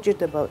 უბრალოდ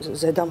ჭირდება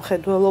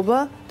ზედამხედველობა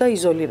და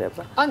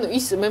იზოლირება. ანუ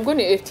ის მე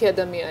მგონი ერთი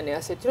ადამიანი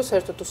ასეთი, რომ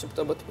საერთოდ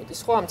უსიმპტომოდ მიდის,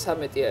 ხო, ამ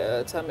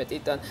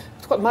 13-დან.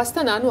 თქვა,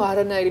 მასთან ანუ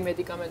არანაირი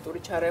მედიკამენტური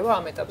ჩარევა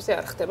ამ ეტაპზე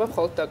არ ხდება,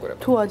 მხოლოდ დაგვირება.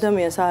 თუ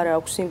ადამიანს არ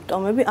აქვს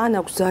სიმპტომები, ან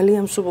აქვს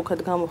ძალიან მსუბუქად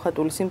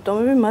გამოხატული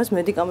სიმპტომები, მას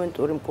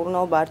მედიკამენტური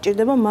მკურნალობა არ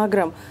ჭირდება,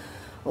 მაგრამ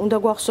უნდა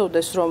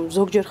გვახსოვდეს, რომ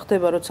ზოგჯერ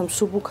ხდება, როცა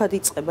მსუბუქად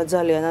იწყება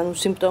ძალიან ანუ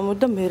სიმპტომები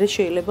და მერე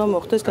შეიძლება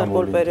მოხდეს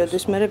გარკვეული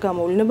პერიოდის მერე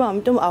გამოვლინება,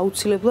 ამიტომ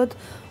აუცილებლად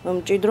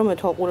მჭიდრო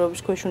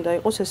მეთვალყურეობის ქვეშ უნდა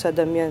იყოს ეს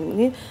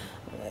ადამიანი,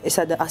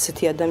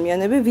 ასეთი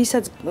ადამიანები,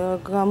 ვისაც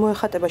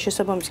გამოეხატება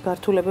შესაბამისი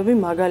გართულებები,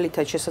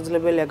 მაგალითად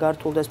შესაძლებელია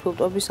გართულდეს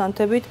ფილტვების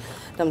ანთებით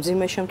და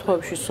მძიმე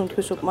შემთხვევებში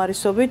სუნთქვის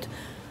უკმარისობით.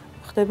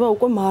 ხდება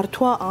უკვე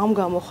მართვა ამ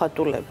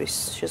გამოხატულების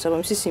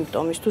შესაბამისი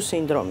სიმპტომის თუ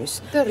სინდრომის.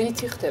 და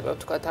რითი ხდება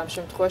თქვათ ამ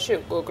შემთხვევაში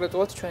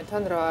კონკრეტულად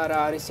ჩვენთან რა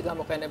არის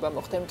გამოყენება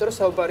მოხდა, იმიტომ რომ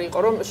საუბარი იყო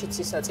რომ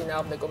შიცის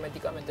საწინააღმდეგო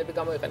მედიკამენტები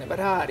გამოიყენება,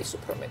 რა არის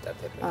უფრო მეტად?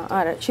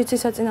 არა, შიცის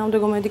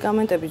საწინააღმდეგო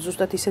მედიკამენტები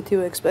ზუსტად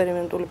ისეთივე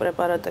ექსპერიმენტული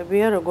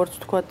პრეპარატებია, როგორც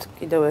თქვათ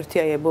კიდევ ერთი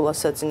ებოლას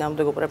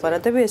საწინააღმდეგო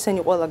პრეპარატები,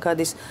 ესენი ყველა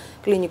გადის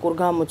კლინიკურ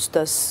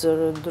გამოცდას,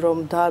 რომ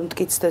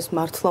დამტკიცდეს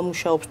მართლა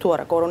მუშაობს თუ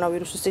არა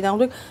კორონავირუსის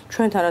წინააღმდეგ,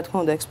 ჩვენთან რა თქმა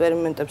უნდა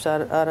ექსპერიმენტებს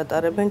არ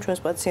ატარებენ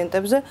ჩვენს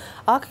პაციენტებზე.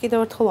 აქ კიდევ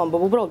ერთხელ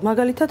ვამბობ, უბრალოდ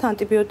მაგალითად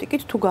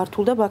ანტიბიოტიკით თუ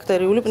გართულდა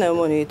ბაქტერიული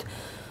პნევმონიით.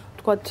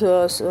 თქვათ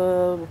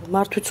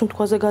მართვის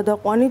სუნთქვაზე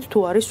გადაყვანით თუ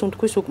არის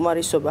სუნთქვის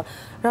უკმარისობა.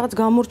 რაღაც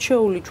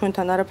გამორჩეული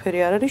ჩვენთან არაფერი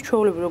არ არის,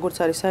 ჩვეულები როგორც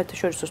არის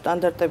საერთაშორისო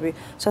სტანდარტები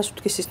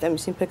სასუნთქის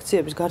სისტემის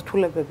ინფექციების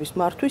გართულებების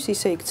მართვის,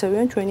 ისე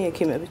იქცევიან ჩვენი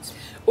ექიმებიც.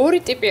 ორი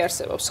ტიპი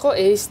არსებობს, ხო?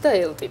 S და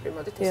L ტიპი.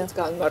 მოდით ესეც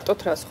განმარტოთ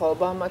რა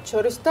სხვაობა მათ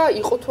შორის და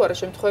იყო თუ არა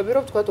შემთხვევები,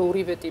 რომ თქვათ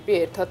ორივე ტიპი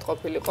ერთად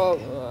ყოფილიყო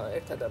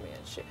ერთ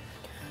ადამიანში.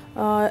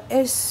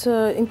 ეს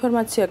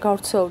ინფორმაცია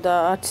გავრცელდა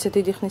არც ისე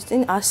დიდი ხნის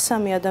წინ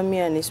 103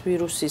 ადამიანის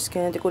ვირუსის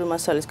გენეტიკური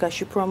მასალის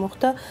გაშიფრვა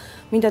მოხდა.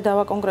 მინდა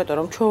დავაკონკრეტო,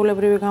 რომ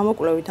ჩვეულებრივი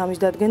გამოკვლევით ამის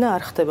დადგენა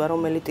არ ხდება,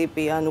 რომელი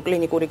ტიპი, ანუ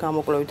კლინიკური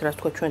გამოკვლევით, რაც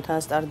თქვა ჩვენთან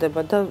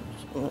სტარდება და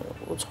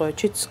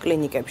უცხოეთშიც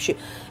კლინიკებში.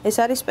 ეს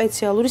არის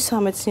სპეციალური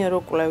სამეცნიერო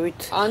კვლევით.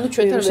 ანუ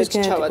ჩვენთან ვერ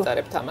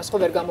ჩავატარებთ ამას, ხო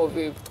ვერ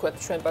გამოვიკვდათ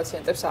ჩვენ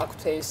პაციენტებს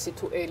აქვთ ეს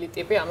თუ L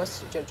ტიპი, ამას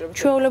ჯერჯერობით.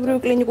 ჩვეულებრივი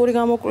კლინიკური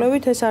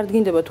გამოკვლევით ეს არ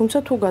დგინდება, თუმცა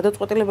თუ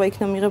გადაწყვეტილება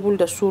იქნა მიღებული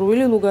და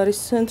სურვილი ლუგარის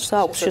ცენტრს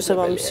აქვს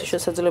შესაბამისი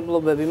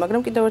შესაძლებლობები,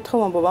 მაგრამ კიდევ ერთხელ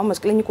ვამბობ, ამას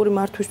კლინიკური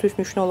მართვისთვის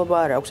მნიშვნელობა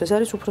არ აქვს. ეს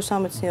არის უფრო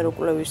სამეცნიერო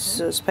კვლევის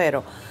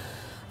სფერო.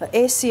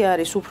 S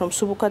არის უფრო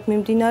მსუბუქად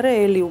მიმდინარე,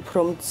 L უფრო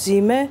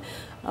მძიმე.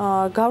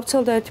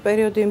 გავრცელდა ერთი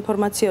პერიოდი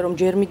ინფორმაცია, რომ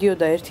ჯერ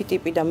მიდიოდა ერთი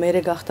ტიპი და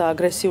მერე გახდა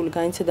აგრესიული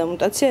გაინცედა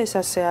მუტაცია, ეს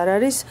ასე არ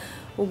არის.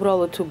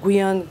 უბრალოდ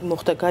გვიან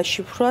მოხდა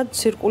გაშიფრვა,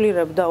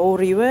 ცირკულირებდა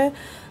ორივე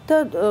და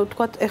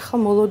თქვათ ეხლა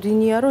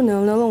მოლოდინია, რომ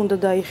ნელ-ნელა უნდა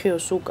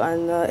დაიხიოს უკან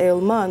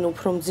L-მა, ანუ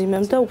უფრო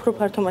მძიმემ და უფრო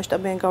ფართო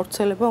მასშტაბიანი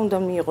გავრცელება უნდა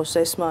მიიღოს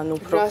S-მა, ანუ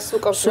უფრო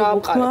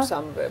უკავშირებს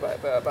ამ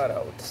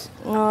ვარაუდს.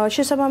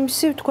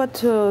 შესაბამისი, თქვათ,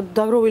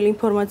 დაგროვილი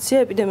ინფორმაცია,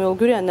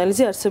 ეპიდემიოლოგიური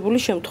ანალიზი არსებული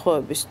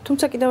შემთხვევების.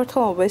 თუმცა კიდევ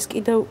ერთხელ ვამბობ, ეს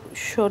კიდევ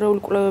შორეული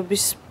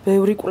კვლევების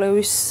ბევრი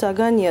კვლევის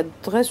საგანია.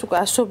 დღეს უკვე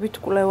ასობით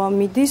კვლევა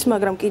მიდის,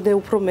 მაგრამ კიდევ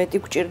უფრო მეტი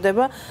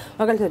გვჭირდება.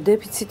 მაგალითად,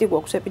 დეფიციტი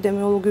გვაქვს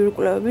ეპიდემიოლოგიური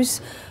კვლევების,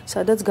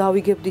 სადაც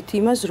გავიგებდით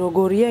იმას,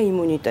 როგორია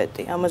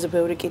იმუნიტეტი. ამაზე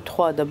ბევრი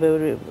კითხვაა და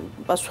ბევრი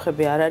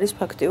პასუხები არ არის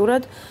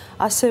ფაქტიურად.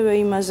 ასევე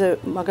იმაზე,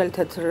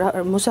 მაგალითად,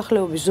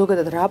 მოსახლეობის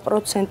ზოგადად რა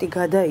პროცენტი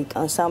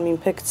გადაიტანს ამ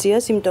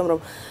ინფექციას, იმიტომ რომ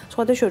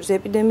სხვადასხვა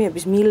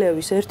ეპიდემიების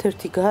მილევის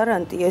ერთ-ერთი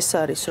გარანტი ეს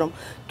არის, რომ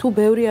თუ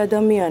ბევრი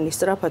ადამიანი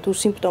სწრაფად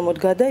უსიმპტომოდ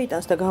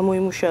გადაიტანს და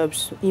გამოიმუშავებს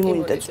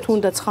იმუნიტეტს,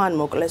 თუნდაც ხან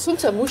მოკლეს.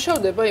 თუმცა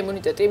მუშავდება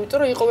იმუნიტეტი, იმიტომ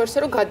რომ იყო ვერსია,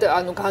 რომ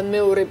ანუ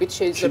განმეორებით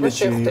შეიძლება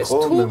შეხვდეს.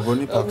 თუ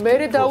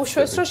მერე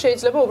დაუშვეს, რომ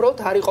შეიძლება უბრალოდ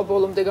არ იყო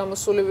ბოლომდე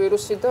გამოსული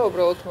ვირუსი და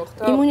უბრალოდ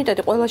მოხდა.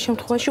 იმუნიტეტი ყველა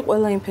შემთხვევაში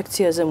ყველა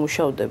ინფექციაზე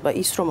მუშავდება.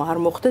 ის რომ არ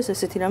მოხდეს,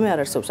 ესეთი რამე არ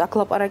არსებობს. აქ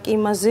ლაპარაკი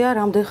იმაზეა,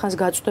 რამდენ ხანს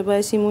გაწვდება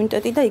ეს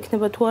იმუნიტეტი და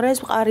იქნება თუ არა ეს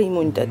მყარი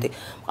იმუნიტეტი.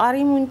 მყარი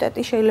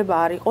იმუნიტეტი შეიძლება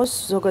არ იყოს,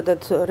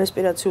 ზოგადად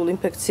რესპირაციულ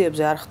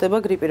ინფექციებზე არ ხდება,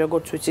 გრიპი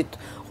როგორც ვიცით,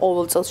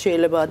 ყოველ წელს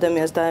შეიძლება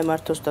ადამიანს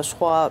დაემართოს და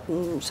სხვა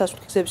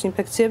სასუნთქისების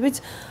ინფექციებიც.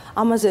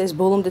 ამაზე ეს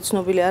ბოლომდე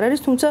ცნობილი არ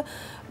არის, თუმცა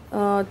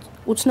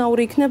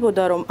უცნაური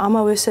იქნებოდა, რომ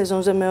ამავე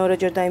სეზონზე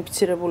მეორეჯერ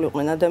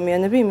დაინფიცირებულიყვნენ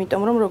ადამიანები,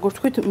 იმიტომ რომ როგორც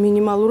ვთქვით,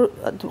 მინიმალურ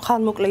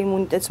ხანმოკლე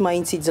იმუნიტეტს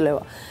მაინც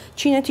იძლევა.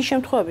 ჩინეთის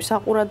შემთხვევები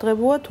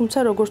საყურადღებოა, თუმცა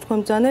როგორც თქვენ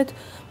ბრძანეთ,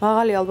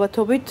 მაღალი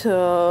ალბათობით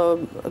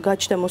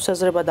გაჩნდა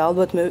მოსაზრება და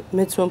ალბათ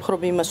მეც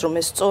მომხრობ იმას, რომ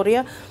ეს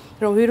სწორია,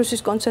 რომ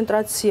ვირუსის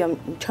კონცენტრაცია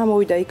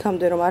ჩამოვიდა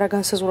იქამდე, რომ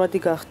არაგანსაზღვრადი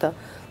გახდა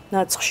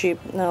ნაცხში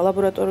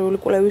ლაბორატორიული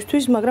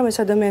კვლევისთვის, მაგრამ ეს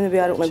ადამიანები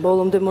არ იყვნენ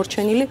ბოლომდე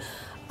მორჩენილი.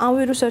 ამ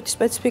ვირუსს ერთი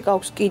სპეციფიკა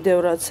აქვს კიდევ,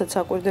 რაცაც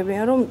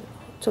აკვირდებიან, რომ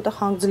ცოტა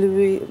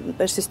ხანგრძლივი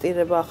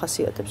პერსისტირება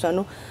ახასიათებს,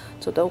 ანუ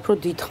ცოტა უფრო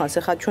დიდხანს.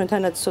 ეხლა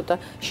ჩვენთანაც ცოტა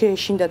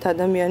შეეშინდათ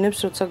ადამიანებს,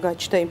 როცა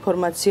გაჩნდა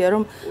ინფორმაცია,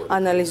 რომ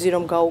ანალიზი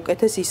რომ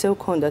გაუკეთეს, ისევ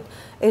ქონდათ.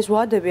 ეს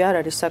ვადები არ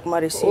არის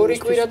საკმარისი. 2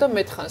 კვირა და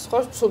მეტხანს, ხო?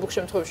 სულ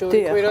შემთხვევაში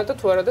 2 კვირა და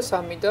თუ არა და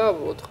 3 და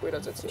 4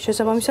 კვირაზეც.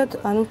 შესაბამისად,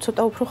 ანუ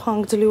ცოტა უფრო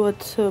ხანგრძლივად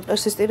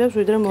პერსისტირებს,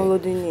 ვიდრე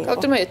მოლოდინი.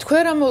 კალტიმე,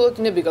 თქვენ რა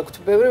მოლოდინები გაქვთ?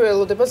 ბევრი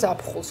ველოდება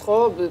ზაფხულს, ხო?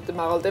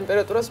 მაღალ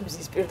ტემპერატურას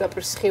მზის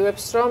პირდაპირ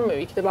სხივებს, რომ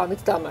იქნება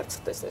ამით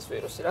დამარცხდეს ეს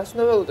ვირუსი. რას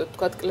უნდა ველოდოთ?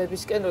 თქვათ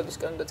კლებისკენ,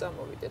 როდისკენ უნდა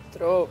წამოვიდეთ,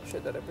 დრო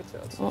შედარებით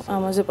რაღაც.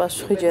 ამაზე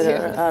პასუხი ჯერ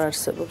არ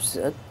არსებობს,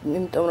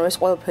 იმიტომ რომ ეს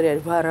ყველაფერი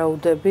არის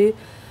ვარაუდები.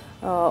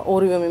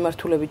 ორივე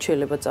მიმართულებით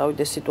შეიძლება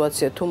წავიდეს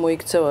სიტუაცია, თუ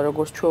მოიქცევა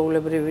როგორც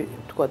ჩვეულებრივი,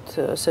 თქვათ,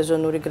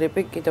 სეზონური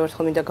გრიპი, კიდევ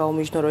ერთხელ მინდა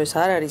გავუმიჯნო, რომ ეს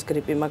არ არის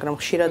გრიპი, მაგრამ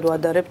ხშირად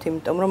ვადარებთ,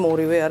 იმიტომ რომ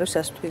ორივე არის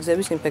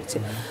ასთვიგზების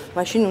ინფექცია.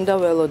 მაშინ უნდა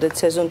ველოდეთ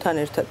სეზონთან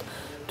ერთად.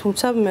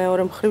 თუმცა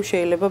მეორე მხრივ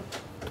შეიძლება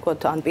თქვათ,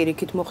 ან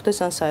პირიქით მოხდეს,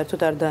 ან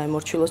საერთოდ არ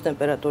დაემორჩილოს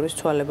ტემპერატურის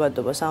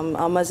ცვალებადობას.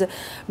 ამაზე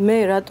მე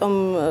რატომ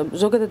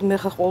ზოგადად მე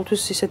ხა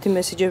ყოველთვის ისეთი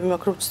მესიჯები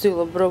მაქვს, რომ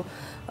ვცდილობ, რომ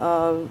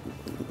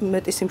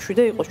მეტი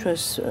სიმშვიდე იყოს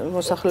ჩვენს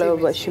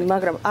მოსახლეობაში,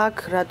 მაგრამ აქ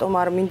რატომ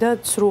არ მინდა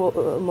ცრუ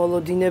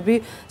მოლოდინები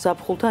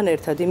ზაფხულთან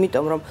ერთად,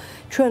 იმიტომ რომ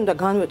ჩვენ უნდა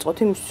განვეწყოთ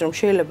იმისთვის, რომ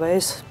შეიძლება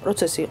ეს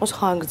პროცესი იყოს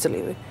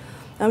ხანგრძლივი.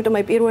 ამიტომ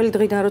აი პირველი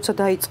დღიდან როცა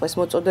დაიწყეს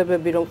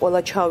მოწოდებები, რომ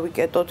ყველა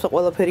ჩავიკეტოთ,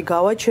 ყველაფერი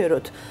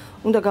გავაჩეროთ,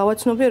 უნდა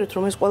გავაცნობიეროთ,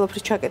 რომ ეს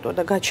ყველაფრის ჩაკეტვა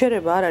და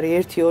გაჩერება არ არის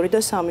 1, 2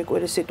 და 3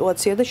 კვირის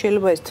სიტუაცია და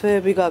შეიძლება ეს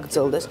თვეები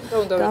გაგრძელდეს.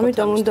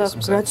 ამიტომ უნდა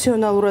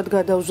რაციონალურად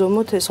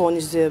გადავზომოთ ეს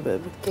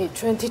ღონისძიებები. კი,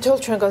 ჩვენ თითოეულ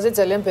ჩვენგანზე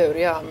ძალიან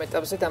ბევრია ამ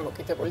ეტაპზე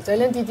დამოკიდებული.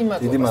 ძალიან დიდი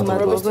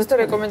მადლობა და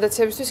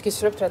რეკომენდაციებისთვის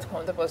გისურვებთ რა თქმა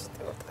უნდა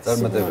პოზიტიურად.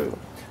 წარმატებები.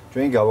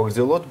 ჩვენ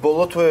გავაგრძელოთ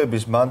ბოლო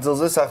თვეების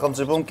მანძილზე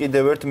სახელმწიფომ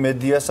კიდევ ერთ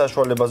მედია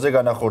საშუალებაზე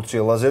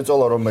განახორციელა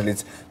ზეწოლა, რომელიც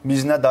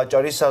მიზნად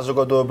აჭარის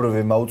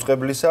საზოგადოებრივი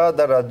მაუწყებლისა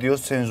და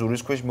რადიოს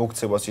ცენზურის ქვეშ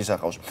მოქცევას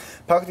ისახავს.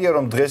 ფაქტია,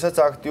 რომ დღესაც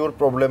აქტიურ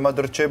პრობლემად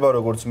რჩება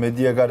როგორც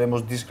მედია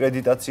გარემოს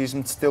დისკრედიტაციის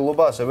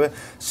მცდელობა, ასევე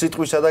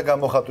სიტყვისა და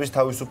გამოხატვის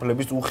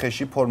თავისუფლების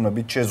უხეში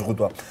ფორმებით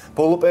შეზღუდვა.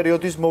 ბოლო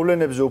პერიოდის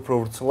მოვლენებზე უფრო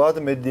ვრცლად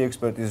მედია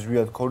ექსპერტი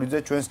ზვიად ქოლიძე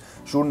ჩვენს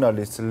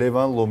ჟურნალისტ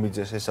ლევან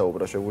ლომიძეს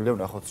ესაუბრა, შეგვიძლია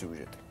ვნახოთ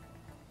სიუჟეტი.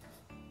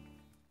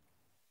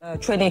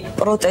 ჩვენი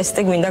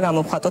პროტესტი გვინდა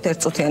გამოვხატოთ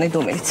ერთწუთიანი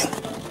დუმილით.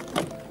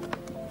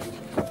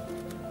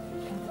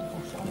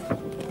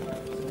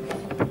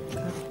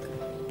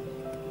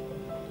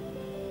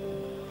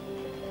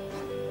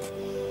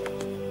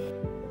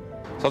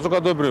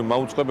 საზოგადოებრივი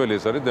მაუწყებელი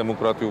ეს არის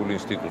დემოკრატიული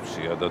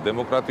ინსტიტუცია და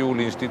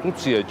დემოკრატიული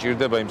ინსტიტუცია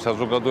ჭირდება იმ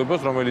საზოგადოებას,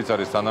 რომელიც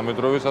არის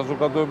თანამედროვე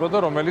საზოგადოება და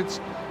რომელიც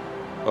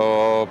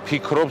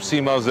ფიქრობს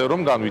იმაზე,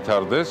 რომ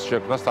განვითარდეს,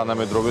 შექმნას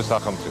თანამედროვე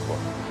სახელმწიფო.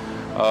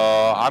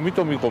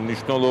 ამიტომ იყო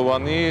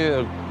მნიშვნელოვანი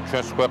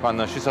ჩვენს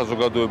ქვეყანაში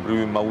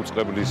საზოგადოებრივი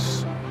მაუწყებლის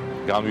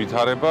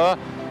განვითარება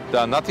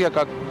და ნათია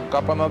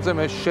კაპანაძემ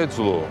ეს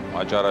შეძლო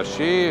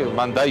აჭარაში,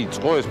 მან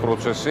დაიწყო ეს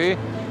პროცესი.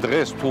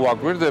 დღეს თუ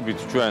აგვირდებით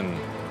ჩვენ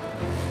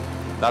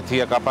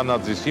ნათია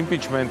კაპანაძის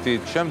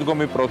იმპიჩმენტით,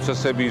 შემდგომი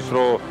პროცესები ის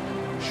რომ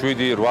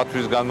 7-8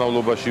 თვის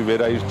განმავლობაში ვერ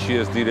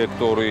აირჩიეს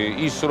დირექტორი,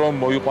 ის რომ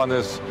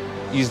მოიყვანეს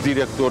ის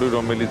დირექტორი,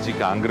 რომელიც იქ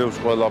ანგრევს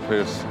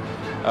ყველაფერს.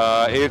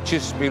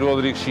 ერჩის პირველ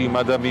რიგში იმ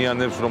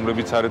ადამიანებს,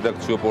 რომლებიც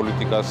არედაქციო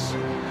პოლიტიკას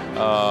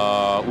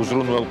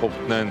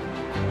უზრუნველყოფდნენ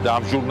და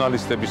ამ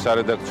ჟურნალისტების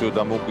არედაქციო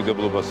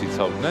დამოუკიდებლობას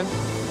იცავდნენ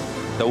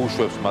და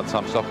უშვებს მათ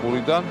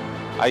სამსახურიდან.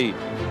 აი,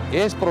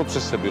 ეს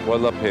პროცესები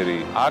ყველაფერი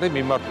არის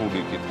მიმართული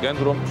იქითკენ,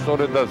 რომ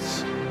სწორედაც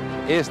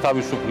ეს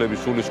თავისუფლების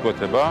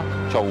სულისკვეთება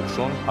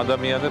ჩაუხშონ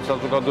ადამიანებს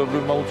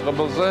საზოგადოებრივ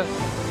მაუწყებელზე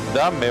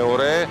და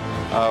მეორე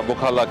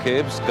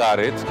მოქალაქეებს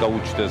გარეთ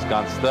გაუჩნდეს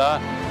განცდა,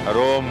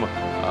 რომ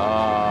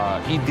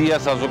იდეა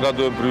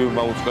საზოგადოებრივი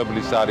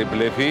მაუწყებლის არის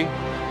ბლეფი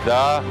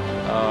და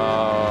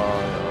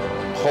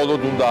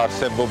მხოლოდ უნდა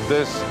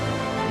არსებობდეს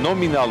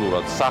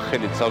ნომინალურად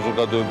სახელით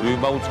საზოგადოებრივი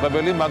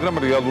მაუწყებელი, მაგრამ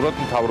რეალურად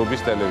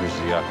მთავრობის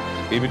ტელევიზია.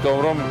 იმიტომ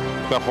რომ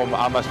თქვენ ხომ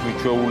ამას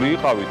მიჩვეული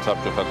იყავით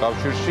საბჭოთა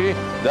კავშირში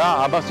და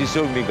ამას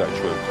ისევ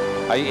მიგაჩვევთ.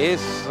 აი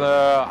ეს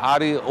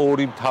არის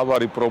ორი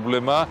მთავარი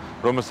პრობლემა,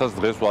 რომელსაც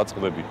დღეს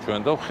ვაწყდებით ჩვენ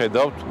და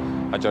ვხედავთ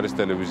აჭარის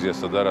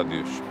ტელევიზიასა და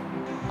რადიოში.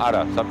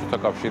 არა, საბჭოთა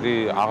კავშირი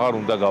აღარ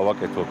უნდა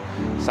გავაკეთოთ.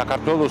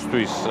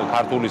 საქართველოსთვის,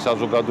 ქართული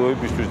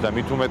საზოგადოებისთვის და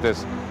მით უმეტეს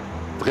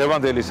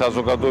დღევანდელი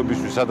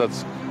საზოგადოებისთვის, სადაც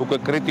უკვე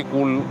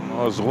კრიტიკულ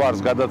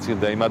ზღვარს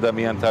გადაცილდა იმ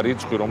ადამიანთა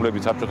რიცხვი,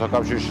 რომლებიც საბჭოთა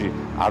კავშირში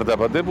არ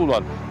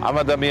დაბადებულან, ამ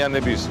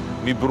ადამიანების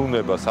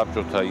მიბრუნება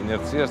საბჭოთა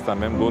ინერციასთან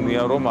მე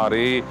მგონია, რომ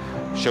არის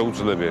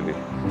შეუძლებელი.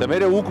 და მე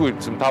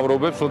უკვირთ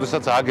მთავრობებს,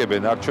 ოდესაც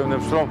აგებენ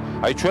არჩევნებს, რომ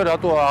აი ჩვენ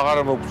რატო აღარ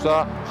მოგვცა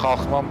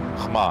ხალხმა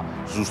ხმა?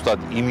 ზუსტად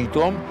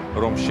იმიტომ,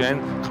 რომ შენ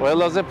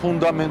ყველაზე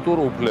ფუნდამენტურ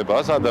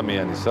უფლებას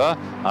ადამიანისა,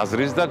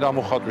 აზრის და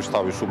გამოხატვის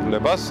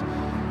თავისუფლებას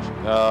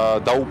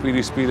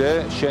დაუპირისპირე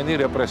შენი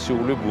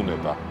რეპრესიული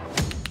ბუნება.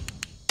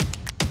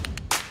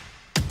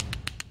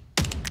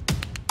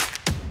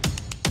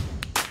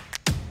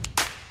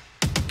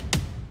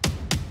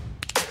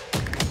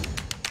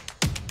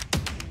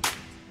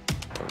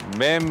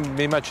 მე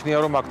მიმაჩნია,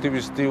 რომ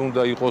აქტივისტი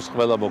უნდა იყოს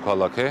ყველა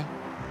მოქალაქე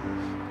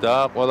და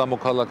ყველა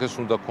მოქალაქეს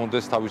უნდა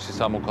კონდეს თავისი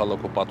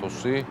სამოქალაქო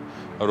პათოსი,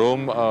 რომ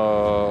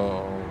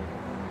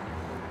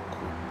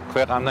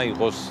ქვეყანა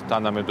იყოს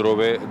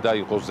თანამედროვე და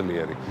იყოს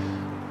ძლიერი.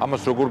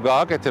 ამას როგორ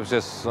გააკეთებს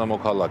ეს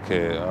მოქალაქე,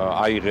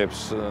 აიღებს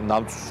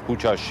ნამცუს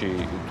ქუჩაში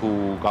თუ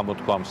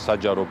გამოთქვამს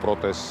საჯარო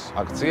პროტესტ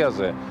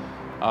აქციაზე,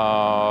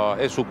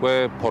 ეს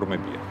უკვე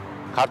ფორმებია.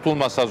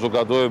 ქართულმა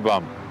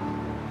საზოგადოებამ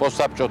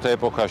პოსტსაბჭოთა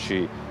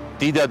ეპოქაში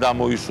დიდად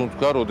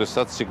ამოისუნთქვა,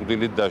 როდესაც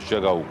სიკვდილით დასჯა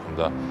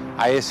გაუქმდა.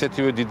 აი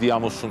ესეთივე დიდი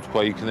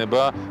ამოსუნთქვა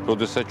იქნება,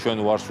 როდესაც ჩვენ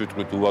უარს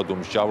ვიტყვით უვადო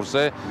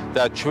მსჯავრზე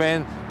და ჩვენ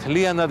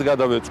თლიანად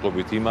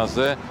გადავეწყობით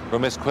იმაზე,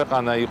 რომ ეს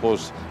ქვეყანა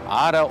იყოს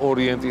არა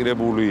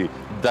ორიენტირებული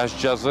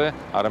დასჯაზე,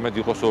 არამედ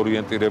იყოს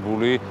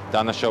ორიენტირებული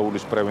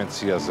დანაშაულის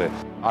პრევენციაზე.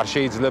 არ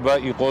შეიძლება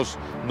იყოს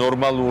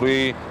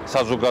ნორმალური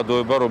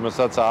საზოგადოება,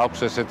 რომელსაც აქვს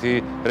ესეთი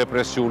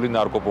რეპრესიული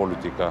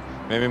ნარკოპოლიტიკა.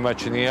 მე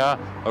მიმაჩნია,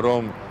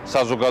 რომ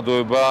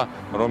საზოგადოება,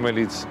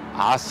 რომელიც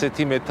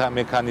ასეთი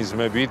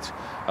მექანიზმებით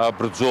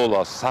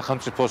ბრძოლას,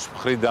 სახელმწიფოს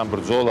მხრიდან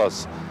ბრძოლას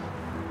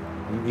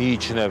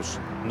მიიჩნევს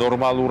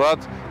ნორმალურად,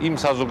 იმ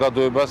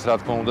საზოგადოებას, რა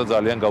თქმა უნდა,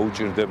 ძალიან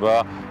გაუჭირდება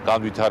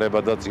განვითარება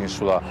და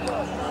წინსვლა.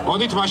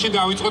 მოდით მაშინ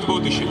დავიწყოთ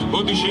ბოდიში.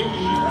 ბოდიში.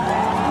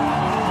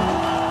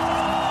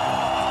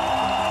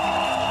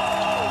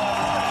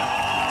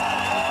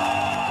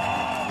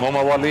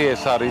 მომავალი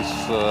ეს არის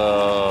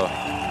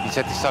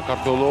ისეთი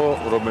საქართველო,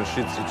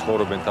 რომელშიც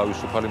იცხოვრობენ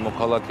თავისუფალი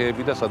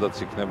მოქალაქეები და სადაც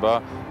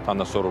იქნება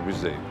თანასწორობის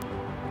ზეიმი.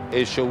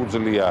 ეს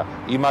შეუძლია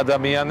იმ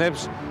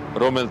ადამიანებს,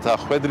 რომელთა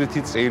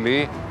ხვედრითი წილი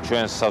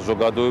ჩვენს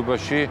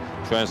საზოგადოებაში,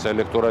 ჩვენს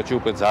ელექტორატში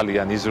უკვე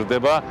ძალიან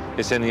იზრდება,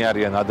 ესენი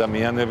არიან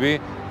ადამიანები,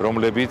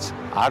 რომლებიც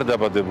არ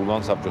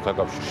დაბადებულან საბჭოთა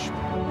კავშირში.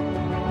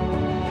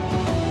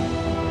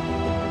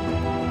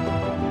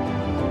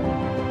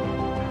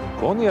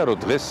 გონია, რომ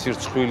დღეს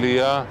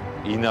სირცხვილია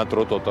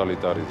ინატრო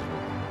ტოტალიტარიზმი.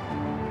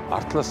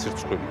 მართლა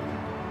სირცხვილია.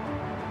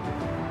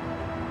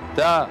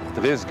 და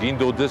დღეს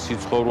გინდოდეს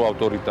იცხოვრო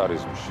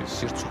ავტორიტარიზმში,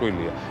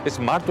 სირცხვილია. ეს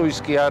მარტო ის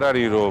კი არ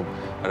არის, რომ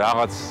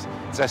რაღაც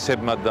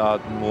წესებმა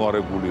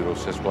დამოარებული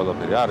როს ეს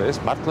ყველაფერი. არა, ეს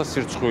მართლა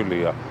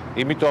სირცხვილია.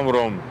 იმიტომ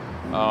რომ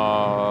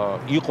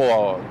იყო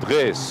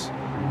დღეს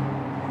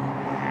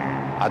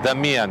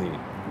ადამიანი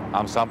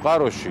ამ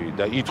სამყაროში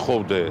და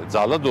ითხოვდე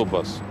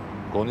ძალადობას,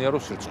 გონია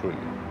რომ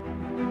სირცხვილია.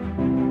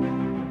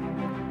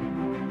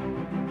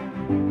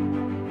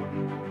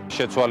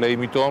 შეცვალე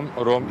იმიტომ,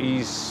 რომ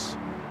ის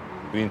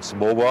ვინც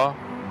მოვა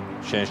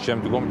შენ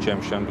შემდგომ,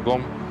 ჩემ შემდგომ,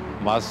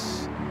 მას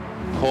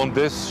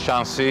ჰქონდეს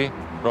შანსი,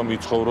 რომ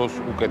იცხოვროს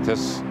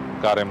უკეთეს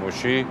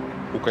გარემოში,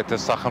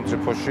 უკეთეს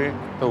სახელმწიფოში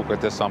და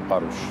უკეთეს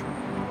სამყაროში.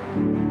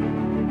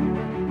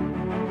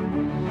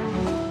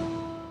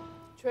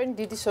 ჩვენ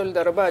დიდი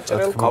სოლიდარობა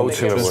აჭრელ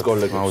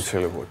კოლეგებს.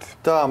 აუცილებლად.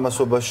 და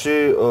ამასობაში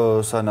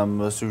სანამ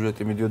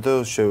სიუჟეტი მიდიოდა,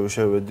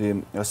 შევედი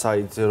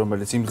საიტზე,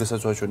 რომელიც იმ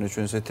დღესაც ვაჩვენე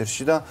ჩვენს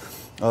ეთერში და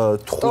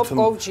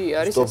 15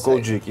 არის ეს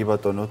საიტი. კი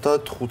ბატონო და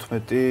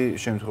 15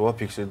 შემთხვევა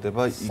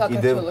ფიქსირდება.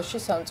 საქართველოში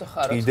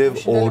სამწუხაროდ. კიდევ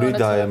 2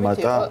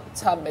 დაემატა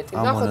 13.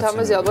 ნახოთ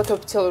ამაზე ალბათ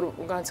ოფიციალურ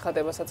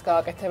განცხადებასაც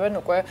გააკეთებენ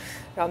უკვე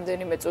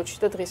რამდენიმე წუთში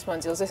და დღის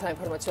მანძილზე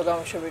საინფორმაციო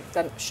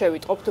გამოშვებიდან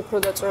შევიტყობთ უფრო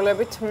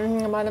დაწვრილებით.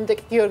 მანამდე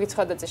კი გიორგი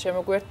ცხადაძე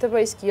შემოგვიერთდება,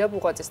 ის გია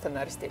ბუღაძესთან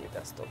არის დილი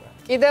დასტობა.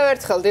 კიდევ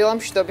ერთხელ დილა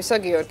მშვიდობისა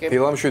გიორგი.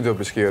 დილა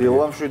მშვიდობის გიორგი.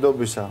 დილა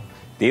მშვიდობისა.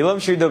 დილა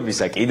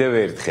მშვიდობისა კიდევ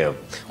ერთხელ.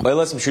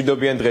 ყველას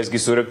მშვიდობიან დღეს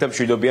გისურვებთ და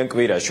მშვიდობიან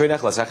კვირას. ჩვენ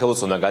ახლა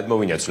სახელოსნოდან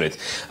გადმოვინაცვლეთ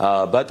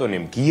ბატონი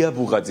გია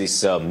ბუღაძის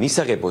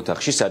მისაღებ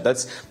ოთახში, სადაც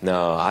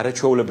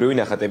არაჩვეულებრივი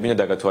ნახატები უნდა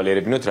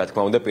დაგათვალიერებინოთ, რა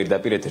თქმა უნდა,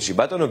 პირდაპირ ეთერში.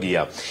 ბატონო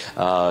გია,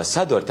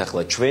 სად ვართ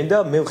ახლა ჩვენ და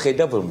მე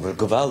ვხედავ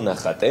მრგვალ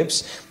ნახატებს,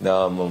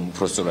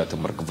 უბრალოდ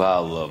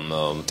მრგვალ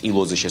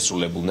ტილოზე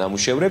შესრულებულ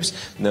ნამუშევრებს,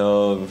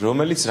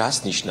 რომელიც რას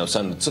ნიშნავს?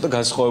 ანუ ცოტა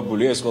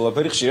განსხვავებულია ეს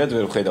ყველაფერი, ხშირად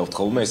ვერ ვხედავთ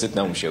ხოლმე ესეთ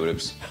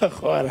ნამუშევრებს.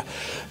 ხო არა.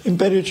 იმ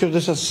პერიოდში,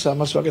 როდესაც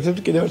ამას ვაკეთებთ,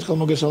 კიდევ ერთხელ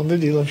მოგესალმებით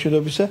დილა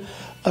მშვიდობისა.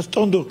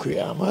 ატონდო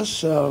ქვია ამას,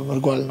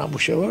 მრგვალი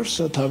ნამუშევარს,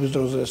 თავის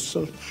დროზე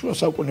შუა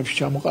საუკუნეებში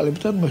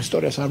ჩამოყალიბდა,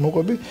 ისტორიას არ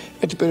მოყვები.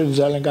 ერთი პერიოდი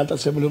ძალიან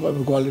გატაცებული იყო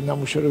მრგვალი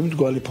ნამუშევრები,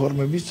 მრგვალი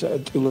ფორმების,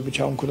 ტილოები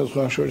ჩამოქმნდა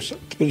სხვა შორის.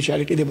 თბილისში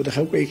არ იყიდებოდა,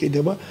 ხევკვე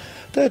იყიდება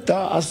და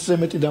 100-ზე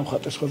მეტი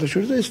დამხატეს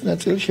ხოთაშორის და ეს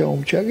ნაწილი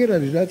შეუმჩაგერ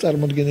არის და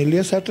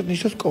წარმოდგენილია საერთოდ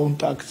ნიშნავს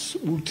კონტაქტს,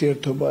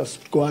 ურთიერთობას,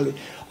 მრგვალი.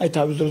 აი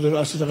თავის დროზე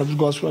ასე რაღაც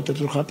მრგვალ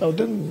სურათებს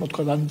ხატავდნენ,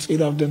 მოთქვა ან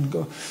წირავდნენ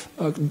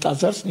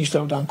ტაძარს,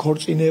 ნიშნავდა ან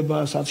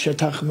ქორწინებას, ან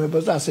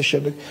შეთანხმებას და ასე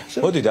შემდეგ.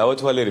 მოდი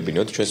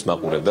დავათვალიერებინოთ ჩვენს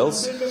მაყურებელს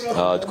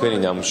თქვენი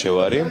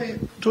ნამუშევარი.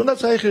 თუნდაც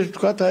აი ხე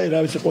თქვა აი რა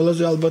ვიცი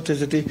ყველაზე ალბათ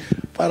ესეთი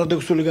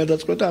პარადოქსული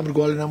გადაწყვეტა ამ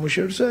მრგვალი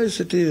ნამუშევრისა,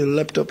 ესეთი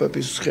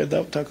ლეპტოპების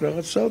ხედავთ აქ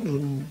რაღაცა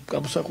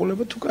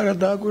გამოსახულება თუ კარგად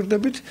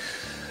დააკვირდებით.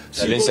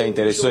 ძალიან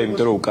საინტერესოა,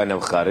 იმიტომ რომ უკანა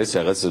მხარეს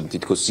რაღაც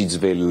თითქოს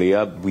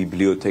სიძველეა,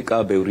 ბიბლიოთეკა,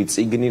 ბევრი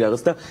წიგნი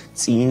რაღაც და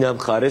წინა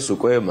მხარეს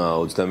უკვე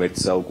 21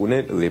 საუკუნე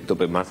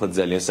ლეპტოპები. მართლა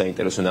ძალიან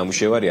საინტერესო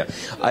ნამუშევარია.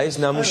 აი ეს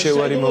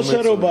ნამუშევარი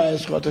მომეწონა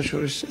ეს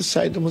ხოთაშორის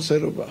საიდუმლო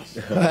სერობა.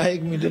 აი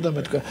მინდოდა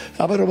მეთქვა.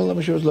 აბა რომელ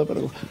ნამუშევრს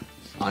ლაპარაკობ?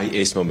 აი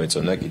ეს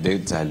მომეწონა კიდე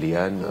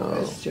ძალიან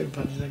ჩემ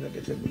ფანზე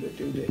გაკეთებული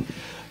ტივდე.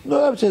 Ну,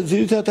 вообще,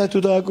 ძირითადად თუ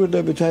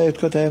დააკვირდებით, აი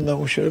თქვათ აი ამ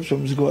ნამუშევრებს,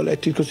 რომ ზგვალე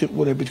თითქოს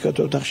იყურებით კაც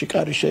ოთახში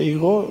კარი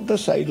შეიღო და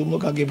საიდუმლო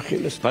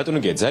გაგემხილეს. ბატონო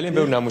გია, ძალიან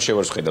ბევრ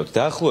ნამუშევარს ხედავთ.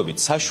 დაახლოებით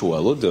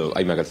საშუალოდ,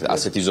 აი მაგალითად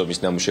ასეთი ზომის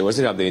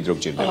ნამუშევარზე რამდენი დრო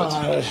გჭირდებათ?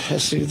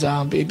 ეს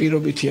ძალიან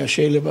პირობითია,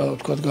 შეიძლება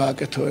თქვათ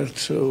გააკეთო ერთ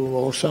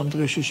 2-3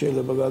 დღეში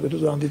შეიძლება გააკეთო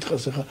ძალიან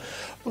დიდხანს ახლა.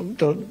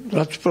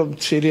 რაც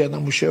პრომცირია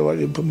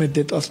ნამუშევარი მე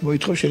დეტალს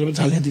მოითხოვ, შეიძლება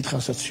ძალიან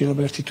დიდხანსაც,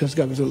 შეიძლება 1 თვეს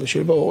გაგრძელდეს,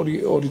 შეიძლება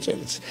 2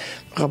 წელიც.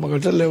 ახლა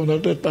მაგალითად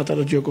ლეონარდო ერთ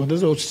პატარა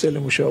ჯიოკონდაზე 20 წელი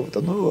მუშაობდა.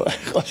 ნუ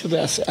ხალხი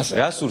ასე.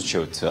 რას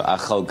ურჩევთ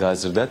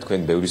ახალგაზრდა,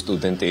 თქვენ ბევრი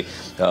სტუდენტი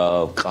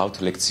ყავთ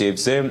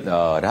ლექციებზე,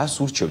 რას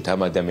ურჩევთ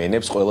ამ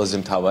ადამიანებს, ყველაზე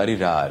მთავარი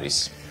რა არის?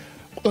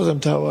 ყველაზე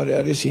მთავარი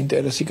არის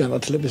ინტერესი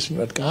განათლების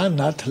მიმართ.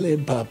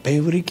 განათლება,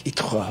 ბევრი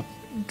კითხვა.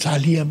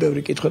 ძალიან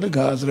ბევრი კითხვა და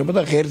გააზრება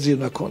და ღერძი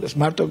უნდა გქონდეს.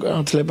 მარტო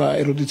განათლება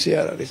ერუდიცია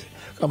არ არის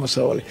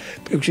გამოსავალი.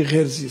 პირველში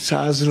ღერძი,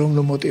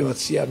 სააზროვნო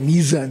мотиваცია,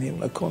 მიზანი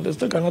უნდა გქონდეს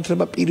და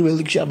განათლება პირველ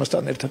რიგში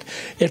ამასთან ერთად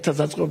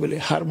დაწყობილი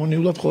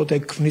ჰარმონიულად მხოლოდ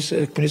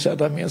ქმნის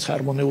ადამიანს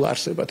ჰარმონიულ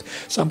არსებად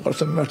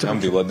სამყაროსთან მიმართ.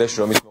 ნამდვილად და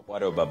შრომის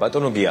მოყვარეობა.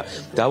 ბატონო გია,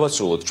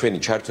 დავასრულოთ ჩვენი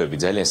ჩართვები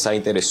ძალიან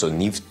საინტერესო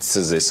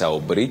ნივთზე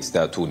საუბრით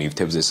და თუ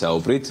ნივთებზე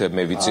საუბრით,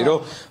 მე ვიცი რომ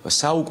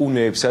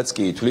საუკუნეებსაც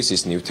კი ითვლის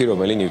ის ნივთი,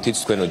 რომელი ნივთიც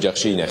თქვენ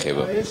ოჯახში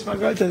ინახება. ეს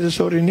მაგალითად ეს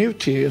ორი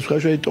ნივთი, ეს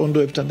ხაშუა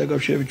ტონდოებთან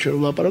დაკავშირებით ჩვენ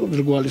ვლაპარაკობთ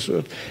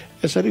რგვალისოეთ.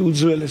 ეს არის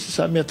უძველესი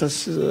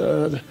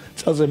 3000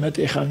 წელზე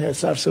მეტი ხანი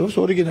არსებობს,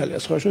 ორიგინალია,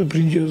 ხაშუა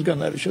ბრინჯაოსგან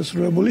არის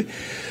შესრულებული.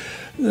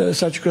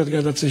 საჩუქრად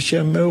გადაცეს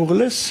ჩემ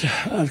მეუღლეს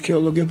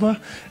არქეოლოგებმა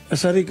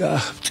ეს არის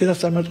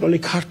წინასწარმეტყველი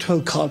ქართველ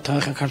ქალთა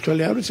ახლა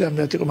ქართველი არ ვიცი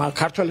ამდენად იყო მაგრამ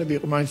ქართველები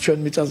იყო მაინც ჩვენ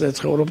მიწაზე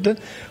ცხოვრობდნენ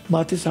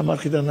მათი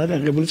სამარხიდან არის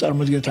აღებული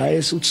წარმოდგენით აი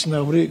ეს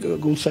უცნაური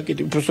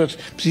გულსაკიტი უბრალოდ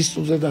მზის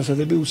წულზე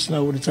დასადები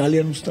უცნაური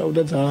ძალიან უცნაური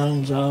და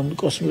ძალიან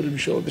კოსმიური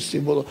მნიშვნელობის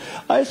სიმბოლო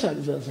აი ეს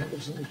არის ძალიან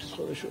საკუთრების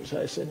ცხოვრებაში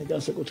აი ესენი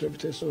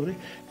განსაკუთრებით ეს ორი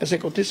ეს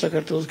ეკუთვნის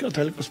საქართველოს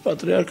კათოლიკოს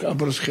პატრიარქ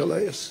ამბროს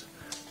ხელაიას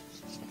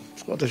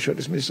სხვათა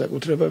შორის მის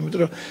საკუთრება,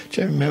 იმიტომ რომ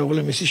ჩემი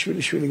მეუღლე მისი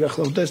შვილი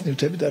გახლავდა ეს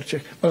ნივთები დარჩა.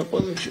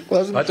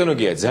 მაგრამ ბატონო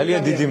გია,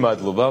 ძალიან დიდი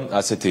მადლობა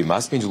ასეთი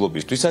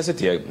მასპინძლობისთვის.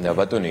 ასეთია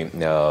ბატონი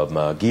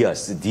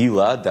გიას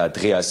დილა და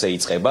დღე ასე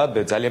იწყება.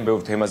 ძალიან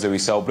ბევრ თემაზე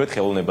ვისაუბრეთ,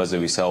 ხელოვნებაზე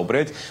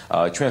ვისაუბრეთ.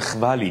 ჩვენ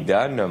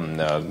ხვალიდან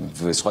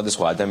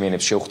სხვადასხვა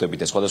ადამიანებს შევხვდებით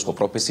და სხვადასხვა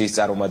პროფესიის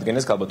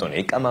წარმომადგენლებს, ალბათ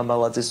ეკა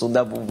მამალაძეს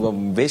უნდა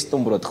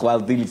ვესტუმროთ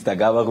ხვალდილით და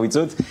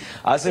გავაღვიძოთ.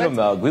 ასე რომ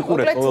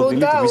გვიყურეთ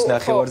ყოველდღიურად ვის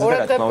ნახევარზე და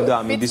რა თქმა უნდა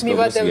ამინდის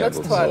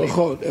პროგრესია.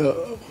 ხო,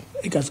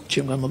 იგას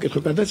ჩემ გამოკითხვა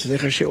გადაცემა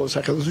ახლა შევალ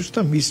სახელოსნო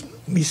და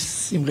მის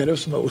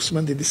სიმღერებს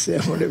მოусმენ დიდი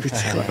სიამოვნებით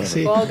ხლა.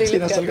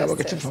 წინასწარ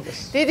გამოკითხეთ მაგას.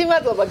 დიდი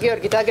მადლობა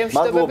გიორგი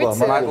დაგემშვიდობებით.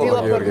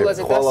 დილა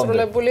ფორმულაზე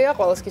დასრულებულია.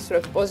 ყველას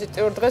გისურვებთ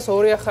პოზიტიურ დღეს.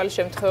 ორი ახალი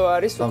შემთხვევა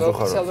არის უკვე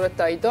ოფიციალურად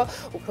დაიდო.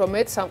 უფრო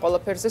მეტ სამ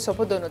ყველაფერზე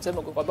სოფო დონოძე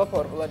მოგვიყვება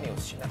ფორმულა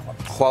ნიუსში ნახვა.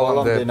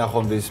 ხვალამდე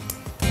ნახვამდის.